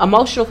as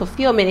emotional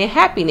fulfillment and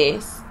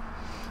happiness.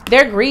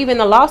 They're grieving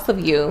the loss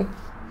of you.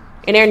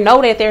 And they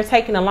know that they're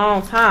taking a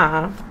long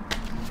time.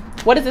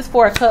 What is this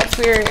 4 of Cups,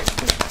 Spirit?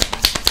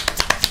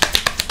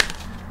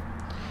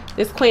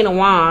 This Queen of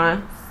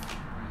Wands.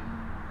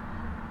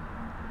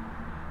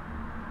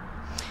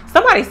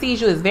 Somebody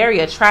sees you as very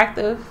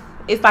attractive.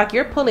 It's like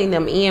you're pulling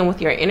them in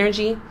with your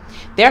energy.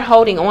 They're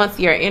holding on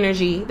to your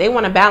energy. They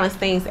want to balance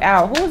things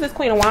out. Who is this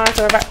Queen of Wands?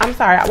 I'm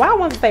sorry. Why I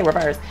want to say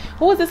reverse?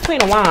 Who is this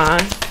Queen of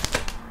Wands?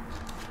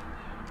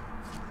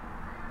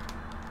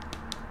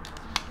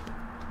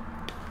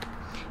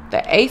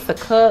 The Ace of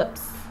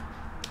Cups.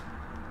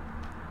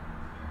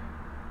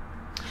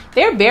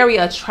 They're very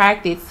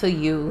attracted to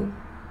you.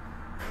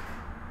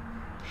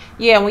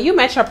 Yeah, when you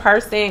met your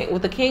person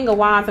with the King of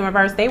Wands in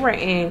reverse, they were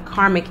in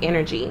karmic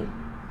energy.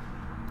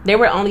 They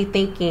were only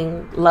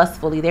thinking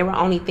lustfully. They were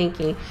only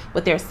thinking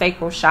with their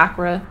sacral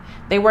chakra.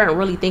 They weren't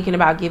really thinking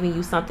about giving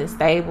you something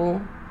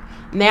stable.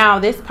 Now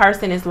this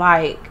person is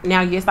like,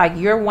 now it's like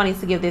you're wanting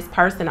to give this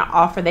person an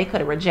offer. They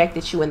could have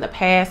rejected you in the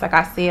past, like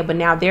I said, but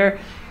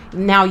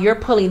now you're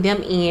pulling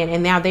them in,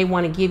 and now they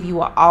want to give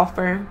you an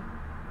offer.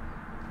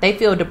 They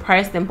feel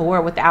depressed and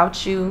bored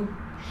without you.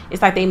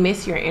 It's like they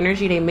miss your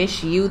energy. They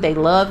miss you. They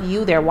love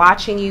you. They're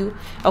watching you.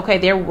 Okay,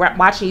 they're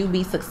watching you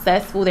be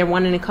successful. They're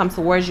wanting to come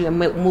towards you and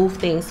move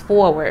things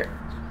forward.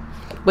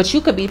 But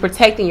you could be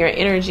protecting your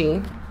energy.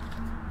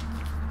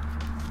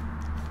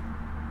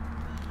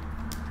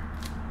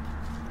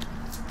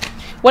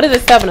 What is the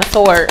 7 of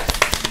Swords?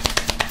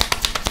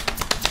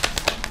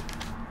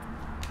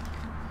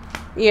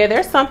 Yeah,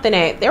 there's something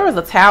there was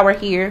a tower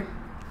here.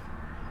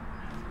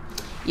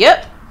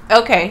 Yep.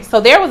 Okay, so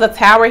there was a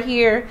tower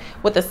here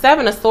with the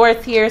 7 of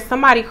Swords here.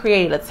 Somebody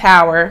created a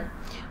tower.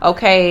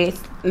 Okay,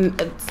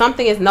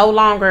 something is no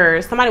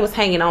longer, somebody was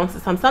hanging on to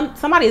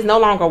somebody is no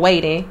longer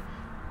waiting.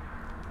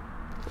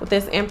 With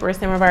this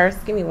Empress in reverse.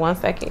 Give me 1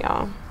 second,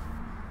 y'all.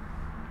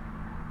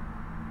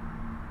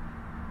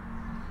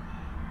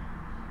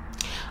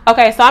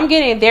 Okay, so I'm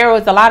getting there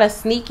was a lot of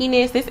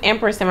sneakiness. This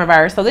Empress in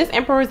reverse. So this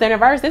Empress in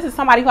reverse, this is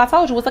somebody who I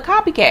told you was a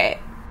copycat.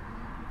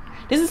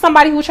 This is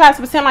somebody who tries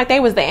to pretend like they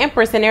was the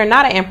Empress, and they're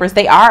not an Empress.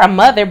 They are a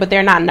mother, but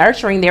they're not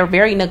nurturing. They're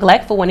very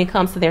neglectful when it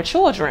comes to their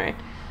children.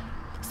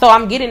 So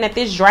I'm getting that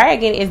this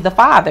dragon is the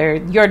father.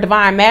 Your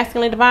divine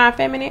masculine, divine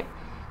feminine.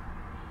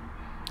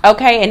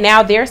 Okay, and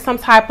now there's some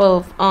type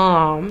of,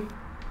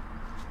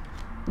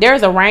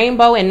 there's a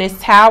rainbow in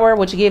this tower,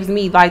 which gives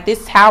me, like,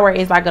 this tower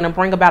is, like, going to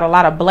bring about a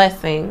lot of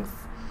blessings.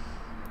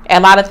 A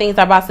lot of things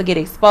are about to get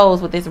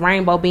exposed with this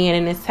rainbow being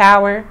in this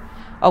tower.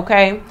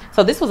 Okay,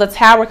 so this was a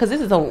tower because this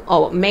is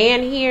a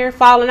man here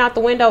falling out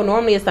the window.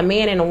 Normally it's a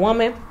man and a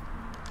woman.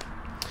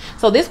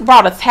 So this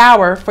brought a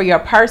tower for your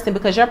person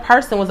because your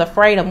person was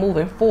afraid of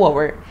moving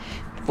forward.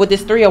 With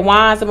this 3 of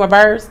Wands in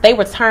reverse, they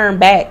returned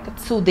back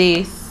to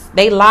this.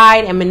 They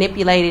lied and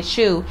manipulated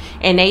you,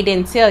 and they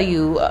didn't tell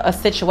you a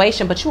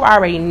situation, but you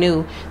already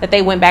knew that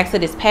they went back to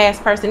this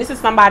past person. This is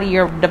somebody,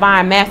 your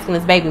divine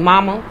masculine's baby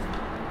mama.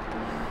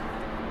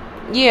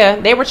 Yeah,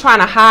 they were trying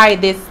to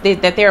hide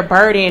that their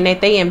burden that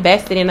they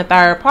invested in a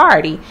third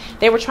party.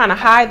 They were trying to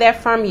hide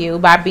that from you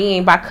by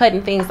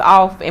cutting things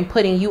off and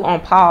putting you on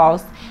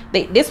pause.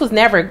 This was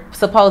never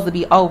supposed to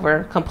be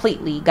over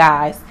completely,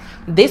 guys.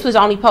 This was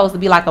only supposed to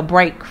be like a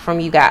break from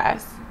you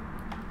guys.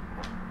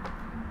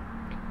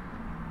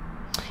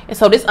 And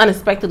so this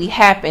unexpectedly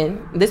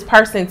happened. This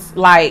person's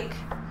like,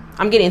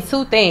 I'm getting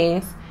two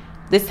things.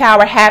 This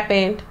tower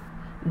happened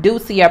due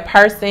to your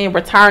person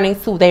returning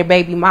to their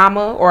baby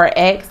mama or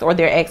ex or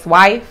their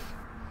ex-wife,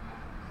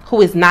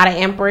 who is not an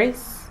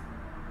empress.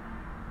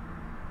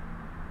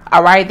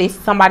 All right, this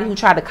is somebody who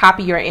tried to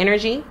copy your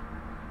energy.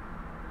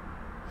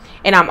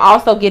 And I'm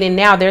also getting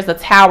now there's a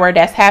tower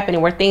that's happening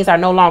where things are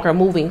no longer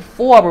moving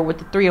forward with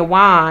the Three of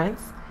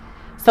Wands.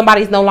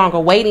 Somebody's no longer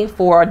waiting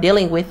for or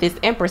dealing with this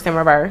Empress in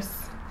reverse.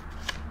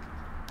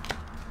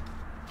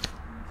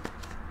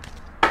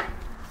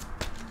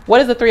 What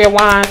is the Three of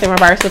Wands in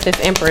reverse with this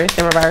Empress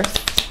in reverse?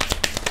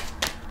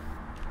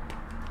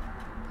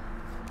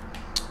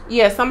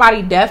 Yeah,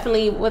 somebody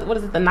definitely, what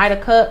is it, the Knight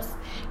of Cups?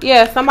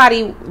 Yeah,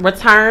 somebody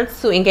returned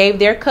to and gave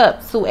their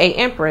cup to a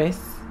Empress,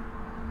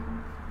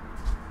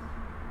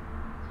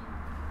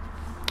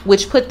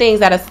 which put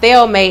things at a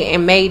stalemate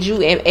and made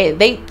you, and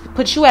they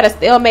put you at a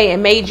stalemate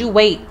and made you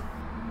wait.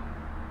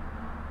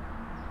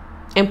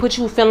 And put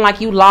you feeling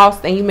like you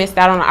lost and you missed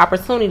out on an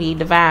opportunity,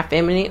 Divine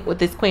Feminine, with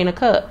this Queen of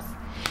Cups.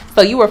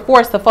 So you were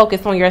forced to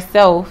focus on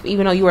yourself,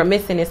 even though you were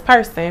missing this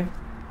person.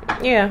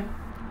 Yeah.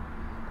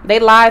 They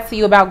lied to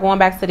you about going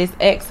back to this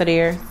ex of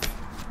theirs.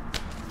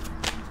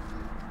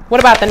 What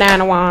about the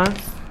Nine of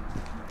Wands?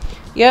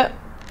 Yep.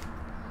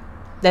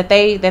 That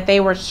they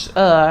were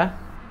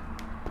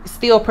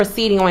still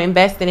proceeding on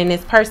investing in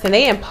this person.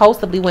 They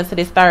impulsively went to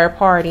this third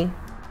party.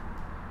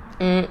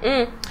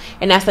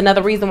 And that's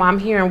another reason why I'm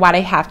hearing why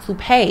they have to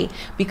pay,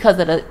 because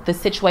of the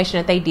situation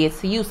that they did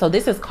to you. So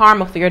this is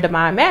karma for your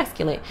Divine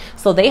Masculine.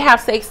 So they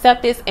have to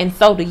accept this, and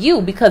so do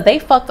you, because they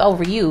fucked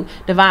over you,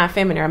 Divine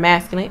Feminine or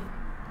Masculine.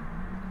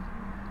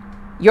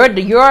 Your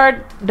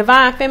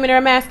Divine Feminine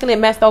or Masculine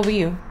messed over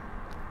you.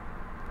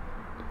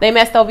 They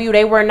messed over you.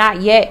 They were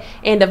not yet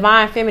in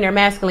Divine Feminine or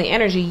Masculine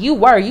energy. You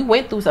were. You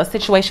went through a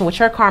situation with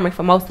your karmic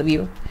for most of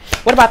you.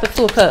 What about the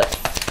Two of Cups?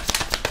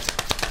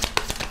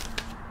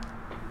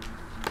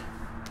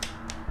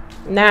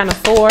 Nine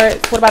of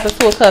Swords. What about the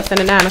Two of Cups and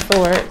the Nine of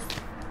Swords?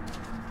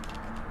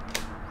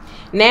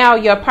 Now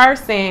your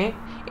person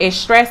is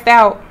stressed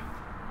out,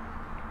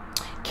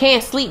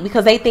 can't sleep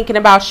because they thinking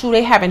about you.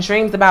 They having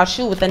dreams about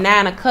you with the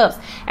Nine of Cups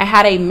and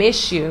how they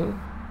miss you.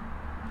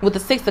 With the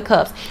Six of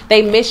Cups,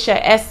 they miss your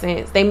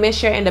essence. They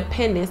miss your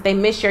independence. They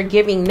miss your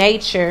giving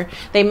nature.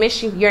 They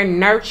miss your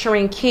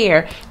nurturing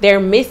care. They're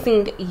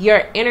missing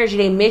your energy.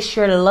 They miss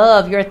your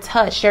love, your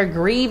touch. They're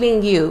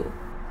grieving you.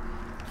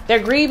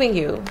 They're grieving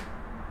you.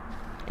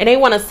 And they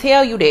want to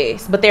tell you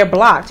this, but they're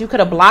blocked. You could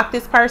have blocked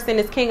this person,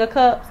 this King of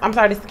Cups. I'm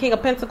sorry, this King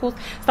of Pentacles.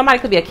 Somebody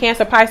could be a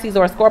Cancer, Pisces,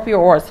 or a Scorpio,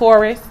 or a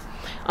Taurus.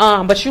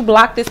 But you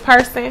blocked this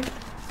person.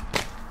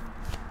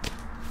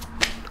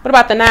 What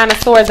about the Nine of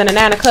Swords and the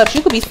Nine of Cups?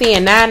 You could be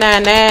seeing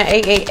 999,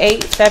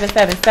 888,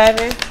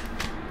 777.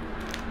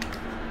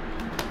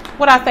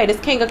 What I say? This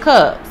King of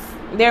Cups.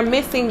 They're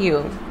missing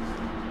you.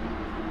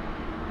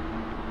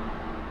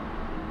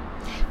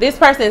 This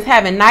person is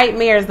having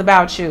nightmares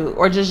about you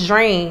or just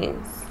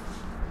dreams.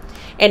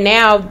 And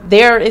now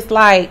it's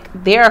like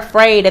they're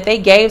afraid that they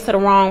gave to the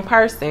wrong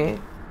person.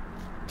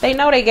 They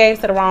know they gave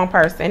to the wrong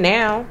person.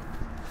 Now,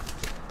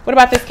 what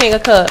about this King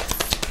of Cups?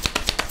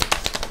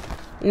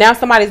 Now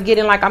somebody's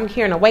getting, like, I'm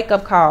hearing a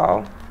wake-up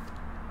call.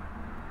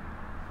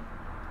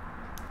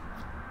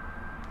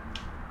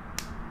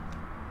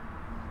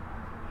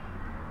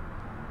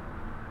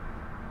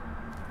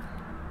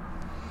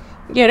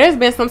 Yeah, there's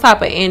been some type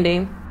of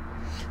ending.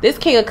 This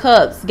King of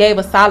Cups gave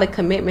a solid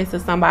commitment to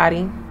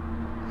somebody.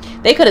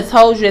 They could have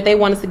told you that they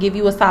wanted to give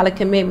you a solid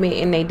commitment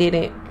and they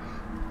didn't.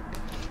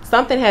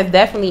 Something has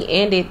definitely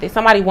ended that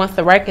somebody wants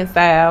to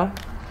reconcile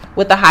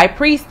with the High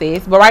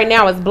Priestess, but right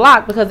now it's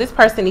blocked because this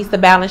person needs to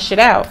balance shit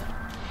out.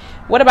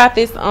 What about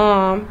this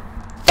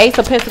Ace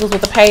of Pentacles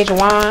with the Page of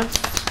Wands?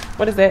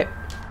 What is it?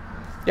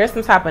 There's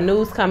some type of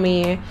news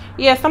coming in.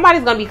 Yeah,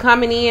 somebody's going to be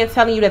coming in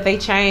telling you that they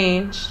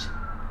changed.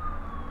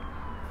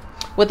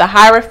 With the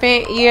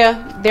Hierophant,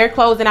 yeah, they're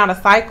closing out a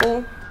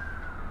cycle.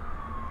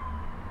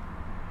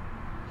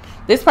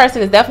 This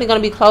person is definitely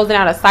going to be closing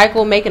out a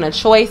cycle, making a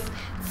choice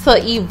to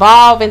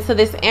evolve into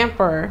this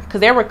Emperor,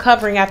 because they're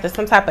recovering after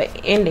some type of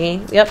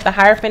ending. Yep, the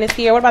Hierophant is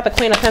here. What about the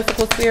Queen of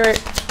Pentacles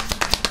spirit?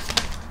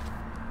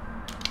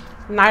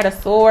 Knight of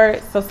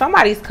Swords. So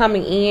somebody's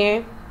coming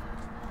in.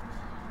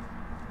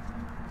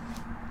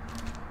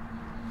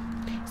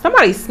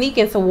 Somebody's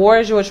sneaking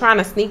towards you or trying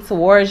to sneak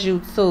towards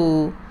you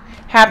to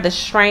have the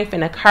strength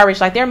and the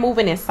courage. Like, they're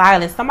moving in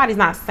silence. Somebody's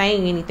not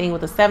saying anything with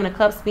the Seven of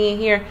Cups being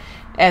here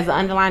as the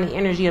underlying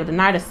energy of the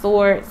Knight of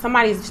Swords.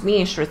 Somebody's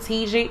being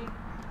strategic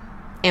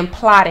and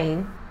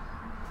plotting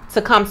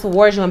to come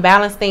towards you and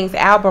balance things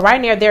out. But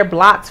right now, they're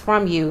blocked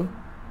from you.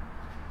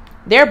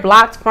 They're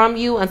blocked from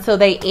you until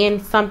they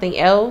end something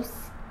else.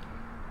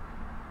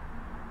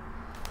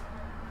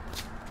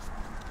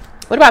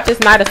 What about this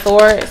Knight of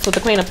Swords with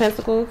the Queen of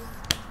Pentacles?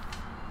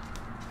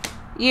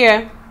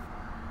 Yeah.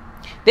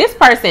 This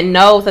person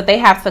knows that they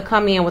have to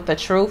come in with the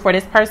truth, or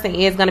this person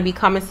is going to be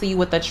coming to you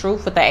with the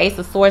truth with the Ace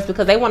of Swords,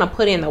 because they want to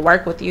put in the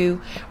work with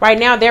you. Right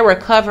now, they're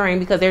recovering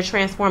because they're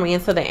transforming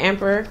into the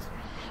Emperor.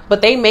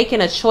 But they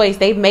making a choice.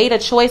 They've made a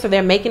choice, or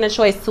they're making a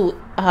choice to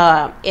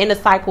end a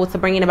cycle, to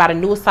bring in about a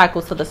new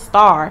cycle to the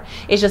Star.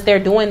 It's just they're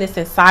doing this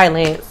in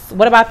silence.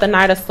 What about the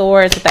Knight of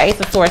Swords with the Ace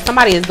of Swords?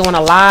 Somebody is doing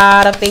a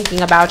lot of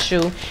thinking about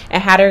you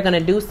and how they're going to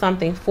do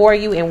something for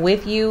you and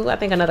with you. I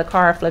think another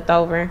card flipped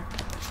over.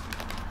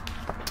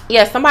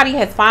 Yeah, somebody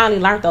has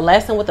finally learned the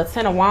lesson with the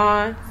Ten of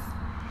Wands.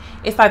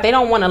 It's like they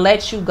don't want to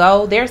let you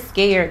go. They're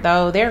scared,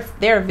 though.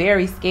 They're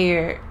very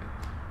scared,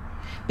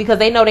 because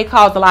they know they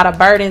cause a lot of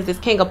burdens. This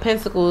King of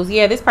Pentacles.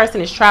 Yeah, this person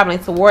is traveling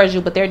towards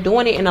you, but they're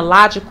doing it in a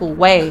logical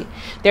way.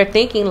 They're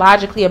thinking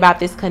logically about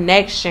this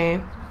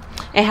connection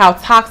and how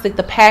toxic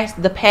the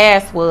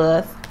past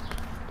was.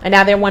 And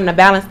now they're wanting to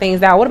balance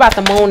things out. What about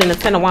the Moon and the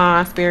Ten of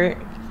Wands, Spirit?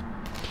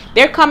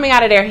 They're coming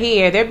out of their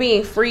head. They're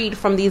being freed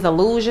from these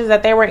illusions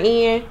that they were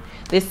in.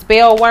 This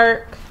spell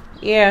work.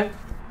 Yeah.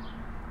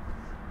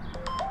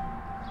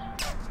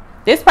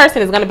 This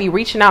person is going to be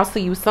reaching out to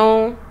you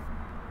soon.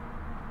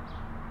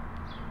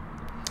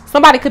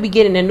 Somebody could be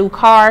getting a new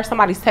car.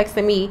 Somebody's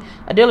texting me.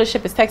 A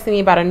dealership is texting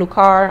me about a new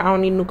car. I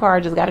don't need a new car. I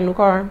just got a new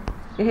car.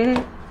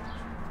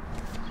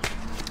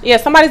 Yeah,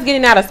 somebody's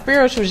getting out of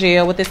spiritual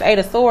jail with this Eight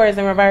of Swords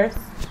in reverse.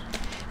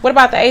 What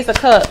about the Ace of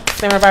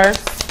Cups in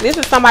reverse? This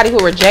is somebody who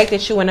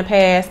rejected you in the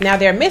past. Now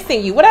they're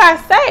missing you. What did I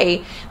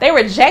say? They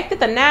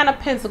rejected the Nine of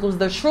Pentacles,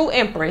 the true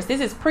Empress.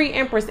 This is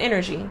pre-Empress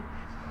energy.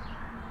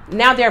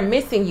 Now they're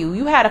missing you.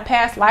 You had a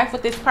past life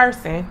with this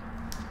person.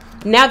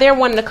 Now they're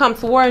wanting to come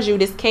towards you,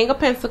 this King of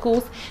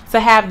Pentacles, to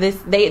have this,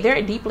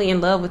 they're deeply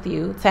in love with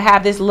you, to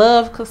have this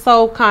love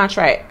soul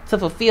contract, to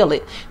fulfill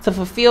it, to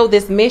fulfill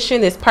this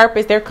mission, this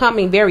purpose. They're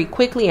coming very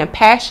quickly and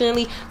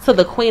passionately to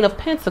the Queen of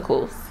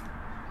Pentacles.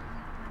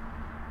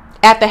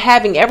 After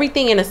having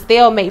everything in a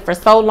stalemate for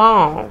so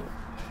long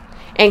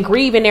and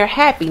grieving their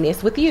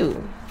happiness with you.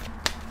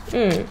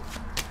 What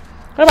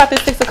about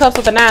this Six of Cups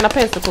with the Nine of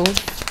Pentacles?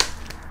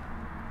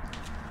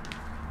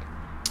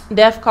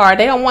 Death card.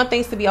 They don't want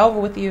things to be over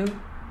with you.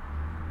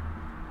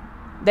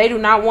 They do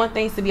not want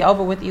things to be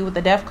over with you with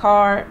the Death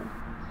card.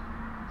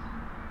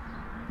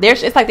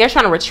 It's like they're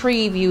trying to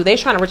retrieve you. They're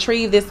trying to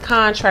retrieve this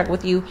contract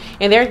with you,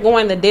 and they're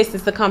going the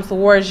distance to come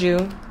towards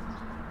you.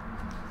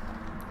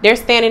 They're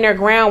standing their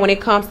ground when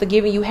it comes to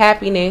giving you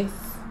happiness.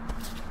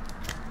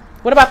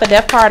 What about the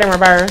Death card in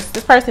reverse?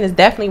 This person is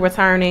definitely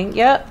returning.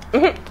 Yep.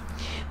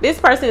 This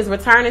person is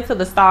returning to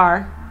the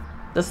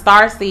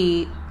Star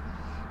seed.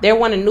 They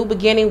want a new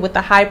beginning with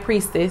the High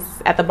Priestess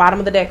at the bottom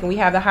of the deck. And we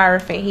have the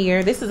Hierophant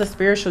here. This is a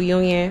spiritual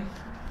union.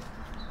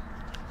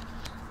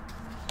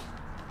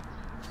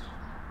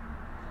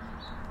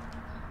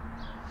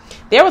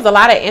 There was a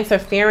lot of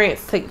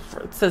interference to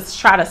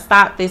try to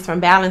stop this from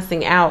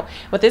balancing out.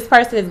 But this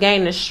person is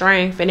gaining the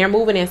strength, and they're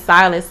moving in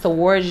silence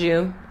towards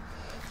you.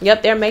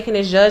 Yep, they're making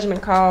this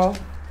judgment call.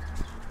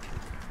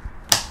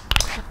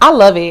 I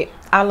love it.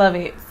 I love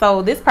it.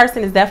 So this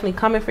person is definitely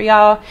coming for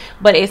y'all.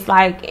 But it's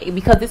like,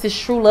 because this is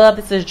true love,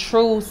 this is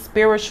true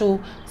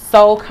spiritual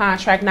soul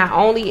contract. Not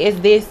only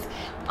is this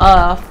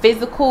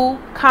physical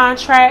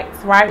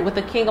contract, right, with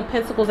the King of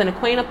Pentacles and the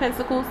Queen of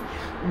Pentacles,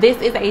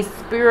 this is a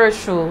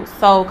spiritual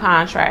soul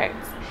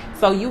contract.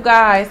 So you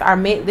guys are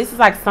meant, this is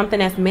like something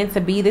that's meant to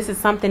be. This is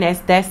something that's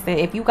destined.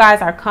 If you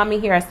guys are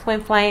coming here as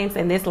twin flames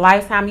in this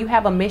lifetime, you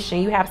have a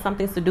mission. You have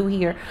something to do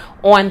here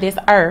on this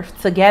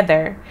earth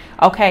together.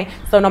 Okay.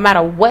 So no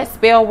matter what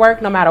spell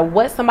work, no matter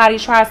what somebody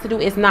tries to do,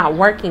 it's not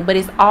working, but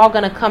it's all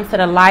going to come to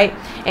the light,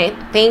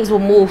 and things will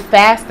move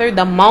faster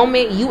the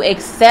moment you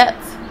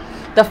accept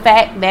the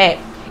fact that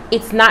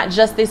it's not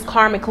just this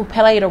karmic who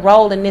played a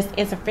role in this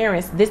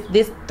interference.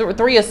 This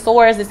Three of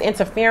Swords, this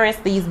interference,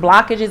 these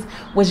blockages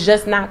was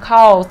just not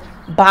caused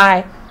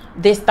by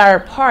this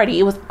third party.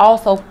 It was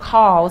also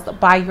caused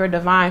by your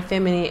divine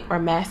feminine or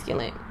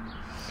masculine.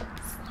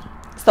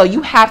 So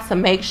you have to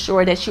make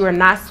sure that you are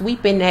not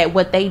sweeping at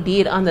what they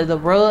did under the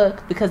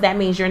rug, because that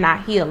means you're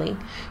not healing.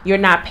 You're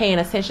not paying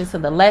attention to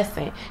the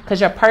lesson,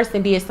 because your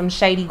person did some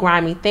shady,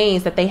 grimy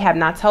things that they have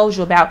not told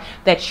you about,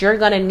 that you're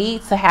going to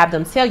need to have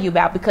them tell you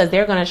about, because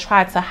they're going to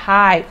try to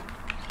hide.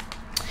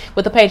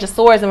 With the Page of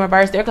Swords in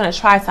reverse, they're going to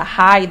try to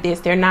hide this.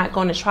 They're not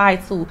going to try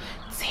to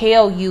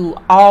tell you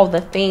all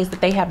the things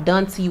that they have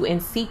done to you in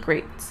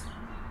secret.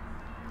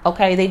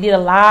 Okay, they did a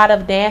lot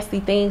of nasty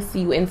things to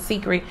you in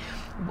secret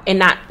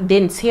and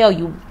didn't tell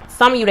you.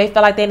 Some of you, they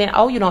feel like they didn't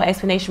owe you no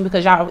explanation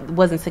because y'all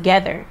wasn't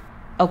together.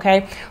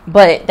 Okay,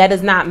 but that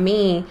does not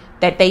mean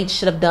that they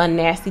should have done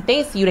nasty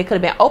things to you. They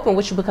could have been open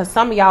with you because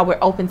some of y'all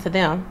were open to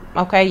them.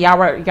 Okay, y'all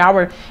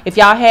were if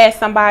y'all had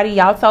somebody,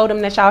 y'all told them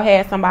that y'all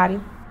had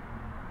somebody.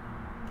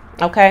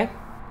 Okay,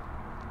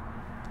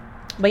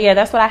 but yeah,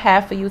 that's what I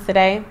have for you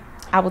today.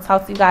 I will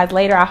talk to you guys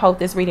later. I hope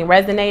this reading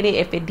resonated.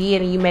 If it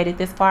did and you made it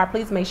this far,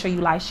 please make sure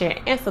you like,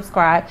 share, and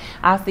subscribe.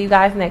 I'll see you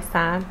guys next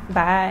time.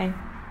 Bye.